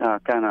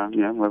 Kind of,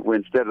 you know, where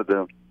instead of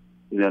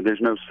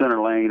there's no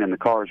center lane and the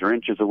cars are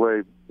inches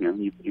away, you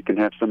know, you can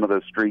have some of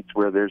those streets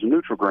where there's a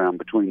neutral ground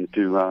between the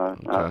two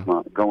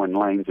going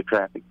lanes of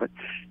traffic. But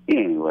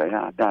anyway,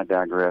 I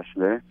digress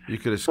there. You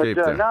could escape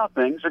but, there. No,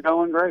 things are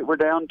going great. We're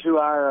down to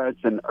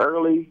it's an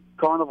early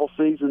carnival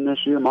season this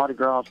year. Mardi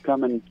Gras is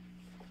coming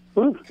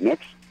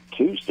next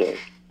Tuesday,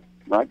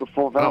 right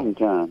before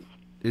Valentine's.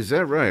 Is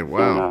that right?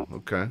 Wow.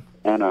 Okay.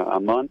 And a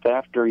month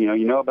after,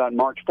 you know about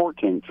March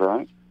 14th,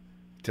 right?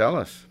 Tell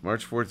us.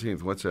 March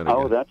 14th. What's that again?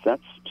 Oh, that's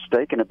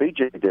Steak and a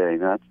BJ Day.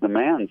 That's the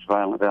man's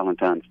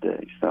Valentine's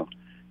Day. So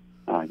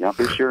y'all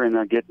be sure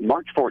and get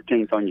March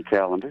 14th on your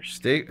calendar.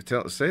 Say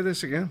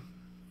this again.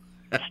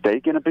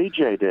 Steak and a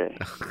BJ Day.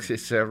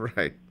 Is that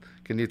right?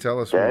 Can you tell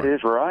us That more?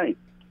 is right.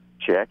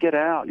 Check it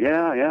out.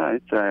 Yeah.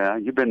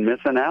 It's you've been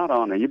missing out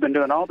on it. You've been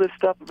doing all this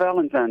stuff for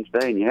Valentine's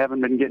Day, and you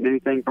haven't been getting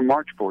anything for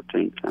March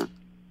 14th, huh?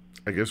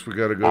 I guess we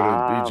got to go to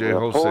BJ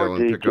Wholesale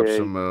and pick up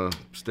some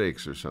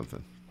steaks or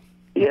something.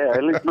 Yeah,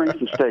 at least bring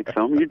some steaks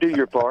home. You do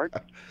your part.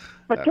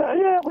 But,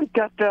 we've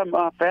got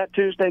Fat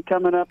Tuesday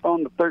coming up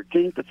on the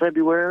 13th of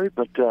February,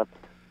 but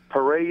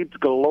parades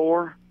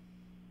galore.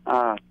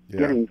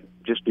 Getting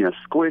just,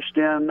 squished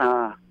in.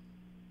 I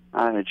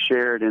had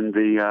shared in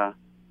the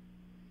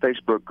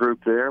Facebook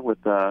group there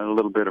with a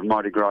little bit of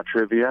Mardi Gras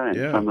trivia and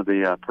some of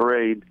the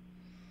parade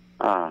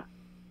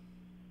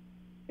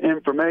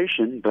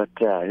information, but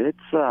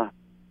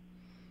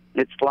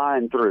it's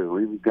flying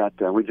through.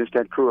 We just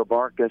had Crew of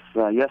Barcus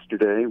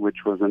yesterday,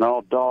 which was an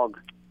all-dog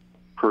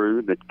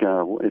crew that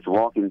is a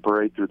walking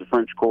parade through the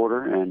French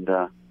Quarter, and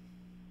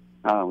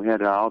we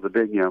had all the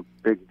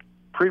big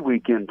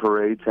pre-weekend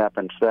parades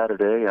happen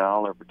Saturday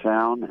all over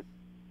town.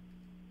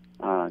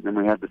 Then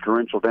we had the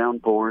torrential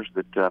downpours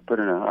that put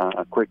in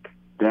a quick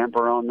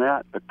damper on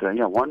that. But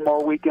one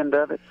more weekend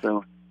of it,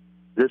 so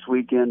this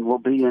weekend will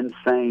be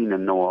insane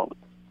in New Orleans.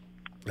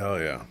 Oh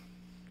yeah,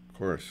 of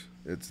course.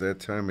 It's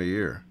that time of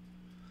year.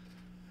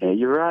 Yeah,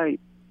 you're right.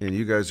 And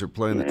you guys are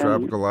playing the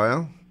Tropical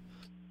Isle?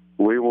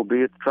 We will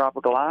be at the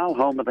Tropical Isle,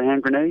 home of the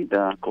hand grenade.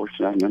 Of course,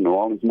 New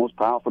Orleans' most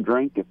powerful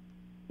drink.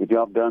 If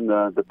y'all have done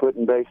the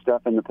Putin-based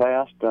stuff in the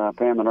past,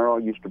 Pam and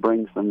Earl used to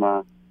bring some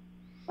a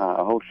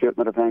whole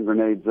shipment of hand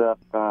grenades up.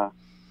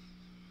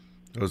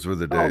 Those were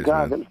the days, Oh,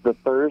 God, man. it was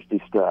the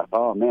Thursday stuff.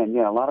 Oh, man,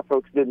 yeah, a lot of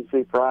folks didn't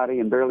see Friday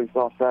and barely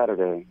saw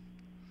Saturday.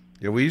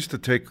 Yeah, we used to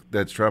take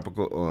that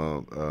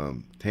tropical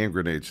hand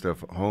grenade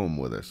stuff home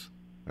with us.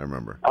 I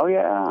remember. Oh,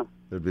 yeah.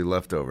 There'd be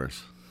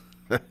leftovers.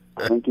 I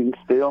think you can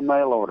still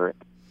mail order it.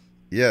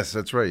 Yes,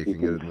 that's right. You can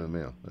get it in the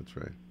mail. That's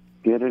right.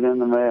 Get it in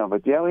the mail.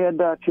 But, yeah, we had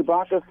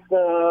Chewbacca's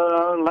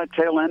like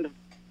tail end of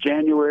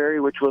January,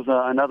 which was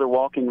another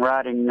walking,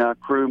 riding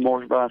crew,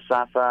 more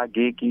sci-fi,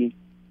 geeky.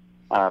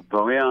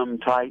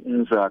 Bohem,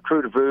 Titans,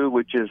 Crew de Vue,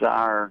 which is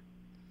our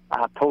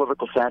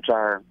political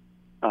satire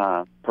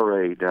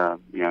parade. A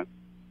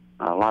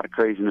lot of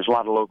craziness, a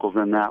lot of locals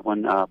in that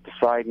one.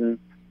 Poseidon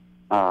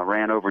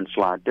ran over in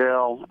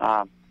Slidell.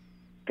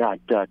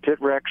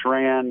 Titrex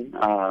ran.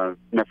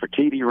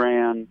 Nefertiti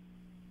ran.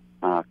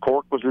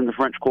 Cork was in the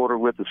French Quarter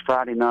with us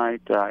Friday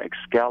night.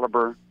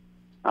 Excalibur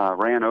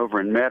ran over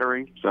in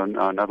Metairie, so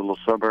another little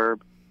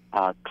suburb.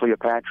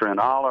 Cleopatra and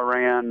Allah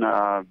ran.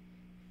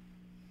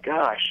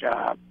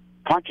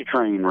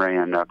 Pontchartrain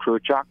ran. Crew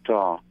of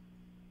Choctaw.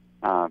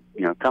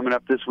 Coming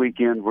up this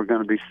weekend, we're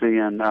going to be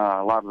seeing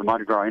a lot of the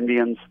Mardi Gras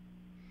Indians.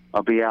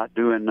 I'll be out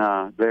doing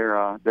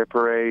their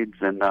parades,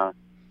 and the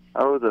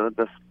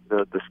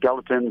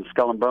Skeleton,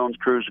 Skull and Bones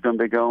crews are going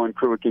to be going.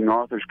 Crew of King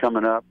Arthur's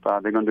coming up.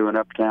 They're going to do an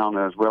Uptown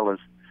as well as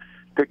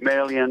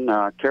Pygmalion.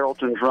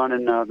 Carrollton's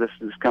running this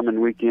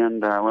coming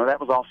weekend. Well, that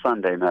was all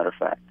Sunday, matter of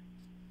fact.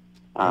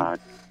 I'm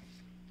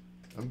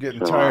getting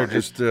tired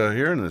just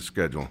hearing the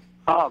schedule.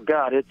 Oh,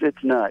 God,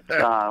 it's nuts.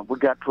 We've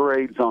got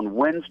parades on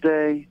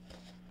Wednesday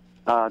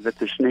that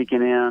they're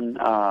sneaking in.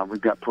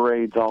 We've got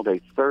parades all day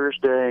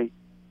Thursday.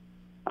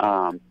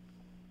 And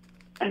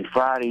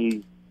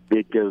Friday,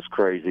 it goes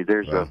crazy.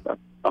 There's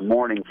a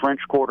morning French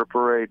Quarter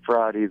parade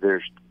Friday.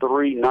 There's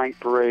 3 night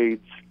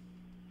parades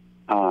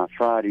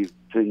Friday.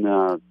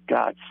 And,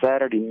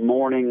 Saturday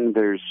morning,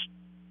 there's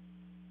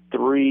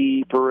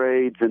 3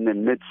 parades, and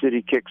then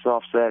Mid-City kicks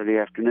off Saturday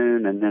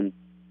afternoon, and then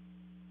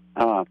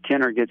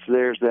Kenner gets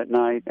theirs that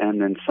night,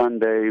 and then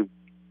Sunday,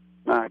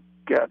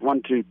 got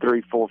 1, 2,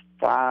 3, 4,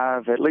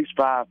 5, at least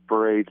 5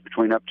 parades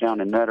between Uptown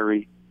and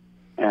Metairie.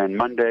 And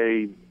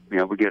Monday,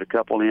 we get a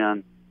couple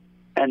in,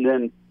 and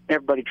then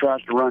everybody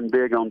tries to run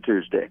big on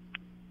Tuesday.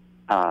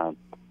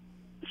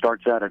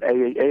 Starts out at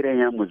 8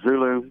 a.m. with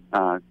Zulu.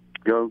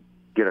 Go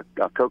get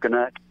a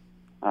coconut.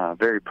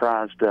 Very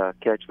prized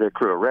catch there.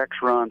 Crew of Rex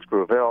runs,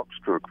 Crew of Elks,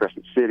 Crew of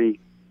Crescent City.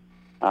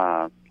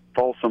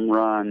 Folsom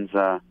runs.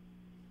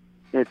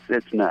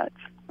 It's nuts.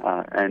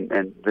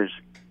 And there's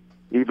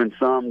even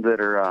some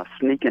that are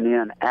sneaking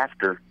in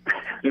after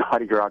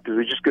Mardi Gras because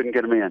we just couldn't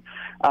get them in.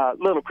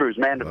 Little crews,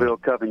 Mandeville,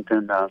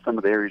 Covington, some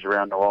of the areas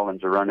around New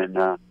Orleans are running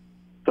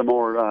some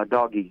more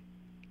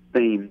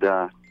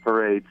doggy-themed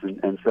parades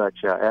and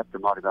such after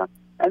Mardi Gras.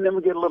 And then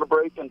we get a little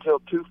break until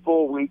 2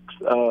 full weeks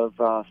of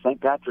St.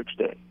 Patrick's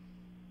Day.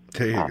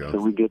 There you go. So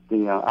we get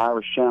the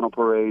Irish Channel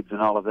parades and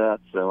all of that.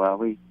 So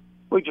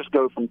we just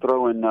go from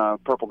throwing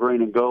purple,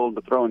 green, and gold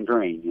to throwing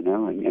green,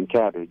 and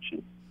cabbage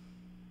and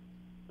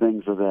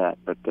things of that.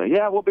 But,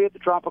 we'll be at the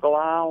Tropical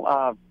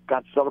Isle.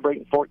 Got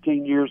celebrating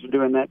 14 years of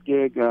doing that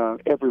gig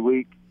every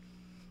week,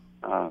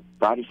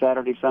 Friday,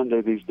 Saturday,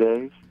 Sunday these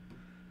days.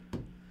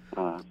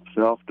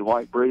 Myself,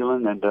 Dwight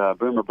Breland, and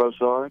Boomer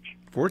Bosarge.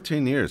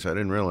 14 years. I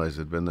didn't realize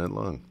it'd been that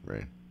long,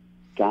 Ray.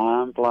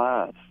 Time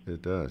flies.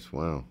 It does.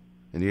 Wow.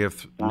 And you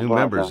have new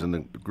members in the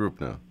group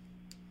now.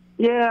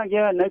 Yeah.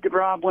 Naked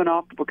Rob went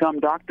off to become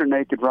Dr.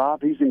 Naked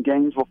Rob. He's in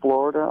Gainesville,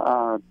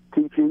 Florida,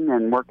 teaching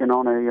and working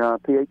on a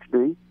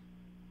PhD.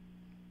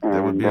 And,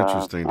 that would be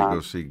interesting to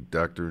go see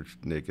Dr.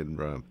 Naked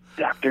Rob.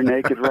 Dr.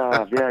 Naked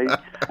Rob, yeah.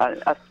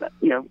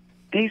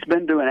 He's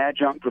been doing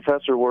adjunct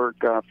professor work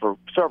for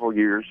several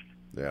years.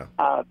 Yeah.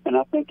 And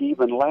I think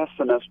even last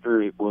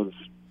semester it was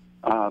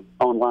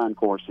online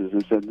courses.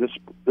 He said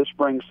this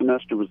spring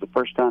semester was the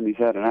first time he's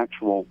had an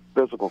actual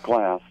physical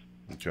class.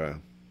 Okay.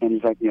 And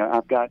he's like,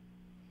 I've got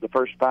the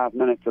first 5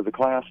 minutes of the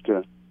class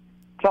to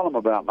tell him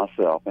about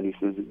myself. And he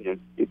says,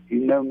 if you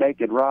know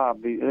Naked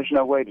Rob, there's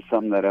no way to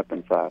sum that up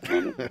in 5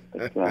 minutes.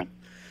 It's,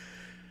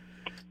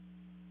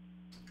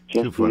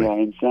 just the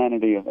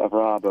insanity of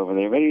Rob over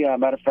there.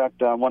 Matter of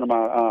fact, one of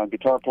my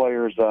guitar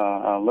players,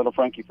 Little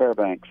Frankie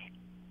Fairbanks,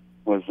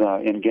 was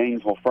in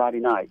Gainesville Friday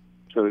night.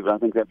 So I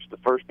think that's the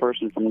first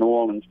person from New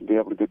Orleans to be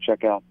able to go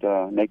check out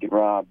Naked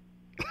Rob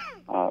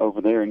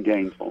over there in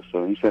Gainesville.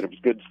 So he said it was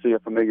good to see a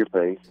familiar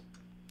face.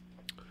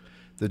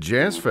 The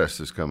Jazz Fest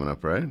is coming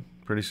up, right?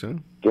 Pretty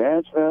soon?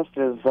 Jazz Fest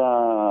is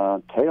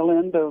tail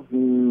end of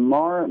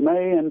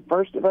May and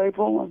 1st of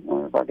April,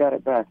 or if I got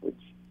it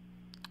backwards.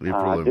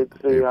 I did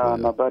see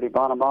my buddy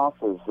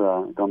Bonamassa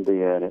is going to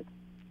be at it.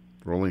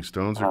 Rolling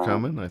Stones are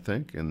coming, I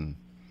think, and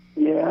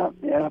yeah,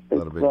 a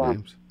lot of big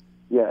names.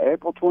 Yeah,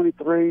 April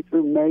 23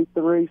 through May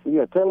 3.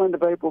 So, tail end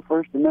of April,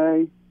 1st of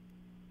May.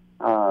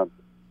 I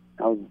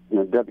was,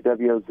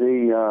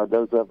 WWOZ,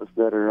 those of us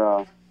that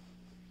are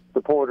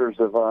supporters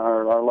of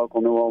our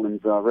local New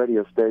Orleans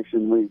radio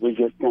station, we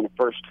get kind of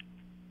first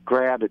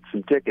grab at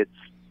some tickets.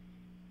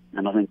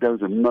 And I think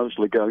those would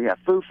mostly go,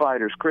 Foo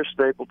Fighters, Chris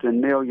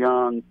Stapleton, Neil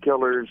Young,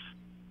 Killers,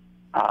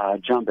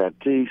 John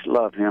Baptiste,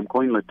 love him,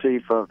 Queen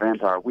Latifah,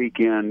 Vampire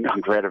Weekend,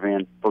 Greta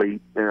Van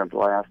Fleet, there at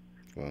last.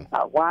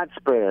 Wow.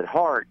 Widespread,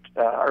 Heart,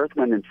 Earth,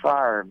 Wind and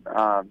Fire,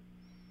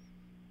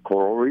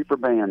 Coral Reaper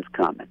Band's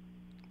coming.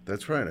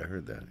 That's right. I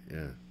heard that.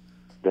 Yeah.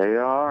 They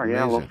are. Yeah,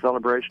 a Amazing. little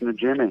celebration of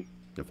Jimmy.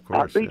 Of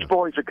course. Beach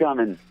Boys are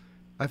coming.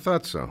 I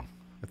thought so.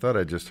 I thought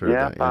I just heard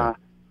that. Yeah.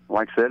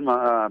 Like I said,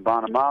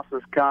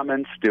 Bonamasa's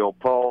coming. Steel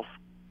Pulse,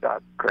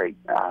 great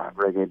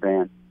reggae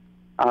band.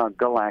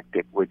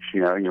 Galactic, which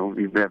you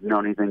have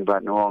known anything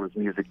about New Orleans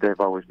music, they've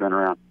always been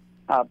around.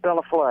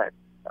 Bella Fleck,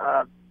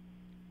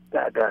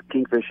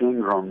 Kingfish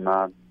Ingram,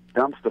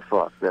 Dumpster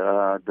Fuck,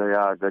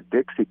 the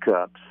Dixie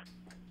Cups,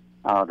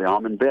 the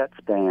Almond Betts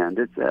Band.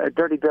 It's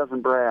Dirty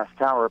Dozen Brass,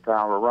 Tower of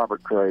Power,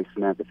 Robert Cray,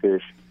 Samantha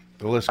Fish.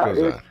 The list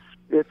goes on.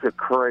 It's a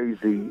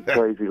crazy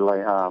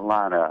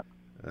lineup.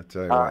 I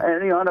tell you what.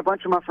 And a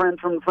bunch of my friends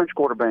from the French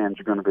Quarter bands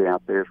are going to be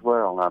out there as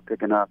well,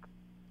 picking up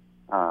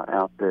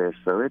out there.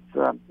 So it's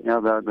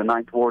the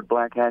Ninth Ward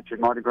Black Hatchet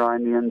Mardi Gras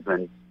Indians,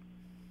 and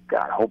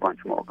got a whole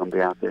bunch more going to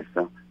be out there.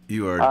 So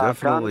you are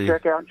definitely come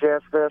check out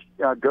Jazz Fest.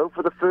 Go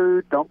for the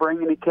food. Don't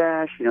bring any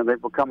cash.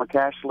 They've become a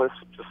cashless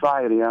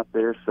society out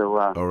there.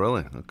 So oh,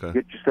 really? Okay.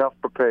 Get yourself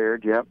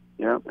prepared. Yep.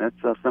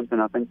 That's something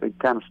I think they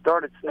kind of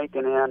started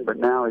sneaking in, but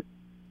now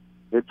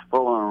it's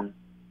full on.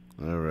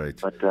 All right.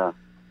 But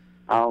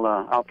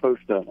I'll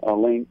post a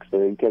link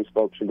so in case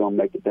folks are going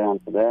to make it down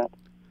for that.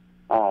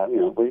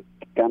 We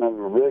kind of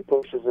really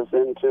pushes us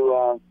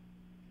into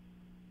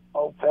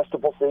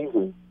festival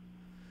season,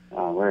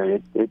 where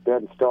it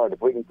doesn't start.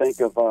 If we can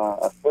think of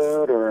a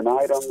food or an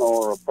item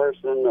or a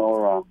person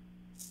or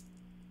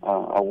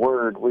a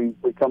word, we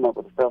come up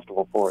with a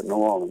festival for it in New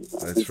Orleans.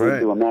 That's right. We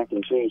do a mac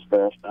and cheese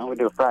fest. We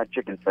do a fried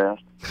chicken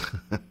fest.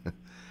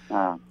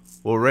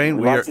 Well, Rain,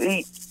 we like to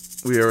eat.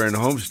 We are in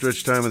home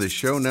stretch time of the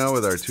show now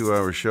with our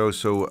 2-hour show.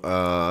 So,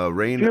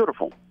 Rain.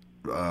 Beautiful.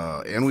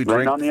 And we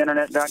drink.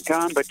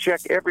 RainOnTheInternet.com, but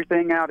check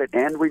everything out at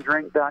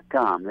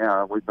andwedrink.com.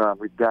 Yeah, we've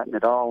gotten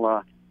it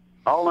all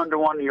under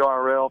one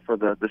URL for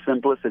the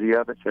simplicity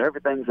of it. So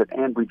everything's at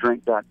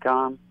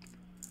andwedrink.com.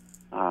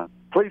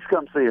 Please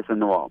come see us in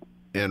New Orleans.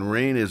 And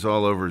Rain is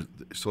all over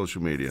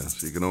social media,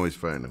 so you can always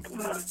find him.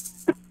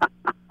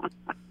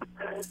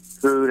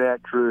 True that.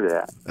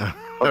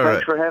 Well,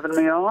 thanks for having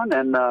me on,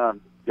 and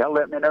y'all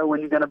let me know when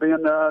you're going to be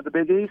in the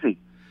Big Easy.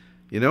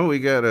 We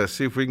got to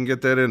see if we can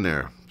get that in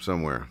there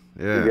somewhere.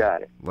 Yeah. You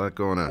got it. A lot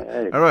going on.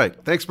 Hey. All right.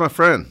 Thanks, my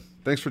friend.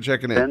 Thanks for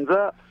checking in. Fins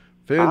up.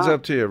 Fins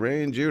up to you.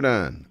 Rain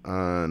Judon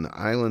on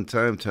Island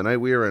Time. Tonight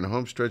we are in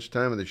home stretch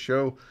time of the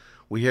show.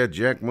 We had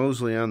Jack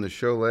Mosley on the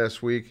show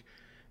last week,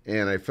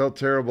 and I felt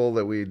terrible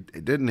that we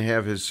didn't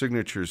have his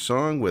signature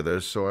song with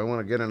us, so I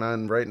want to get it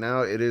on right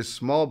now. It is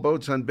Small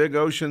Boats on Big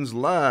Oceans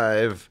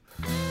live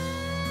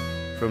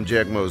from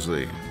Jack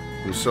Mosley,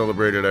 who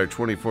celebrated our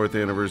 24th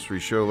anniversary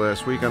show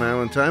last week on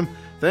Island Time.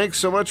 Thanks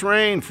so much,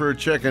 Rain, for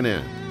checking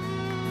in.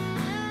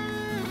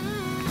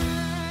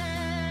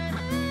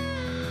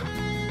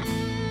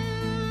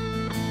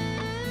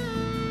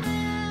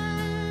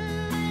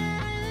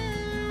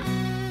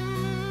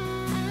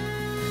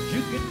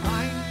 You can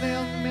find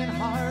them in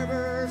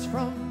harbors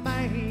from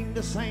Maine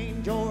to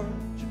St. George,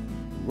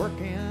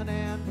 working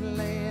and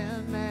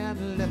playing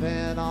and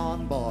living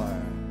on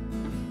board.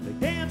 They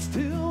dance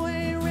to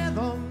a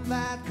rhythm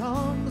that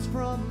comes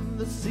from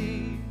the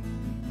sea.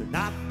 They're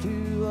not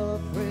too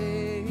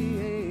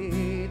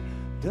afraid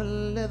to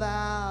live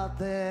out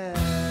their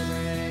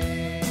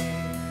dream.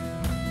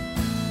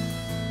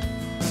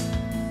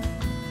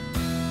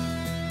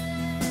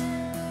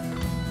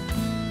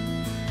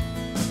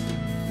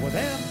 Well,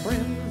 their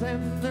friends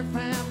and their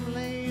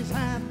families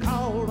have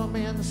called them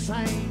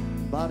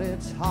insane, but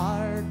it's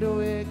hard to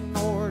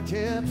ignore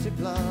gypsy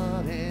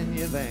blood in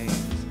your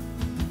veins.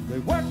 They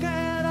work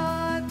at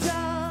odd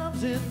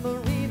jobs in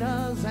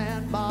marinas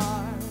and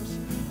bars.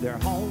 Their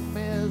home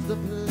is the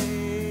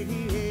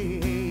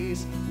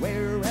place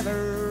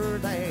wherever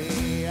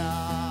they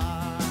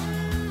are.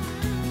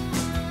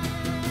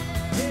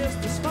 It's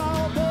the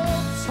small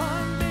boats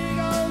on big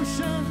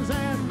oceans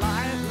and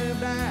life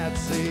lived at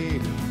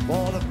sea.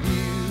 For the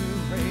few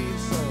brave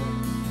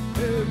souls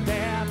who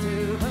dare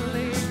to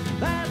believe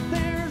that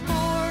there's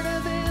more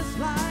to this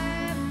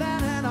life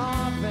than an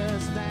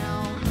office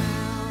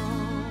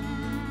downtown.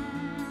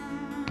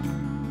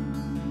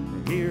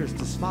 Here's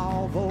the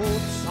small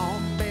boats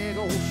on big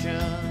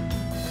ocean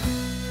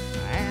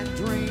and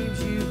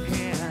dreams you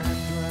can't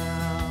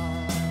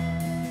drown.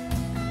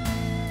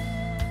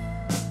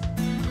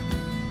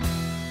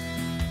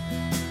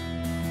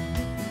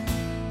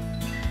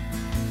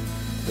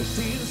 The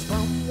scenes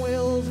from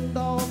whales and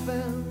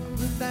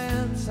dolphins that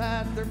dance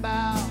at their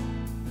bow,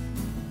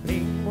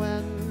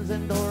 penguins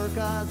and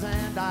orcas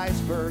and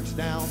icebergs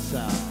down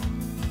south,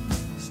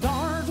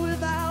 stars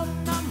without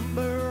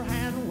number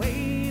and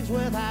waves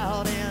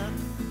without end.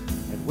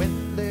 And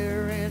when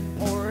they're in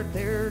port,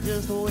 they're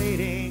just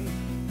waiting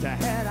to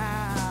head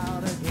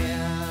out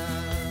again.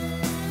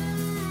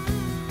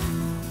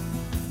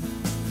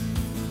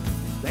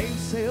 They've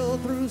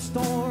sailed through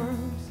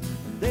storms,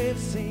 they've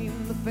seen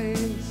the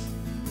face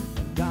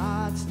of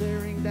God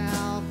staring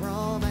down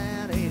from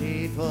an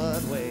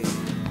 80-foot wave.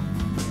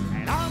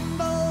 And on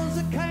those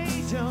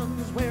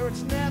occasions where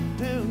it's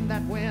Neptune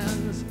that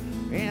wins,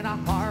 In a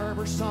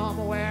harbor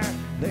somewhere,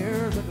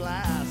 there's a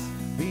glass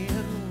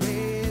being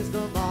raised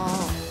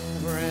among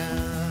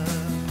friends.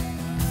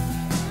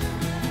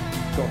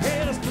 So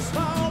here's to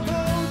small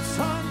boats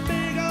on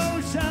big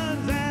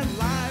oceans and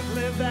life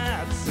lived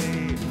at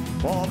sea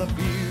for the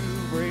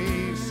few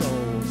brave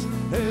souls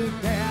who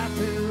dare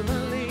to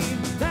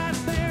believe that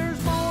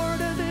there's more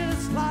to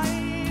this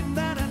life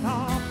than an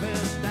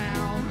office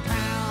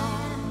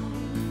downtown.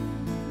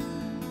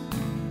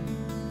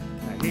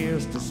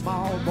 Here's to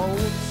small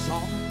boats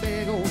on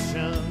big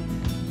ocean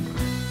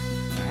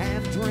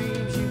and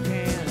dreams you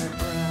can't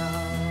drown.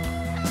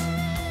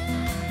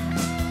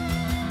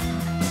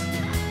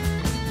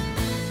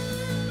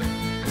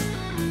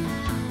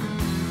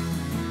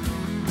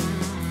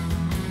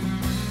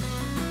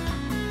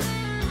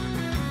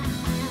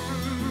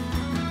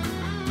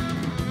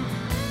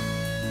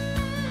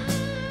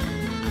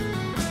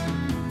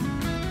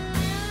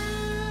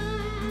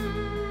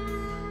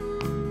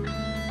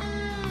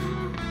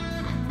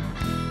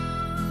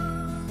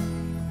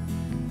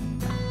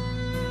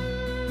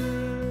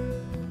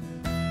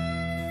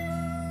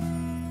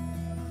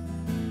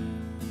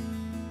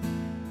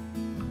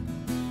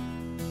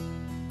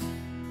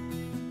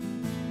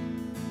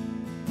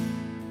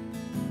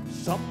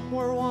 Some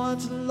were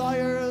once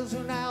lawyers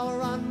who now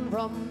run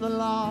from the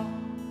law,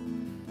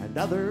 and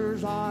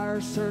others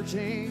are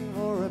searching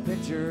for a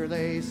picture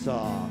they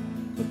saw.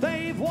 But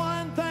they've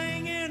one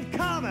thing in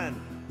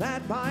common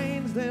that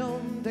binds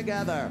them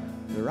together.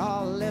 They're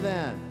all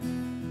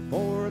living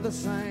for the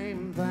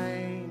same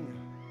thing: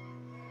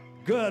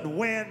 good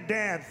wind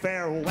and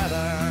fair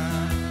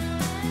weather.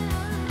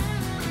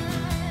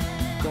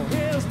 So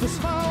here's the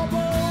small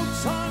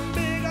boats on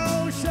big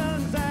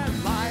oceans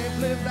and life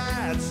lived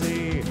at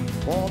sea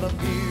for the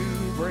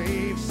few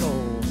brave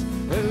souls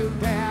who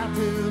dare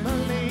to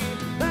believe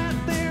that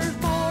there's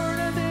more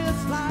to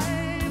this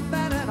life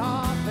than an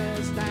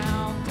office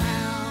downtown.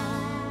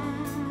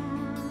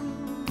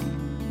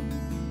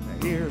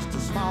 Here's to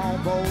small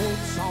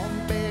boats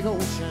on big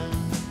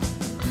oceans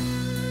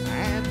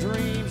and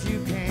dreams you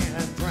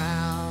can't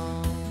drown.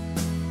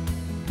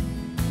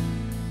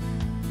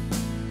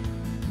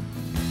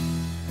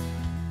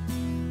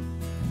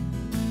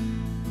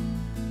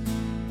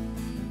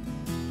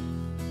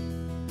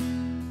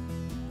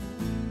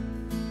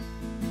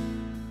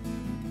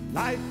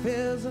 Life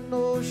is an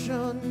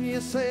ocean you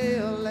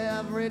sail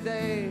every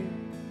day,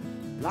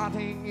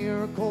 plotting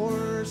your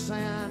course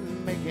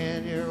and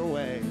making your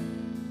way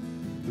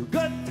through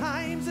good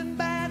times and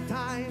bad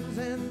times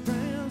and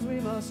friends we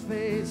must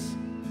face.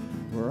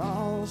 We're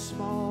all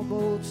small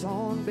boats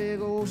on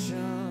big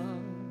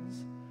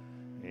oceans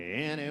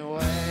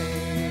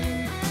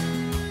anyway.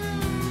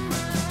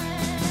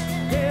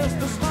 Here's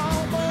the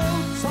small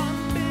boats on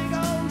big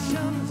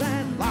oceans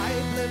and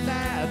life lived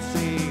at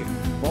sea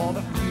for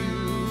the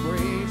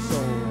brave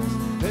souls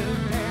who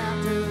dare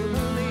to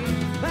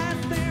believe that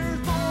there's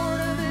more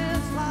to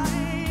this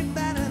life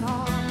than an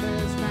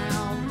office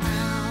downtown.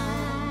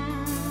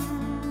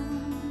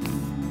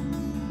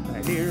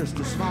 Here's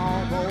to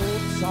small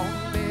boats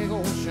on big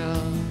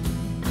ocean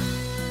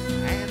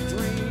and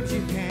dreams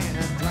you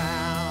can't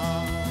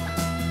drown.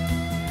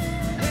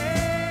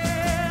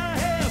 Yeah,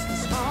 here's to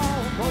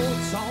small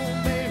boats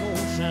on big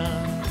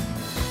ocean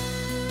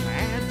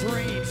and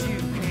dreams you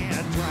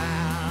can't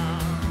drown.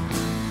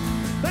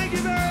 Thank you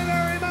very,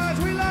 very much.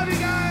 We love you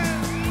guys.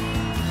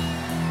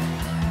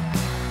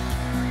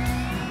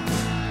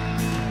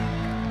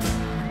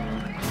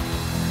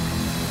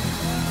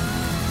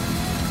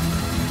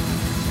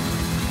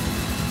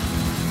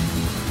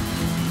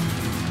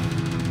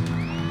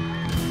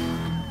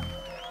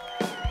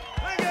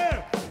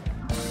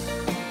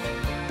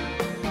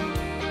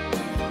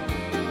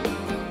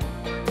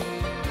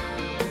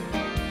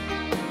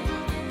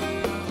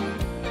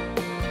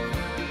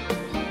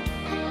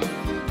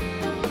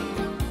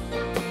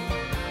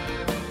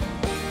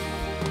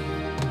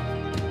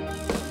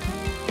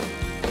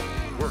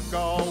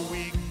 All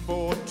week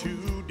for a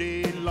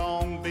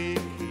 2-day-long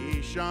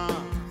vacation.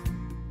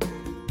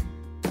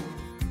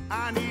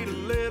 I need a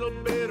little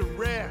bit of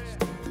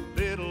rest, a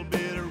little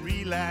bit of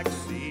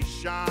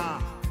relaxation.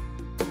 I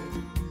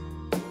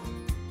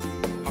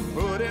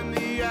put in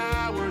the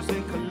hours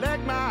and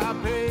collect my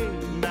pay.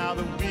 Now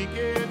the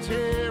weekend's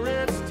here,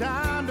 it's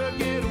time to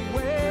get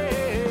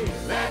away.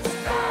 Let's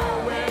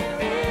go where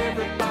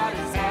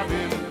everybody's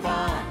having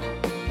fun,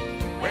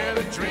 where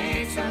the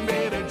drinks are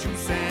made of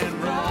juice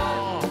and rum.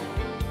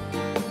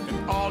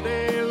 All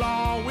day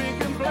long we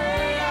can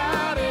play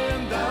out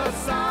in the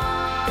sun.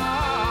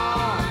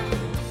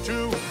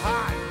 Too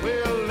hot,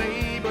 we'll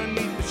lay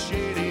beneath the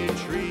shady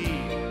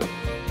tree,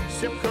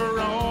 sip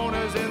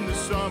Coronas in the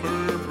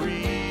summer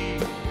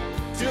breeze,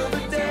 till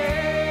the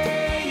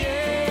day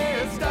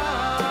is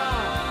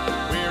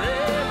done, where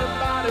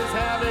everybody's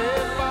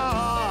having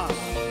fun.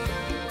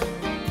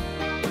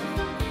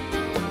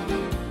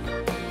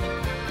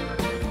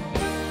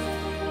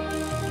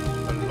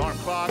 Alarm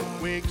clock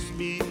wakes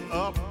me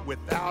up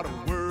without a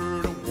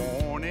word of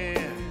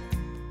warning.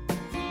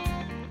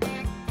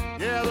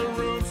 Yeah, the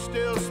room's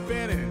still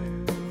spinning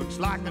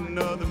like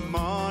another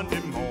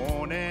Monday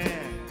morning.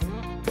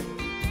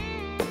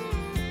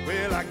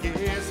 Well, I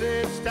guess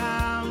it's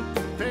time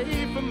to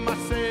pay for my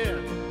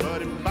sin,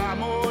 but in 5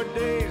 more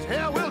days,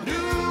 hell, we'll do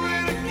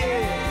it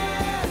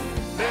again.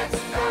 Let's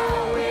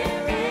go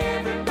where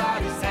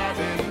everybody's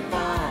having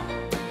fun,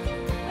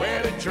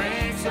 where the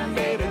drinks are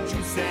made of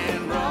juice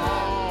and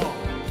rum.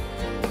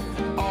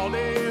 All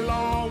day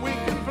long we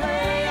can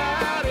play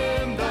out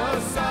in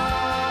the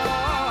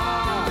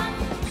sun.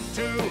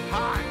 Too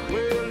hot,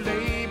 we'll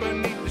lay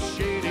beneath the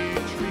shady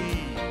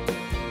tree,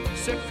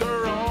 sip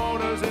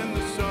Coronas in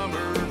the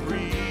summer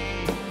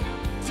breeze,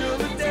 till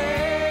the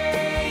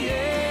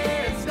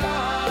day is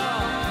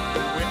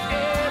done, when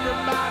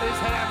everybody's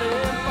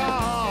having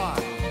fun.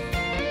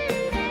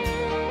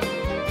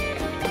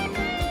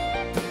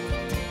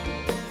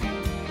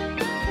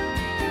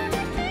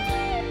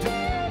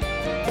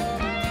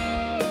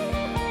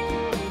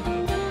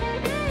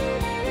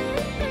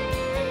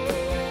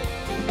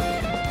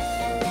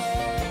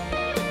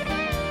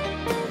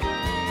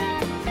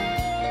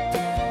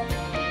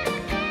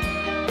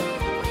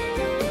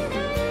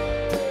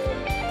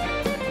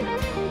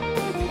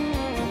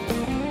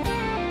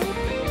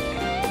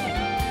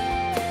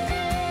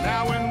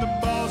 Now when the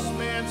boss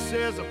man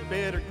says I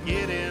better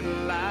get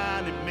in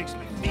line, it makes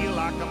me feel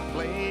like I'm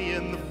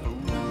playing the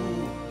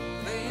fool.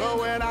 But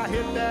when I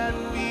hit that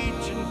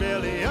beach and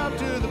belly up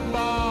to the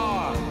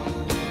bar,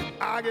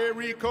 I get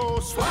Rico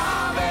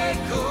Suave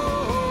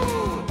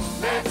cool.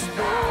 Let's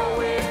go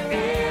where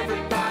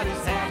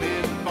everybody's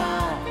having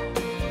fun,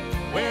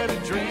 where the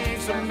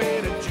drinks are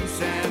made of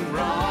juice and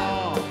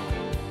rum,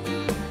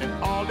 and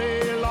all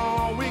day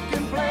long we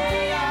can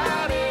play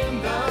out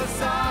in the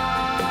sun.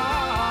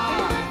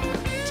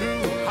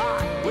 Too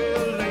hot,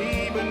 we'll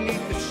lay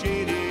beneath the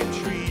shady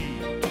tree,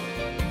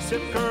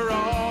 sip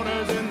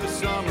Coronas in the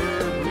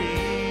summer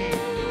breeze,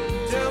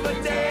 till the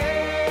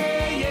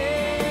day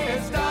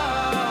is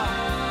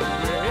done,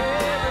 where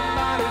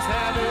everybody's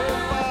having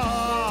fun.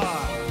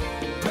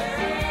 Where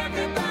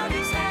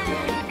everybody's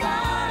having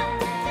fun.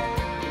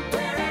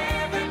 Where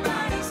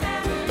everybody's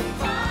having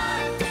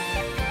fun.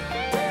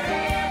 Where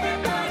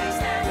everybody's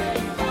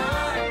having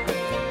fun.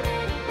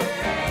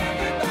 Where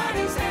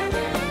everybody's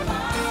having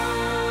fun.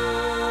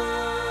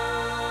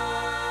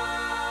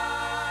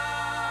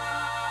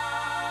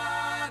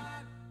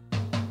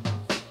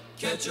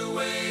 Catch a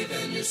wave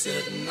and you're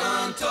sitting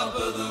on top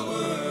of the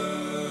world.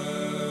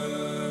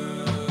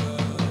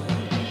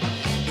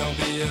 Don't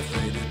be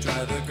afraid to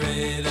try the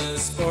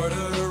greatest sport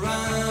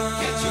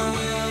around. Catch a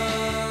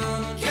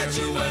wave, catch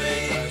a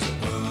wave.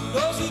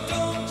 Those who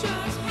don't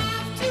just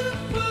have to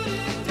put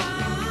it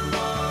down.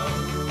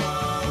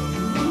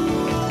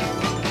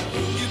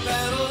 You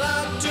paddle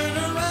out, turn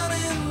around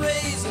and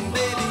raise, and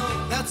baby,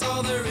 that's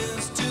all there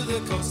is to the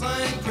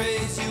coastline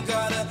craze. You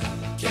gotta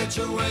catch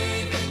a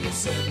wave and you're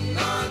sitting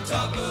on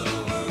top of the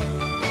world.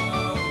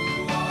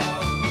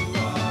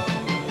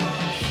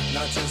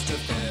 Not just a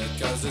fad,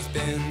 cause it's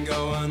been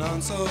going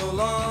on so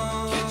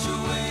long. Catch a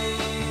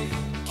wave,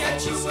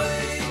 catch a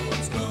wave.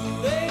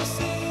 They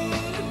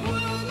said it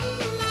wouldn't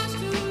last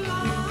too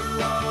long.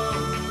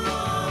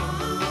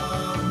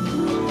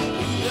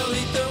 They'll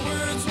eat their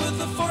words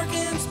with a fork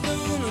and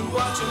spoon and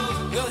watch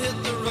them. They'll hit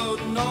the road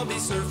and all be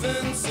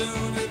surfing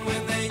soon. And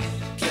when they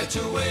catch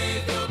a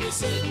wave, they'll be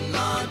sitting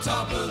on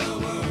top of the world.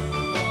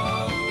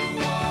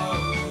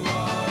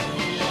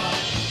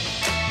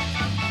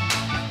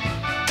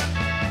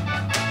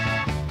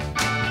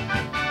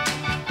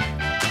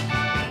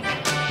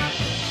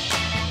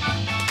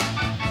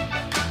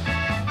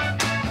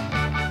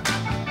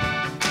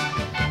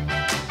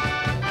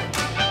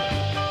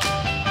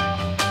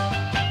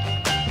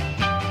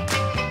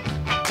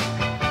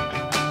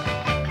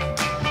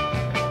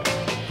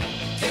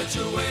 Catch a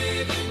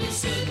wave and you're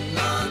sitting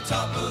on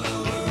top of the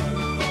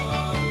world.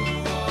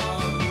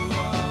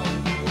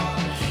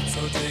 So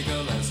take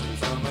a lesson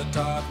from a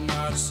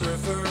top-notch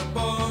surfer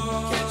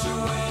boy. Catch a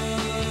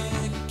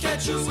wave,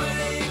 catch a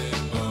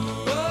wave.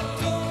 But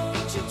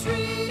don't you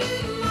treat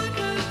it like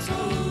a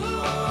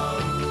toy.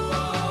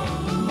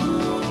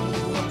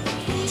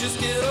 Just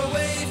get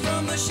away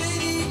from the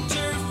shady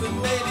turf and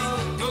baby,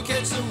 go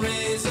catch some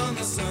rays on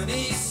the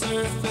sunny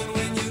surf. And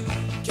when you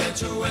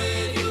catch a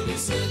wave, you'll be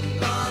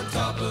sitting on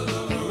top of the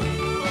world.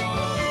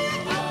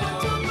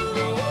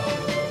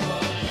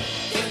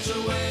 Catch a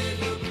wave,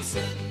 you'll be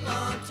sitting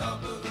on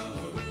top of the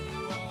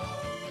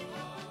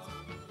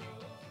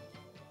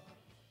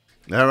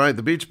All right,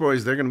 the Beach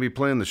Boys, they're going to be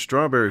playing the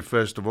Strawberry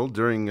Festival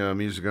during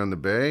Music on the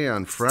Bay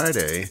on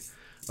Friday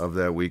of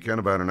that weekend,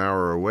 about an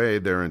hour away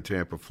there in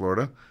Tampa,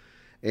 Florida.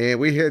 And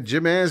we had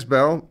Jim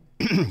Asbell,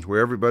 where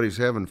everybody's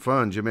having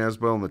fun, Jim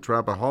Asbell and the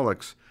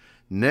Tropaholics,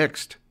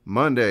 next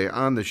Monday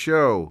on the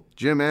show.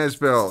 Jim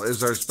Asbell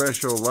is our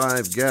special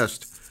live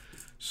guest,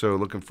 so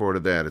looking forward to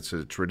that. It's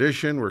a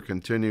tradition. We're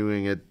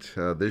continuing it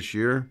this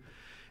year.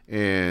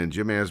 And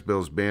Jim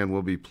Asbell's band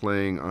will be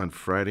playing on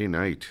Friday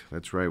night.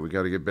 That's right. We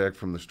got to get back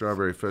from the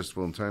Strawberry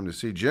Festival in time to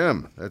see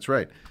Jim. That's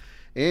right.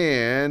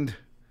 And,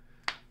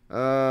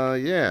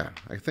 yeah,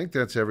 I think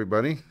that's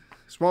everybody.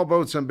 Small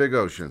Boats on Big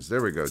Oceans.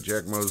 There we go.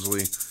 Jack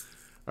Mosley,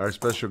 our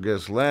special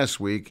guest last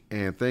week.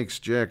 And thanks,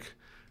 Jack,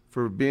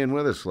 for being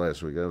with us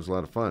last week. That was a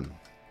lot of fun.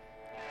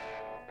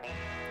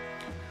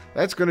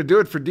 That's going to do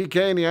it for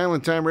DK and the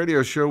Island Time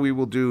Radio Show. We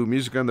will do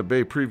Music on the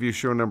Bay preview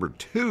show number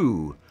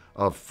 2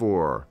 of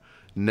 4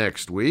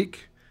 next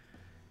week.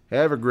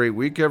 Have a great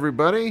week,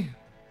 everybody.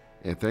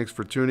 And thanks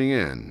for tuning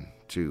in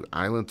to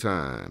Island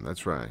Time.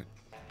 That's right.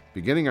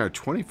 Beginning our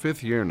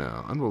 25th year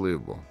now.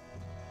 Unbelievable.